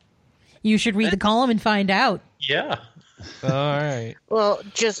 You should read the column and find out. Yeah. All right. Well,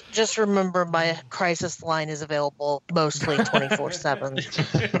 just remember my crisis line is available mostly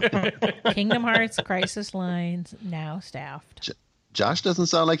 24/7. Kingdom Hearts crisis lines now staffed. Josh doesn't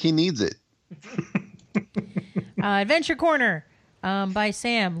sound like he needs it. Adventure Corner by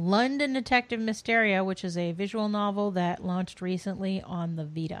Sam. London Detective Mysteria, which is a visual novel that launched recently on the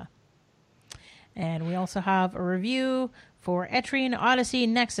Vita. And we also have a review for Etrian Odyssey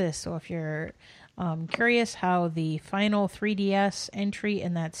Nexus. So if you're curious how the final 3DS entry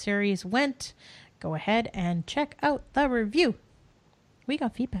in that series went, go ahead and check out the review. We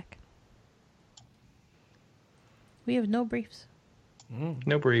got feedback. We have no briefs.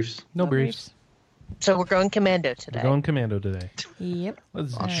 No briefs. No briefs. So we're going commando today. We're going commando today. Yep.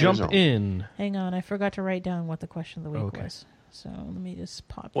 Let's jump in. Hang on, I forgot to write down what the question of the week was. So let me just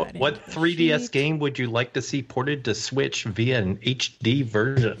pop that in. What 3DS game would you like to see ported to Switch via an HD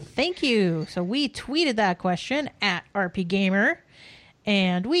version? Thank you. So we tweeted that question at RPGamer,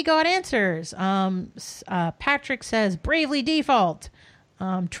 and we got answers. Patrick says Bravely Default.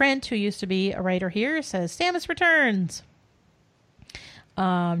 Trent, who used to be a writer here, says Samus Returns.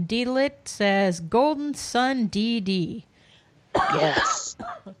 D-Lit says Golden Sun DD. Yes.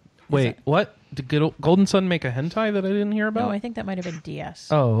 Wait, what? Did Golden Sun make a hentai that I didn't hear about? No, I think that might have been DS.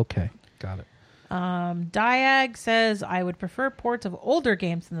 Oh, okay. Got it. Diag says, I would prefer ports of older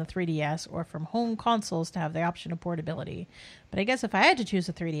games than the 3DS or from home consoles to have the option of portability. But I guess if I had to choose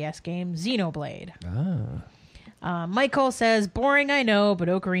a 3DS game, Xenoblade. Michael says, boring, I know, but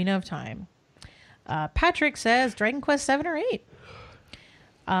Ocarina of Time. Patrick says, Dragon Quest 7 or 8.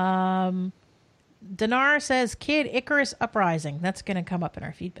 Dinar says Kid Icarus Uprising. That's going to come up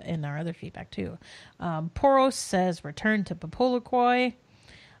in our other feedback too. Poros says Return to Popolokoi.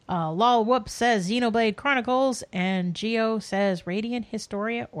 Lol Whoop says Xenoblade Chronicles, and Geo says Radiant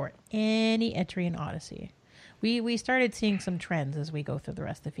Historia or any Etrian Odyssey. We started seeing some trends as we go through the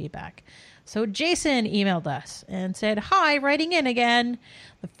rest of the feedback. So Jason emailed us and said, hi, writing in again.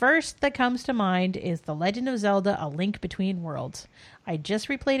 The first that comes to mind is The Legend of Zelda: A Link Between Worlds. I just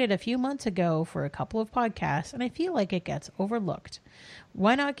replayed it a few months ago for a couple of podcasts, and I feel like it gets overlooked.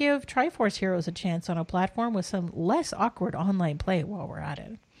 Why not give Triforce Heroes a chance on a platform with some less awkward online play while we're at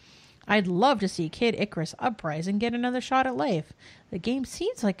it? I'd love to see Kid Icarus Uprising get another shot at life. The game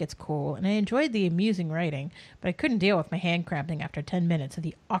seems like it's cool, and I enjoyed the amusing writing, but I couldn't deal with my hand cramping after 10 minutes of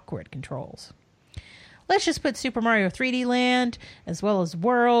the awkward controls. Let's just put Super Mario 3D Land, as well as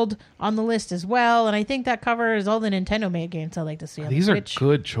World, on the list as well, and I think that covers all the Nintendo-made games I like to see on These the are Switch.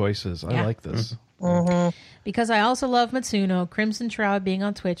 good choices. I like this. Mm-hmm. Because I also love Matsuno, Crimson Shroud being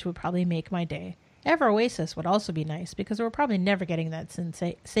on Twitch would probably make my day. Ever Oasis would also be nice, because we're probably never getting that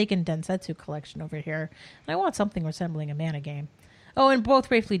Seiken Densetsu collection over here, and I want something resembling a Mana game. Oh, and both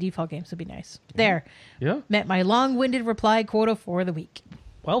Bravely Default games would be nice. There. Yeah. Met my long-winded reply quota for the week.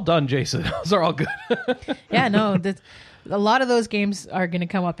 Well done, Jason. Those are all good. Yeah, no, a lot of those games are going to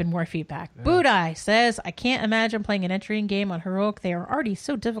come up in more feedback. Yeah. Budai says, I can't imagine playing an Etrian game on Heroic. They are already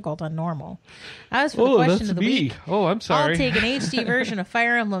so difficult on normal. As for the question of the week, I'm sorry. I'll take an HD version of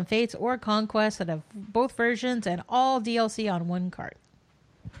Fire Emblem Fates or Conquest that have both versions and all DLC on one cart.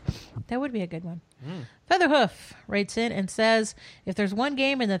 That would be a good one. Featherhoof writes in and says, if there's one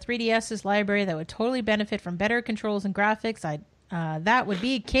game in the 3DS's library that would totally benefit from better controls and graphics, that would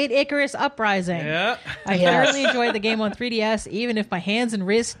be Kid Icarus Uprising. Yeah. I thoroughly enjoyed the game on 3DS, even if my hands and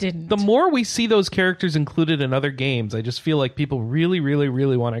wrists didn't. The more we see those characters included in other games, I just feel like people really, really,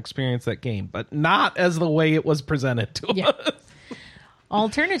 really want to experience that game, but not as the way it was presented to us.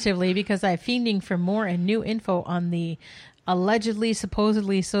 Alternatively, because I'm fiending for more and new info on the allegedly,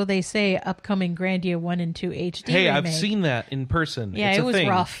 supposedly, so they say, upcoming Grandia 1 and 2 HD Hey, remake. I've seen that in person. Yeah, it's it was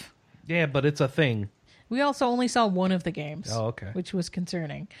rough. Yeah, but it's a thing. We also only saw one of the games. Oh, okay. Which was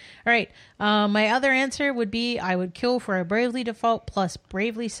concerning. All right. My other answer would be I would kill for a Bravely Default plus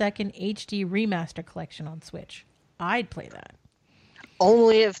Bravely Second HD Remaster collection on Switch. I'd play that.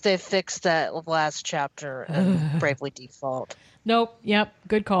 Only if they fix that last chapter in Bravely Default. Nope. Yep.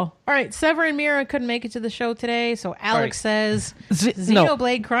 Good call. All right. Sever and Mira couldn't make it to the show today, so Alex says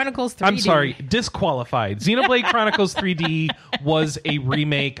Xenoblade Chronicles 3D. I'm sorry. Disqualified. Xenoblade Chronicles 3D was a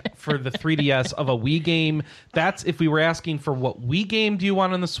remake for the 3DS of a Wii game. That's if we were asking for what Wii game do you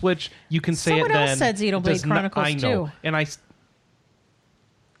want on the Switch, you can say Someone it then. else said Xenoblade Chronicles I know. too. And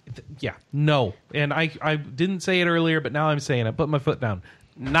no. And I didn't say it earlier, but now I'm saying it. Put my foot down.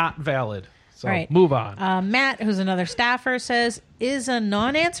 Not valid. So right. Move on. Matt, who's another staffer, says, is a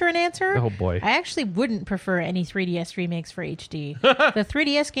non-answer an answer? Oh, boy. I actually wouldn't prefer any 3DS remakes for HD. The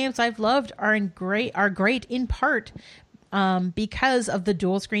 3DS games I've loved are great in part because of the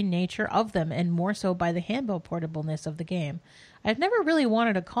dual-screen nature of them, and more so by the handheld portableness of the game. I've never really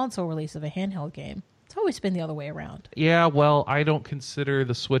wanted a console release of a handheld game. It's always been the other way around. Yeah, well, I don't consider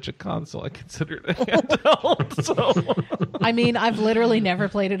the Switch a console. I consider it a handheld. So. I mean, I've literally never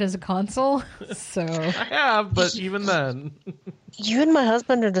played it as a console, so... I have, but even then... You and my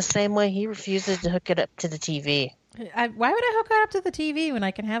husband are the same way. He refuses to hook it up to the TV. Why would I hook it up to the TV when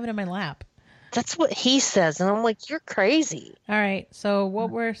I can have it in my lap? That's what he says, and I'm like, you're crazy. All right, so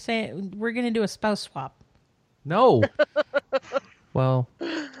what we're saying, we're going to do a spouse swap. No. Well,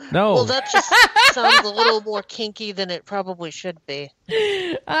 no. Well, that just sounds a little more kinky than it probably should be.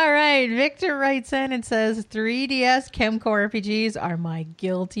 All right. Victor writes in and says, 3DS Chemco RPGs are my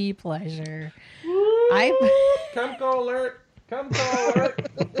guilty pleasure. Chemco alert. Chemco alert.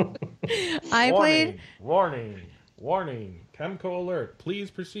 I played... Warning. Chemco alert. Please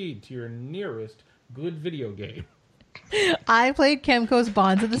proceed to your nearest good video game. I played Chemco's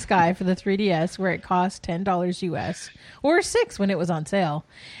Bonds of the Sky for the 3DS, where it cost $10 US, or $6 when it was on sale,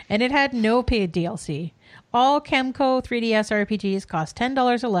 and it had no paid DLC. All Chemco 3DS RPGs cost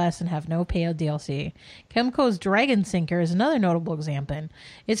 $10 or less and have no paid DLC. Chemco's Dragon Sinker is another notable example.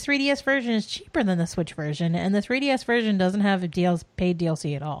 Its 3DS version is cheaper than the Switch version, and the 3DS version doesn't have a paid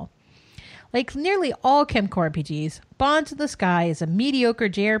DLC at all. Like nearly all Chemco RPGs, Bonds of the Sky is a mediocre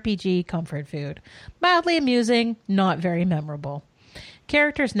JRPG comfort food. Mildly amusing, not very memorable.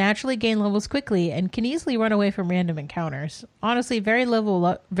 Characters naturally gain levels quickly and can easily run away from random encounters. Honestly, very little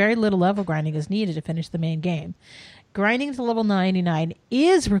level grinding is needed to finish the main game. Grinding to level 99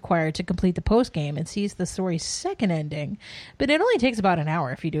 is required to complete the post-game and sees the story's second ending, but it only takes about an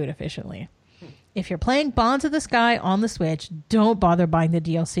hour if you do it efficiently. If you're playing Bonds of the Sky on the Switch, don't bother buying the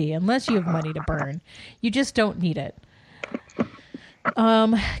DLC unless you have money to burn. You just don't need it.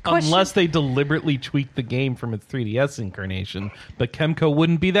 Unless they deliberately tweak the game from its 3DS incarnation. But Chemco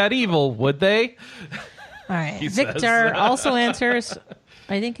wouldn't be that evil, would they? All right. Victor also answers.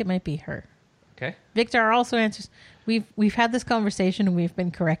 I think it might be her. Okay. Victor also answers. We've had this conversation and we've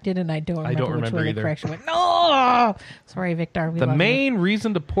been corrected, and I don't remember which way the correction went. No! Sorry, Victor. The main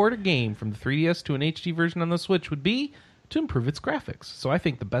reason to port a game from the 3DS to an HD version on the Switch would be to improve its graphics. So I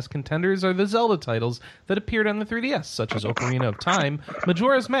think the best contenders are the Zelda titles that appeared on the 3DS, such as Ocarina of Time,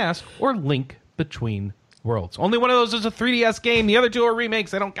 Majora's Mask, or Link Between Worlds. Only one of those is a 3DS game. The other two are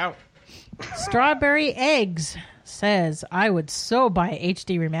remakes. They don't count. Strawberry Eggs says, I would so buy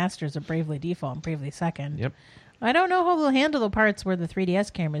HD remasters of Bravely Default and Bravely Second. Yep. I don't know how they'll handle the parts where the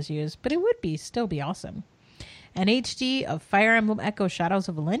 3DS camera's used, but it would still be awesome. An HD of Fire Emblem Echo Shadows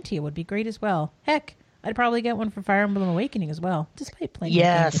of Valentia would be great as well. Heck, I'd probably get one for Fire Emblem Awakening as well, despite playing the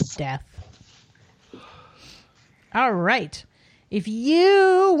game to death. All right. If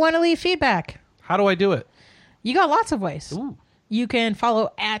you want to leave feedback, how do I do it? You got lots of ways. Ooh. You can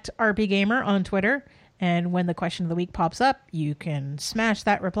follow at RPGamer on Twitter, and when the question of the week pops up, you can smash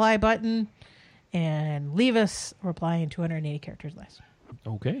that reply button and leave us a reply in 280 characters less.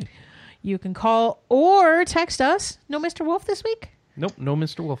 Okay. You can call or text us. No Mr. Wolf this week? Nope, no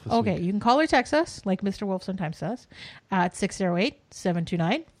Mr. Wolf this week. Okay, you can call or text us, like Mr. Wolf sometimes does, at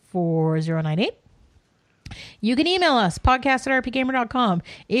 608-729-4098. You can email us, podcast@rpgamer.com.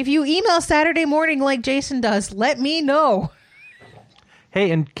 If you email Saturday morning like Jason does, let me know.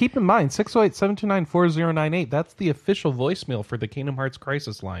 Hey, and keep in mind, 608-729-4098, that's the official voicemail for the Kingdom Hearts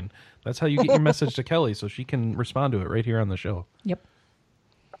Crisis line. That's how you get your message to Kelly, so she can respond to it right here on the show. Yep.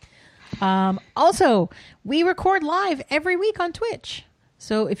 Also, we record live every week on Twitch.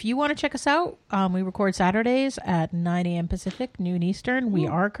 So if you want to check us out, we record Saturdays at 9 a.m. Pacific, noon Eastern. We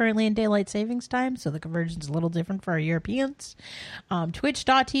are currently in daylight savings time, so the conversion's a little different for our Europeans.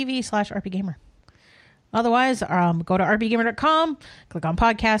 Twitch.tv/RPGamer. Otherwise, go to rpgamer.com, click on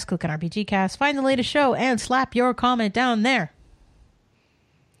podcast, click on RPGcast, find the latest show, and slap your comment down there.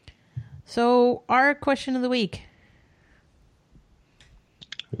 So, our question of the week.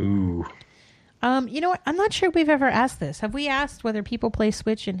 Ooh. You know what? I'm not sure we've ever asked this. Have we asked whether people play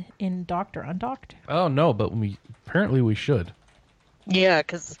Switch in docked or undocked? Oh no, but apparently we should. Yeah,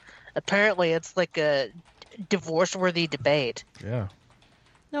 because apparently it's like a divorce-worthy debate. Yeah.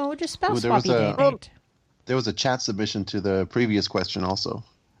 No, just spouse there was swappy debate. There was a chat submission to the previous question also.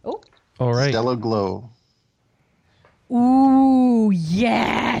 Oh. All right. Stellar Glow. Ooh,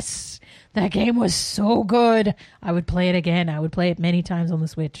 yes! That game was so good. I would play it again. I would play it many times on the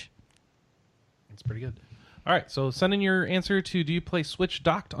Switch. It's pretty good. All right, so send in your answer to do you play Switch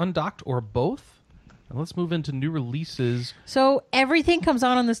docked, undocked, or both? And let's move into new releases. So everything comes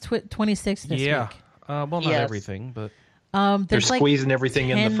out on this 26th this Yeah. week. Well, not Yes. everything, but They're There's like squeezing everything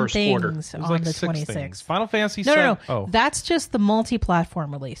in the 10 first quarter. things there's on like the 6 26th. things. Final Fantasy No, no, no. Oh. That's just the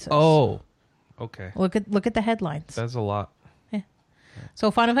multi-platform releases. Oh. Okay. Look at the headlines. That's a lot.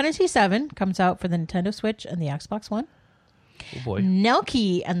 So Final Fantasy VII comes out for the Nintendo Switch and the Xbox One. Oh boy.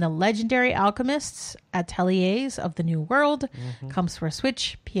 Nelky and the Legendary Alchemists Ateliers of the New World comes for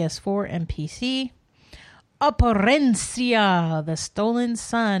Switch, PS4, and PC. Operencia, the Stolen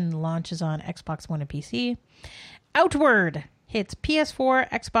Sun launches on Xbox One and PC. Outward hits PS4,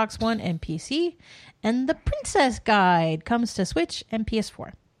 Xbox One, and PC. And The Princess Guide comes to Switch and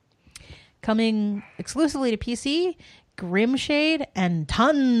PS4. Coming exclusively to PC, Grimshade and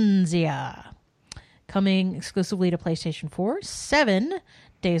Tanzia. Coming exclusively to PlayStation 4, 7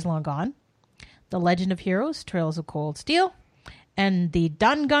 Days Long Gone. The Legend of Heroes, Trails of Cold Steel. And the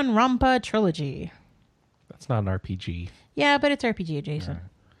Danganronpa trilogy. That's not an RPG. Yeah, but it's RPG adjacent.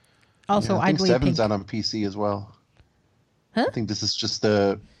 Also, I think believe 7's Pink. out on PC as well. Huh? I think this is just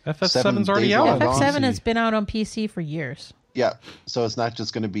the FF7's already Days out Long on Gone. FF7 PC. has been out on PC for years. Yeah, so it's not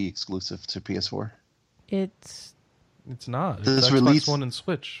just going to be exclusive to PS4. It's It's not. It's This Xbox release- One and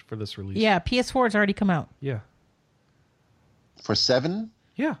Switch for this release. PS4 has already come out. Yeah. For 7?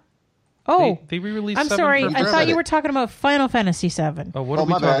 Yeah. Oh, They re-released I'm 7 sorry. for I thought Friday. you were talking about Final Fantasy VII. Oh, what Oh, are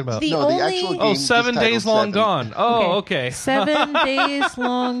we my talking bad. about? The No, only- the actual game Oh, is 7 titled Days Long 7. Gone. Oh, okay. 7 Days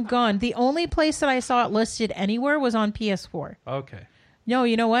Long Gone. The only place that I saw it listed anywhere was on PS4. Okay. No,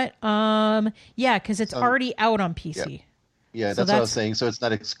 you know what? Yeah, because it's already out on PC. Yeah, So that's what I was that's- saying. So it's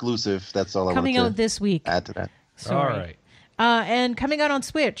not exclusive. That's all I Coming wanted out to this week. add to that. Sorry. All right. And coming out on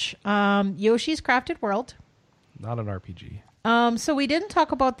Switch, Yoshi's Crafted World. Not an RPG. So we didn't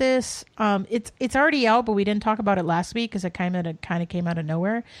talk about this. It's already out, but we didn't talk about it last week because it kind of came out of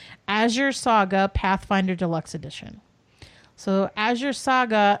nowhere. Azure Saga Pathfinder Deluxe Edition. So Azure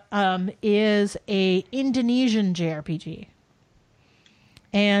Saga is a Indonesian JRPG,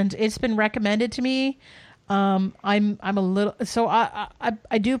 and it's been recommended to me. I'm a little so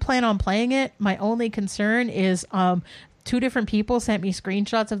I do plan on playing it. My only concern is 2 different people sent me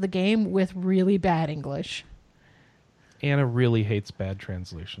screenshots of the game with really bad English. Anna really hates bad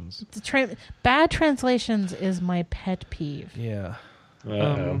translations. Bad translations is my pet peeve. Yeah.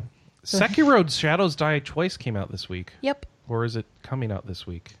 Uh-oh. Sekiro's Shadows Die Twice came out this week. Yep. Or is it coming out this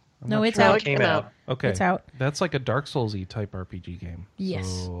week? I'm No, not it's sure. out. It came out. Okay. It's out. That's like a Dark Souls-y type RPG game. Yes.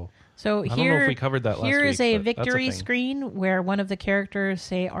 So So I don't here, know if we covered that last here is week, a but that's a victory thing. screen where one of the characters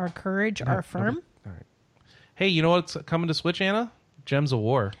say our courage, our firm. All right. Hey, you know what's coming to Switch, Anna? Gems of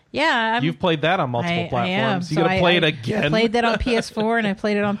War. Yeah, You've played that on multiple platforms. I am. You gotta play it again. I played that on PS4 and I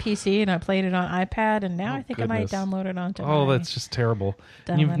played it on PC and I played it on iPad and now Oh, I think I might goodness. download it onto. Oh, my- that's just terrible.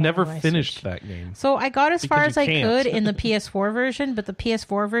 Download You've it never on my finished Switch. that game. So I got as far Because as you I can't. could in the PS4 version, but the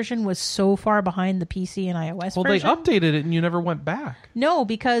PS4 version was so far behind the PC and iOS Well, version. they updated it and you never went back. No,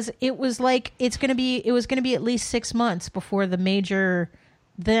 because it was like it was gonna be at least 6 months before the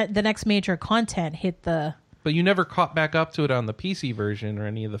next major content hit the. But you never caught back up to it on the PC version or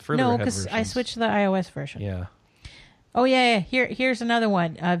any of the further No, ahead because versions. I switched to the iOS version. Yeah. Oh yeah. Here's another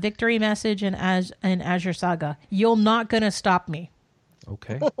one. Victory message in Azure Saga. You're not gonna stop me.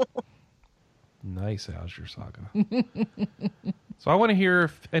 Okay. Nice Azure Saga. So I want to hear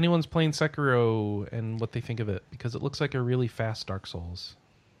if anyone's playing Sekiro and what they think of it, because it looks like a really fast Dark Souls.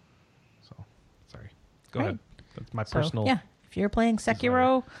 So, sorry. Go Right. ahead. That's my So, personal. yeah, if you're playing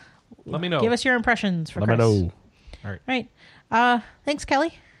Sekiro, Let me know. give us your impressions for Let Chris. me know. All right. All right. Thanks,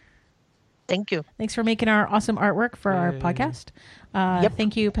 Kelly. Thank you. Thanks for making our awesome artwork for our Yay. podcast. Yep.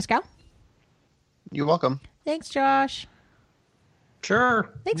 Thank you, Pascal. You're welcome. Thanks, Josh. Sure.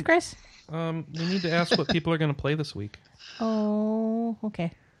 Thanks, Chris. We need to ask what people are going to play this week. Oh,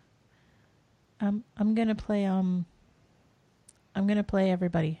 okay. I'm gonna play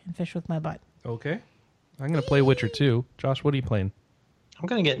everybody and fish with my butt. Okay. I'm going to play Witcher 2. Josh, what are you playing? I'm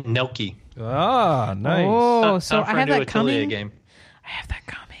going to get Nelky. Ah, nice. Oh, so Time for I a have new that Atelier coming. game. I have that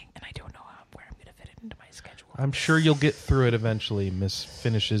coming, and I don't know where I'm gonna fit it into my schedule. I'm sure you'll get through it eventually. Miss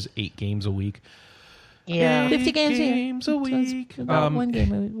finishes 8 games a week. Yeah. 50 games a week. About 1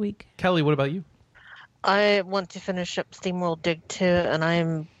 game a week. Kelly, what about you? I want to finish up SteamWorld Dig 2, and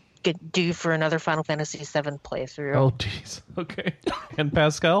I'm due for another Final Fantasy VII playthrough. Oh, jeez. Okay. And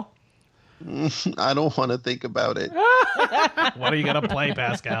Pascal? I don't want to think about it. What are you going to play,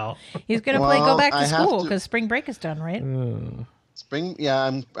 Pascal? He's going to play Go Back to School because spring break is done, right? Spring, yeah,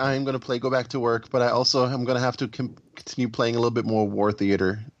 I'm going to play Go Back to Work, but I'm going to have to continue playing a little bit more War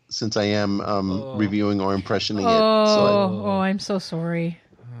Theater since I am reviewing or impressioning it. I'm so sorry.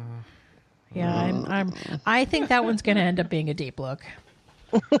 Yeah, I think that one's going to end up being a deep look.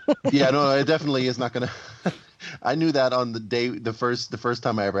 Yeah, no, it definitely is not going to. I knew that on the first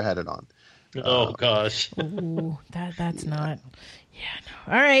time I ever had it on. Oh gosh. Ooh, that's not. Yeah,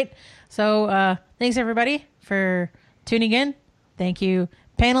 no. All right. So thanks everybody for tuning in. Thank you,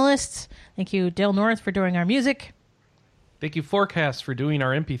 panelists. Thank you, Dale North, for doing our music. Thank you, Forecast, for doing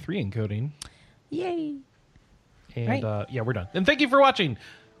our MP3 encoding. Yay. And we're done. And thank you for watching.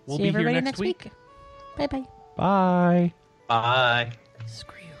 We'll See be everybody here next week. Bye-bye. Bye. Bye.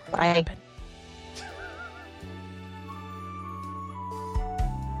 Screw you. Bye.